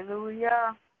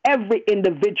 Hallelujah. every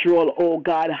individual, oh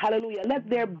God, hallelujah. Let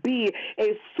there be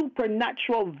a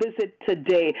supernatural visit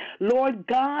today. Lord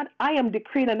God, I am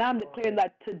decreeing and I'm declaring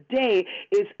that today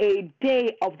is a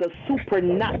day of the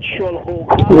supernatural, oh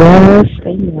God. Yes,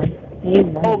 amen.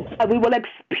 Amen. Oh God, we will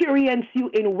experience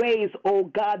you in ways, oh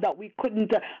God, that we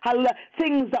couldn't, hallelujah,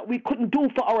 things that we couldn't do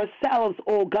for ourselves,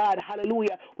 oh God,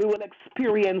 hallelujah, we will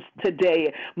experience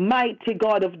today. Mighty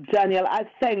God of Daniel, I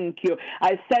thank you.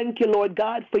 I thank you, Lord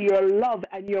God, for your love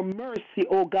and your mercy,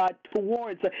 oh God,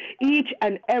 towards each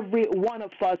and every one of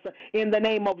us in the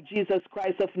name of Jesus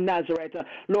Christ of Nazareth.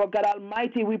 Lord God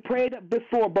Almighty, we prayed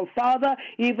before, but Father,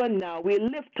 even now, we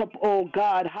lift up, oh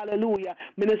God, hallelujah,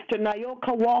 Minister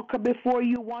Nayoka Walker before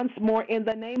you once more in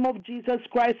the name of Jesus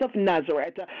Christ of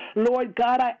Nazareth. Lord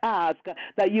God, I ask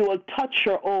that you will touch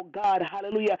her, oh God,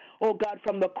 hallelujah, oh God,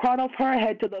 from the crown of her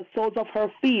head to the soles of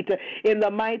her feet in the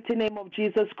mighty name of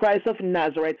Jesus Christ of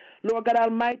Nazareth. Lord God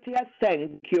Almighty, I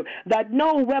thank you that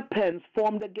no weapons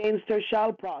formed against her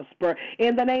shall prosper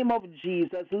in the name of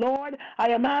Jesus. Lord,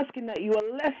 I am asking that you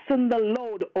will lessen the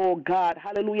load, oh God,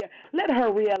 hallelujah. Let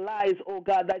her realize, oh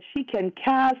God, that she can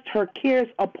cast her cares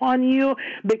upon you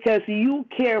because you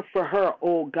care for her,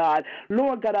 oh God.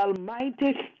 Lord God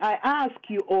Almighty, I ask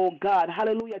you, oh God,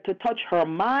 hallelujah, to touch her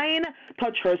mind,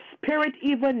 touch her spirit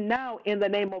even now in the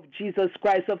name of Jesus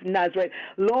Christ of Nazareth.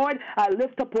 Lord, I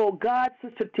lift up, oh God,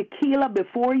 Sister Tequila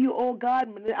before you, oh God,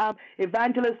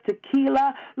 Evangelist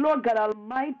Tequila. Lord God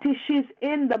Almighty, she's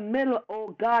in the middle,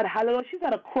 oh God, hallelujah. She's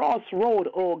at a crossroad,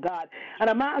 oh God. And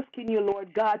I'm asking you,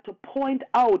 Lord God, to point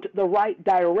out the right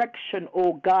direction,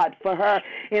 oh God, for her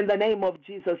in the name of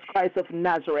Jesus Christ of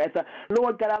Nazareth.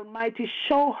 Lord God Almighty,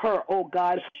 show her, oh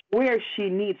God, where she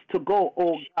needs to go,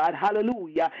 oh God,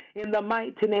 hallelujah, in the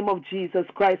mighty name of Jesus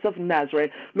Christ of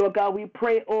Nazareth. Lord God, we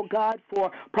pray, oh God,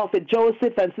 for Prophet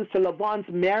Joseph and Sister Lavon's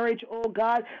marriage, oh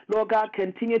God. Lord God,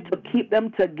 continue to keep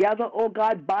them together, oh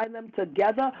God, bind them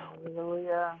together.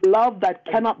 Hallelujah. Love that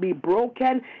cannot be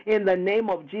broken in the name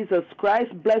of Jesus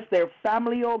Christ. Bless their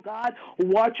family, oh God.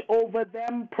 Watch over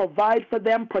them, provide for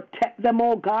them, protect them,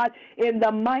 oh God, in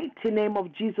the mighty name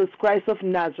of Jesus Christ of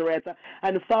Nazareth.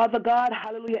 And Father God,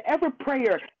 hallelujah, every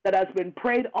prayer that has been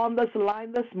prayed on this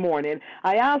line this morning,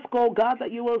 I ask, oh God,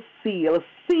 that you will seal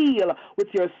with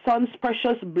your Son's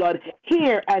precious blood.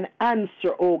 Hear and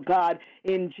answer, oh God.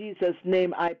 In Jesus'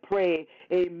 name I pray.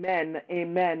 Amen.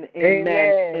 Amen.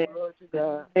 Amen. Amen. Glory to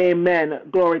God. Amen.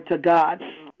 Glory to God.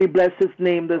 We bless his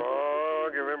name this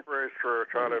give him praise, church.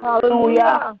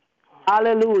 Hallelujah. Hallelujah.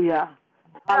 Hallelujah.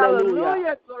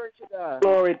 Hallelujah. Glory to God.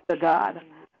 Glory to God.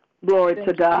 Glory Thank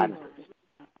to you, God. Jesus.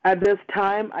 At this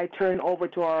time, I turn over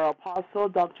to our apostle,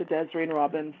 Dr. Desiree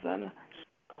Robinson.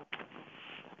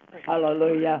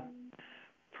 Hallelujah.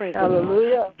 Praise Hallelujah.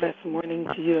 the Lord. Blessed morning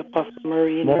to you, Apostle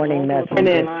Marie. Morning,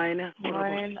 Messenger. Morning,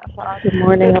 Good Apostle.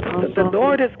 morning, The Apostle.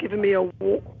 Lord has given me a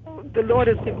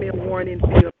warning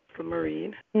for you, Apostle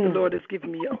Marine. The Lord has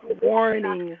given me a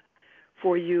warning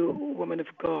for you, woman of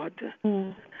God.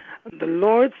 The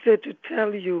Lord said to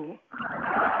tell you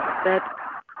that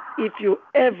if you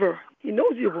ever, He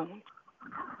knows you won't,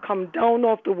 come down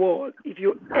off the wall, if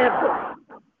you ever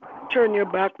turn your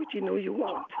back, which He knows you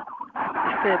won't,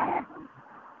 He said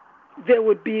there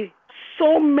would be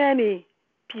so many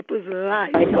people's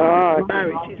lives,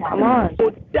 marriages,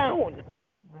 go down.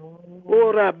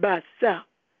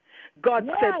 God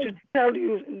said to tell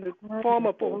you in the form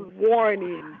of a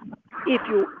warning, if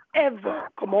you ever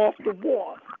come off the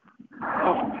wall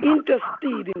of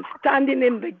interceding, standing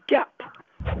in the gap,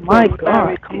 my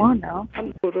God, come on now,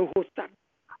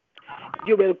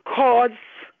 you will cause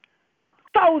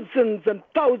thousands and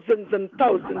thousands and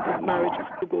thousands of marriages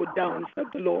to go down, said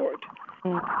the Lord.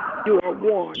 You are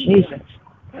warned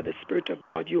by the Spirit of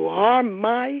God. You are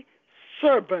my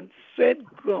servant, said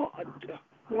God.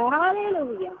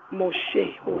 Hallelujah.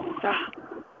 Moshe Hosa.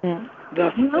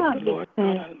 Thus said the Lord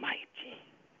God Almighty.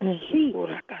 receive.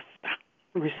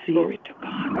 Glory to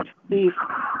God. And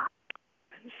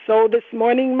so this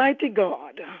morning, mighty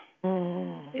God,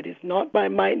 it is not by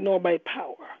might nor by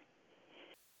power.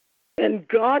 And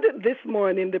God, this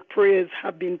morning, the prayers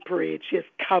have been prayed. She has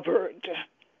covered.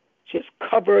 She has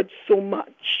covered so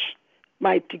much,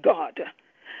 mighty God.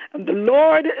 And the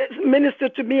Lord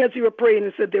ministered to me as you were praying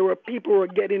and said there were people who were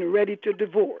getting ready to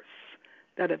divorce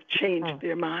that have changed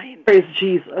their mind. Praise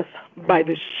Jesus. By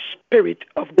the Spirit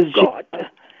of God.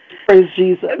 Praise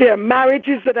Jesus. There are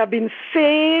marriages that have been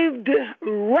saved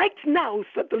right now,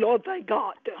 said the Lord thy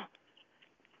God,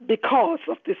 because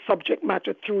of this subject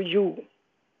matter through you,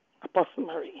 Apostle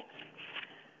Marine.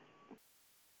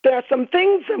 There are some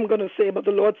things I'm going to say, but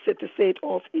the Lord said to say it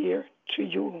off ear to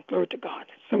you. Glory to God.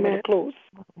 So I'm going to close.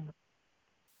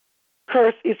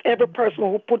 Curse is every person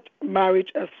who put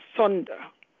marriage asunder.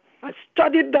 I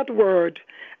studied that word,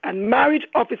 and marriage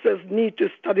officers need to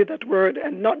study that word,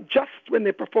 and not just when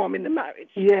they perform in the marriage.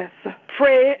 Yes.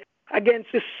 Pray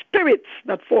against the spirits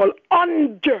that fall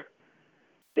under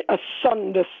the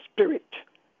asunder spirit.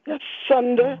 The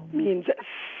asunder means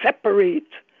separate.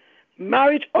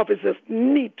 Marriage officers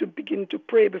need to begin to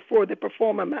pray before they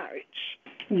perform a marriage.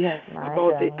 Yes.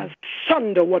 About the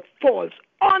asunder, what falls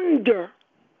under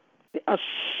the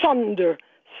asunder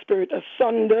spirit.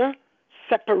 Asunder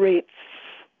separates,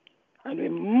 and we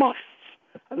must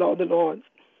allow the Lord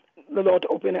to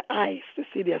open our eyes to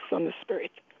see the asunder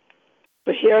spirit.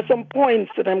 So here are some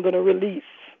points that I'm going to release.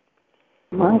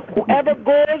 Whoever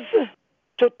goes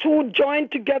to two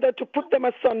joined together to put them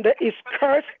asunder is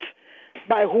cursed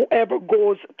by whoever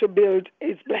goes to build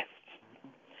is blessed.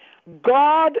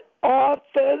 God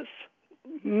authors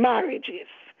marriages.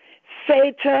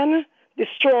 Satan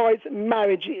destroys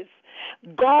marriages.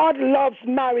 God loves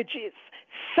marriages.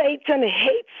 Satan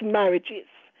hates marriages.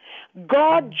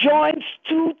 God joins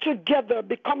two together,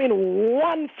 becoming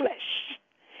one flesh.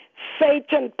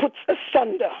 Satan puts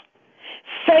asunder.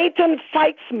 Satan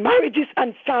fights marriages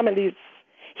and families.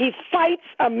 He fights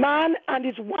a man and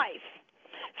his wife.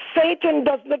 Satan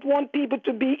does not want people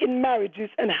to be in marriages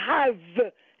and have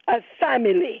a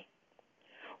family.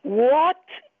 What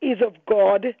is of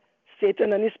God,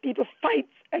 Satan and his people fight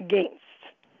against.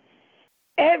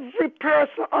 Every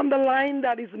person on the line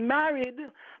that is married,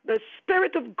 the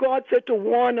Spirit of God said to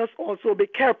warn us also, be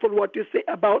careful what you say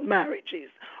about marriages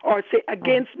or say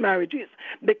against marriages,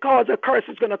 because a curse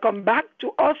is going to come back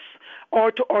to us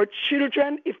or to our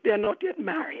children if they're not yet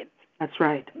married. That's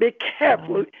right. Be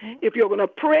careful if you're going to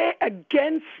pray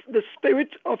against the spirit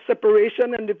of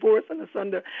separation and divorce and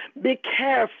asunder. Be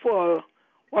careful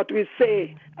what we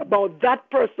say about that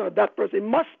person or that person. It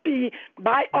must be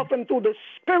by often through the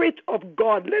Spirit of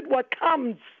God. Let what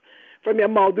comes from your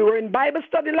mouth. We were in Bible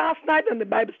study last night, and the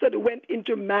Bible study went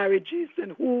into marriages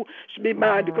and who should be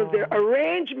married, because there are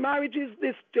arranged marriages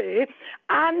this day.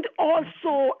 And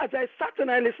also, as I sat and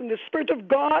I listened, the Spirit of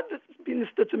God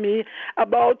ministered to me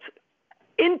about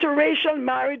interracial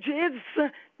marriages,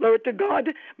 glory to God,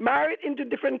 married into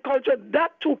different cultures,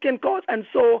 that too can cause. And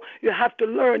so you have to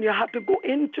learn, you have to go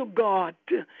into God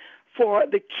for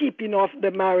the keeping of the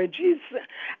marriages.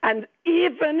 And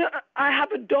even I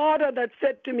have a daughter that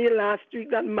said to me last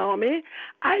week that, Mommy,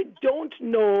 I don't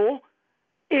know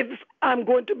if I'm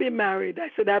going to be married. I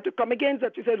said, I have to come against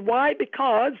that. She said, why?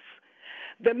 Because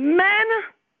the men,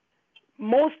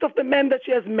 most of the men that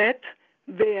she has met,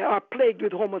 they are plagued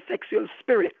with homosexual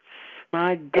spirits.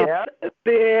 My God. It's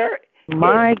there.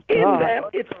 My in God. them,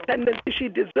 it's tendency she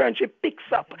discerns, she picks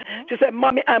up. She said,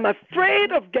 Mommy, I'm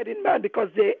afraid of getting married because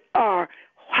they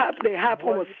have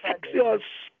homosexual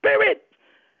spirit.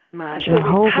 My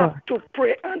so we have to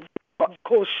pray and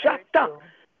koshata,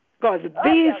 because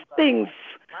these things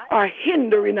are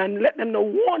hindering and let them not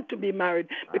want to be married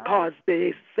because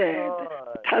they said,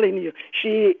 telling you,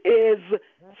 she is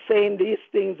saying these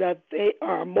things that they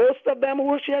are. Most of them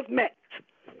who she has met,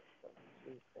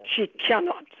 she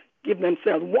cannot give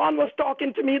themselves. One was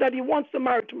talking to me that he wants to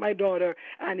marry to my daughter,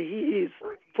 and he is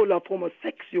full of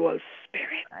homosexual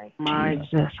spirit. My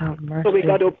Jesus, have mercy. So we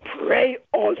got to pray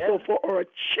also for our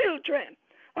children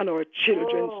and our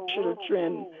children's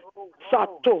children.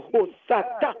 Sato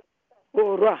hosata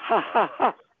ora ha ha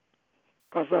ha.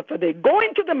 Because after they go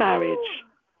into the marriage,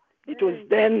 it was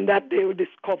then that they will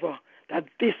discover that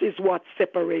this is what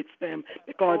separates them,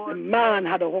 because the man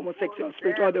had a homosexual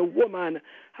spirit or the woman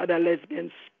had a lesbian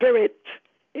spirit.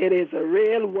 It is a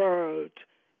real world.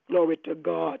 Glory to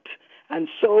God. And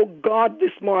so God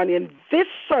this morning, this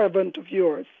servant of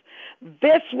yours,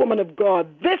 this woman of God,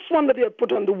 this one that you have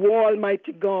put on the wall,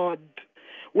 mighty God,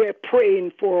 we're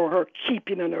praying for her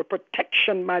keeping and her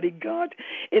protection, mighty God,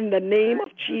 in the name of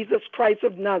Jesus Christ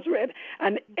of Nazareth.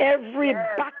 And every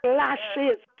backlash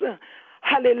is,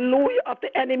 hallelujah, of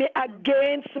the enemy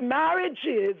against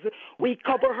marriages, we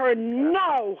cover her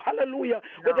now, hallelujah,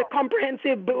 with the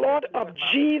comprehensive blood of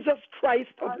Jesus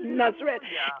Christ of Nazareth.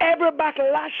 Every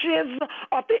backlashes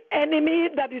of the enemy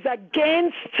that is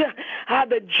against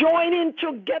the joining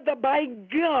together by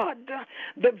God,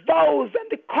 the vows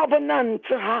and the covenant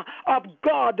of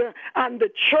God and the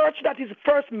church that is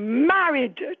first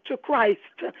married to Christ.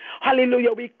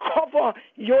 Hallelujah. We cover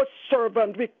your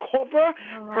servant. We cover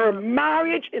her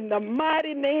marriage in the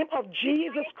mighty name of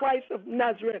Jesus Christ of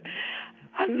Nazareth.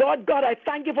 And Lord God, I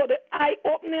thank you for the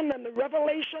eye-opening and the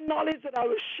revelation knowledge that I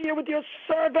will share with your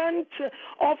servant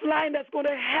offline that's going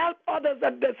to help others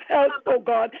at this help, oh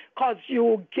God, because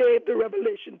you gave the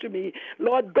revelation to me.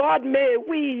 Lord God, may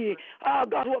we,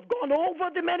 God, who have gone over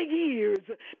the many years,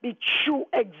 be true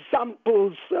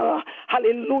examples.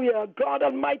 Hallelujah. God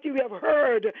Almighty, we have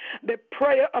heard the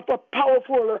prayer of a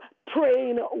powerful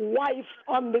praying wife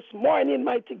on this morning,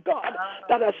 mighty God,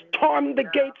 that has stormed the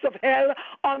gates of hell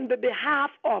on the behalf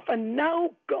of. And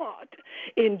now, God,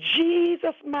 in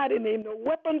Jesus' mighty name, the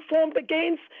weapon formed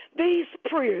against these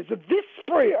prayers, this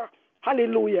prayer,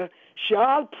 hallelujah,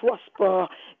 shall prosper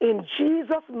in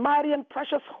Jesus' mighty and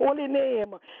precious holy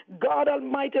name. God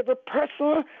Almighty, every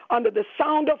person under the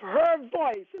sound of her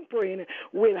voice in praying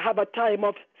will have a time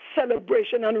of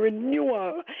celebration and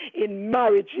renewal in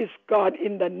marriages, God,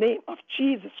 in the name of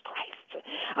Jesus Christ.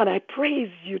 And I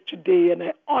praise you today and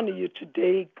I honor you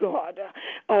today, God,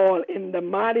 all in the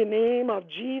mighty name of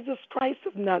Jesus Christ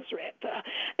of Nazareth.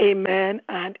 Amen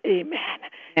and amen.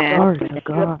 Glory to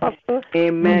God.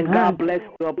 Amen. God bless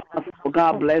you, Apostle.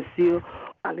 God bless you.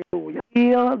 Hallelujah.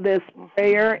 Seal this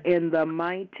prayer in the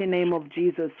mighty name of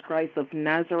Jesus Christ of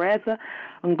Nazareth.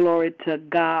 And glory to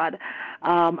God.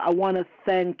 I want to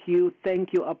thank you,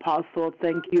 Apostle,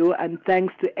 thank you, and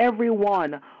thanks to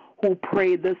everyone who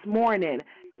prayed this morning.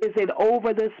 Is it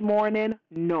over this morning?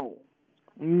 No.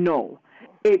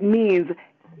 It means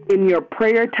in your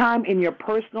prayer time, in your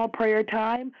personal prayer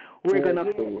time, we're going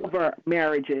to cover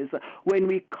marriages. When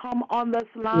we come on this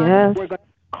line, we're going to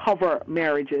cover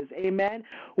marriages. Amen.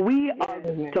 We are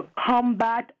to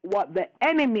combat what the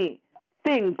enemy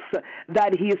thinks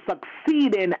that he's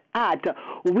succeeding at.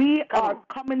 We are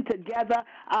coming together.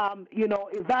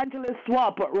 Evangelist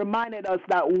Swap reminded us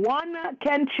that one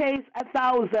can chase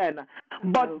 1,000,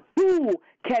 but two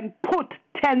can put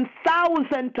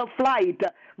 10,000 to flight.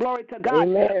 Glory to God.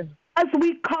 Amen. As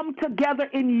we come together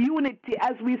in unity,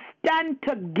 as we stand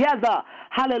together,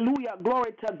 hallelujah,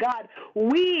 glory to God,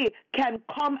 we can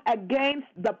come against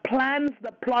the plans,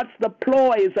 the plots, the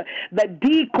ploys, the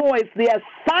decoys, the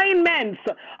assignments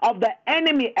of the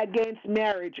enemy against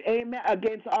marriage, amen,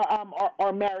 against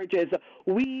our marriages.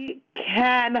 We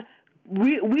can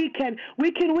win.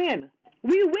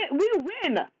 We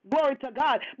win, glory to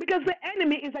God, because the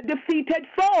enemy is a defeated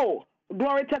foe,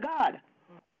 glory to God.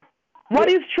 What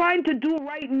he's trying to do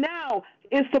right now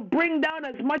is to bring down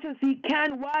as much as he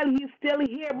can while he's still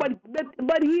here,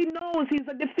 but he knows he's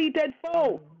a defeated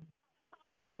foe.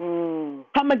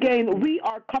 Come again. We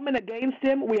are coming against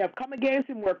him. We have come against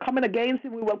him. We're coming against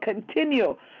him. We will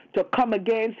continue to come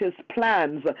against his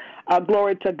plans.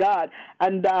 Glory to God.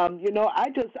 And I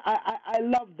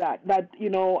love that.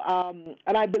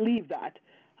 And I believe that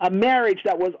a marriage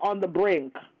that was on the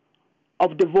brink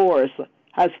of divorce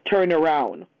has turned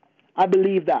around. I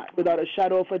believe that without a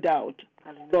shadow of a doubt.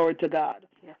 Glory to God.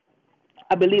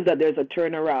 I believe that there's a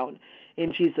turnaround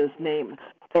in Jesus' name.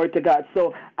 Glory to God.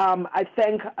 So I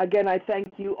thank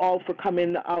you all for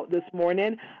coming out this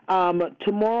morning.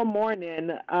 Tomorrow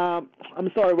morning,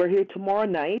 we're here tomorrow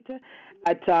night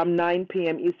at 9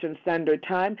 p.m. Eastern Standard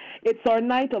Time. It's our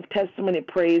night of testimony,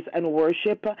 praise, and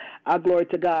worship. Glory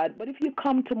to God. But if you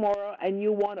come tomorrow and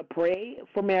you want to pray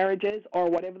for marriages or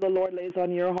whatever the Lord lays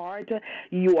on your heart,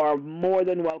 you are more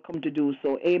than welcome to do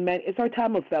so. Amen. It's our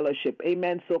time of fellowship.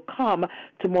 Amen. So come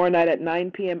tomorrow night at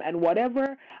 9 p.m. and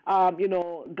whatever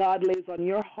God lays on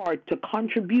your heart to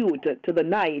contribute to the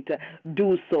night,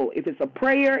 do so. If it's a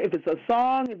prayer, if it's a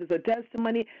song, if it's a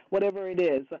testimony, whatever it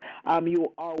is,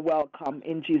 you are welcome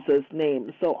in Jesus'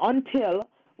 name. So until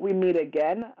we meet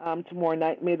again tomorrow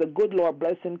night, may the good Lord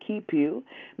bless and keep you.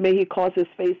 May he cause his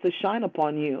face to shine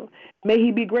upon you. May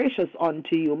he be gracious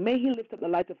unto you. May he lift up the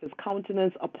light of his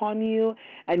countenance upon you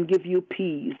and give you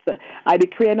peace. I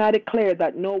decree and I declare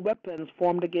that no weapons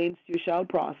formed against you shall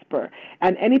prosper,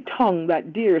 and any tongue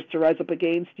that dares to rise up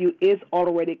against you is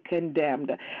already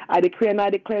condemned. I decree and I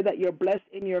declare that you're blessed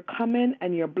in your coming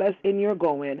and you're blessed in your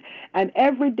going, and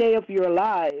every day of your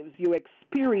lives you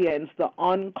experience the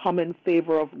uncommon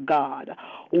favor of God.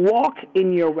 Walk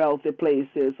in your wealthy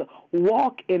places.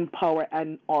 Walk in power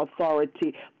and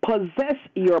authority. Possess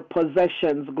your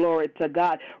possessions. Glory to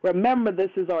God. Remember, this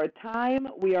is our time.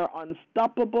 We are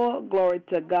unstoppable. Glory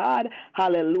to God.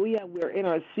 Hallelujah. We're in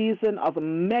our season of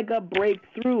mega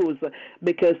breakthroughs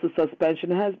because the suspension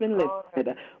has been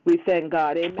lifted. We thank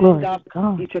God. Amen. God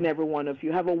bless each and every one of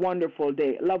you. Have a wonderful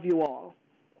day. Love you all.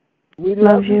 We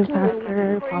love you,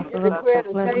 Pastor.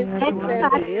 Everyone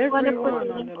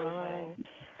on the line.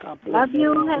 Love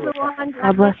you, everyone.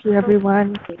 God bless you,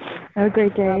 everyone. Have a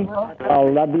great day. I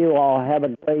love you all. Have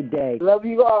a great day. Love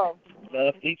you all.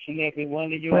 Love each and every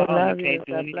one of you all. You can't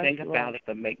do anything about it,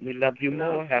 but make me love you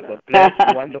more. Have a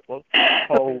blessed, wonderful,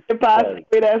 whole Pastor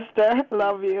Esther,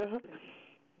 love you.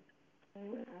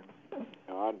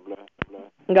 God bless.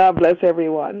 God bless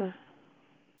everyone.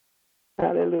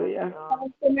 Hallelujah.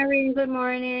 Pastor Maureen, good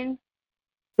morning.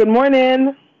 Good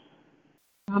morning.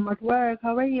 I'm at work.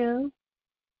 How are you?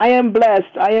 I am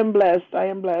blessed. I am blessed. I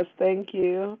am blessed. Thank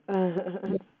you. Have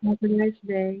a nice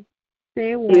day.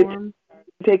 Stay warm.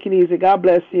 Take it easy. God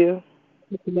bless you.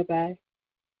 Bye-bye.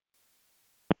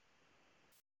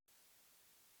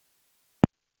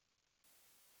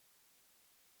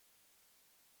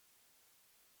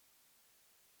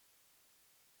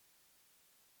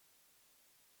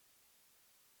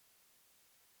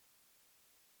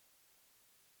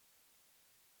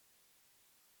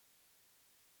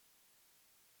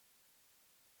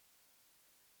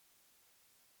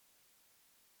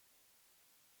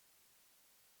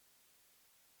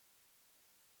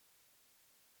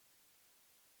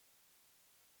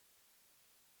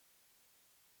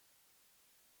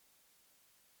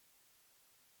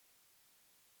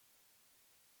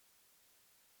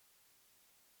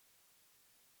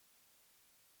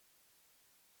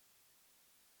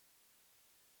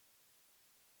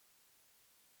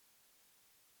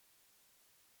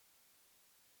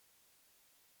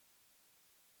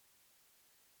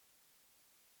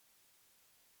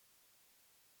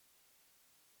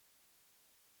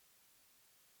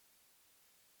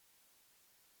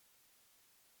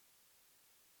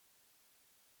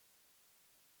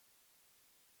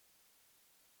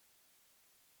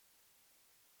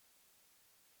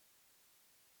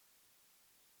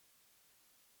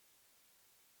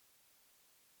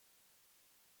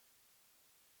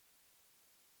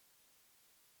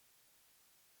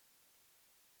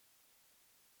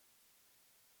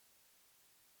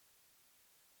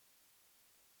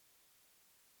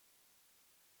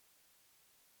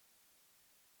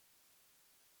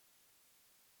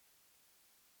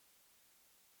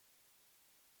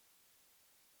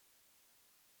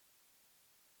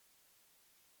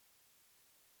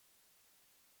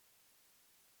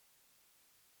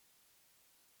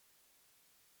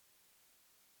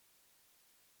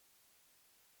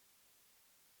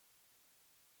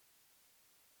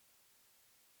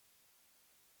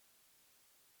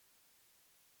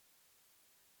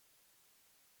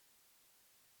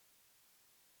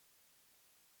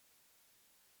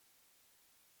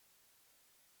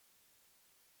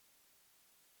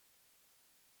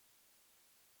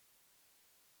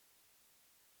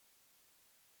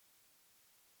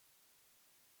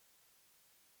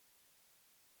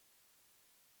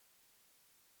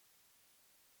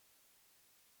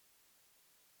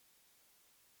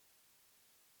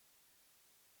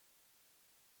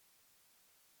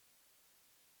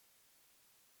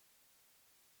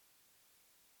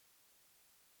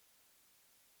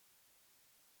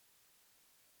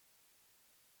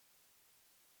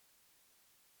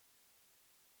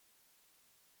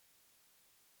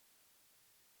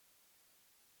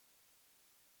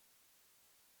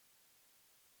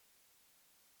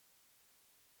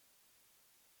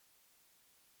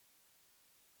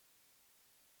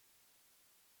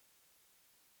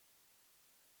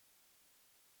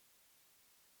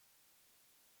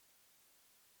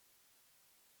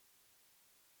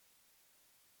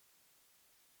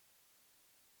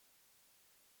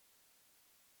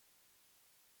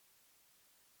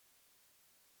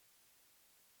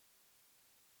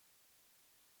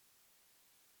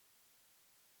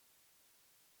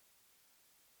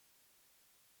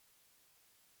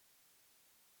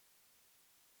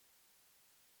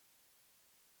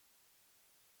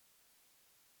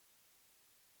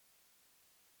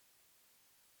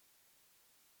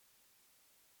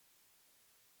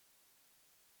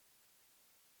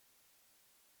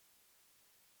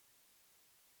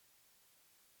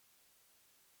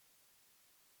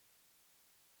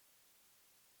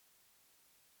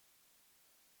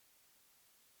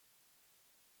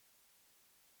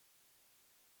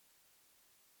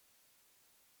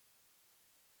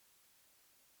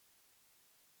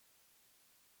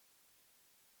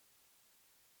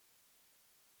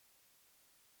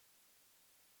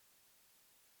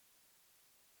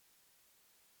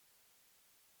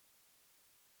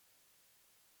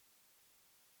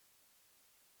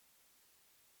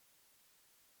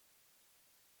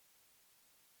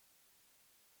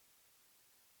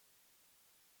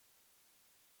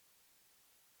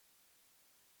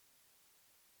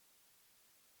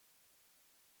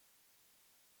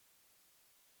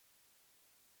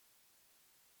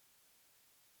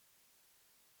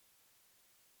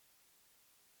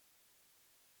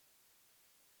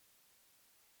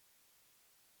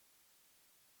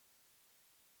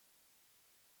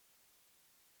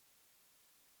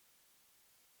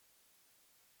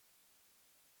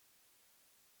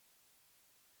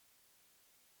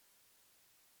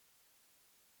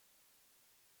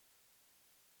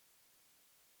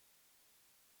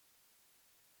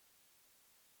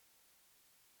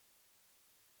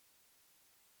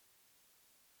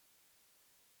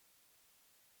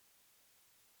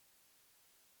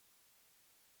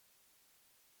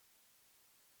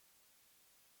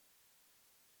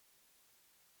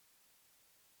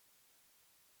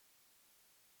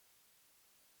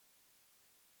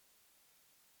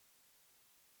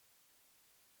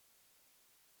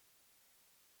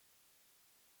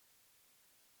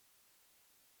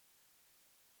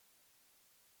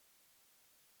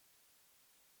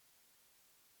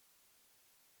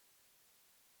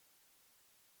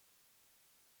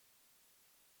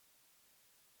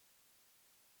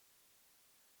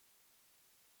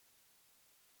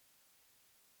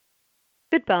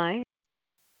 Goodbye.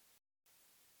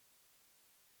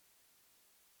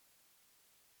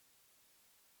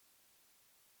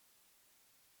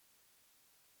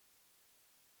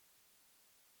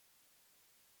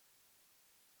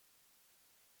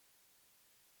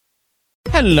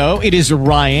 Hello, it is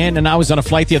Ryan, and I was on a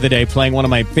flight the other day playing one of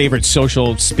my favorite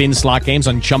social spin slot games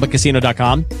on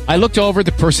ChumbaCasino.com. I looked over at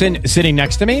the person sitting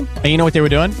next to me, and you know what they were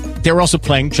doing? They were also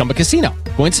playing Chumba Casino.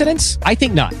 Coincidence? I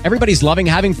think not. Everybody's loving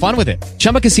having fun with it.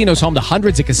 Chumba Casino is home to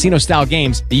hundreds of casino-style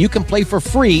games that you can play for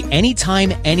free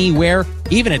anytime, anywhere,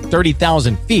 even at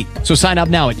 30,000 feet. So sign up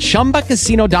now at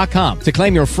ChumbaCasino.com to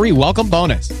claim your free welcome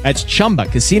bonus. That's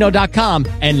ChumbaCasino.com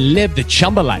and live the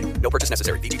Chumba life. No purchase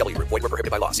necessary. VGW. Void where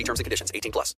prohibited by law. See terms and conditions. 18+.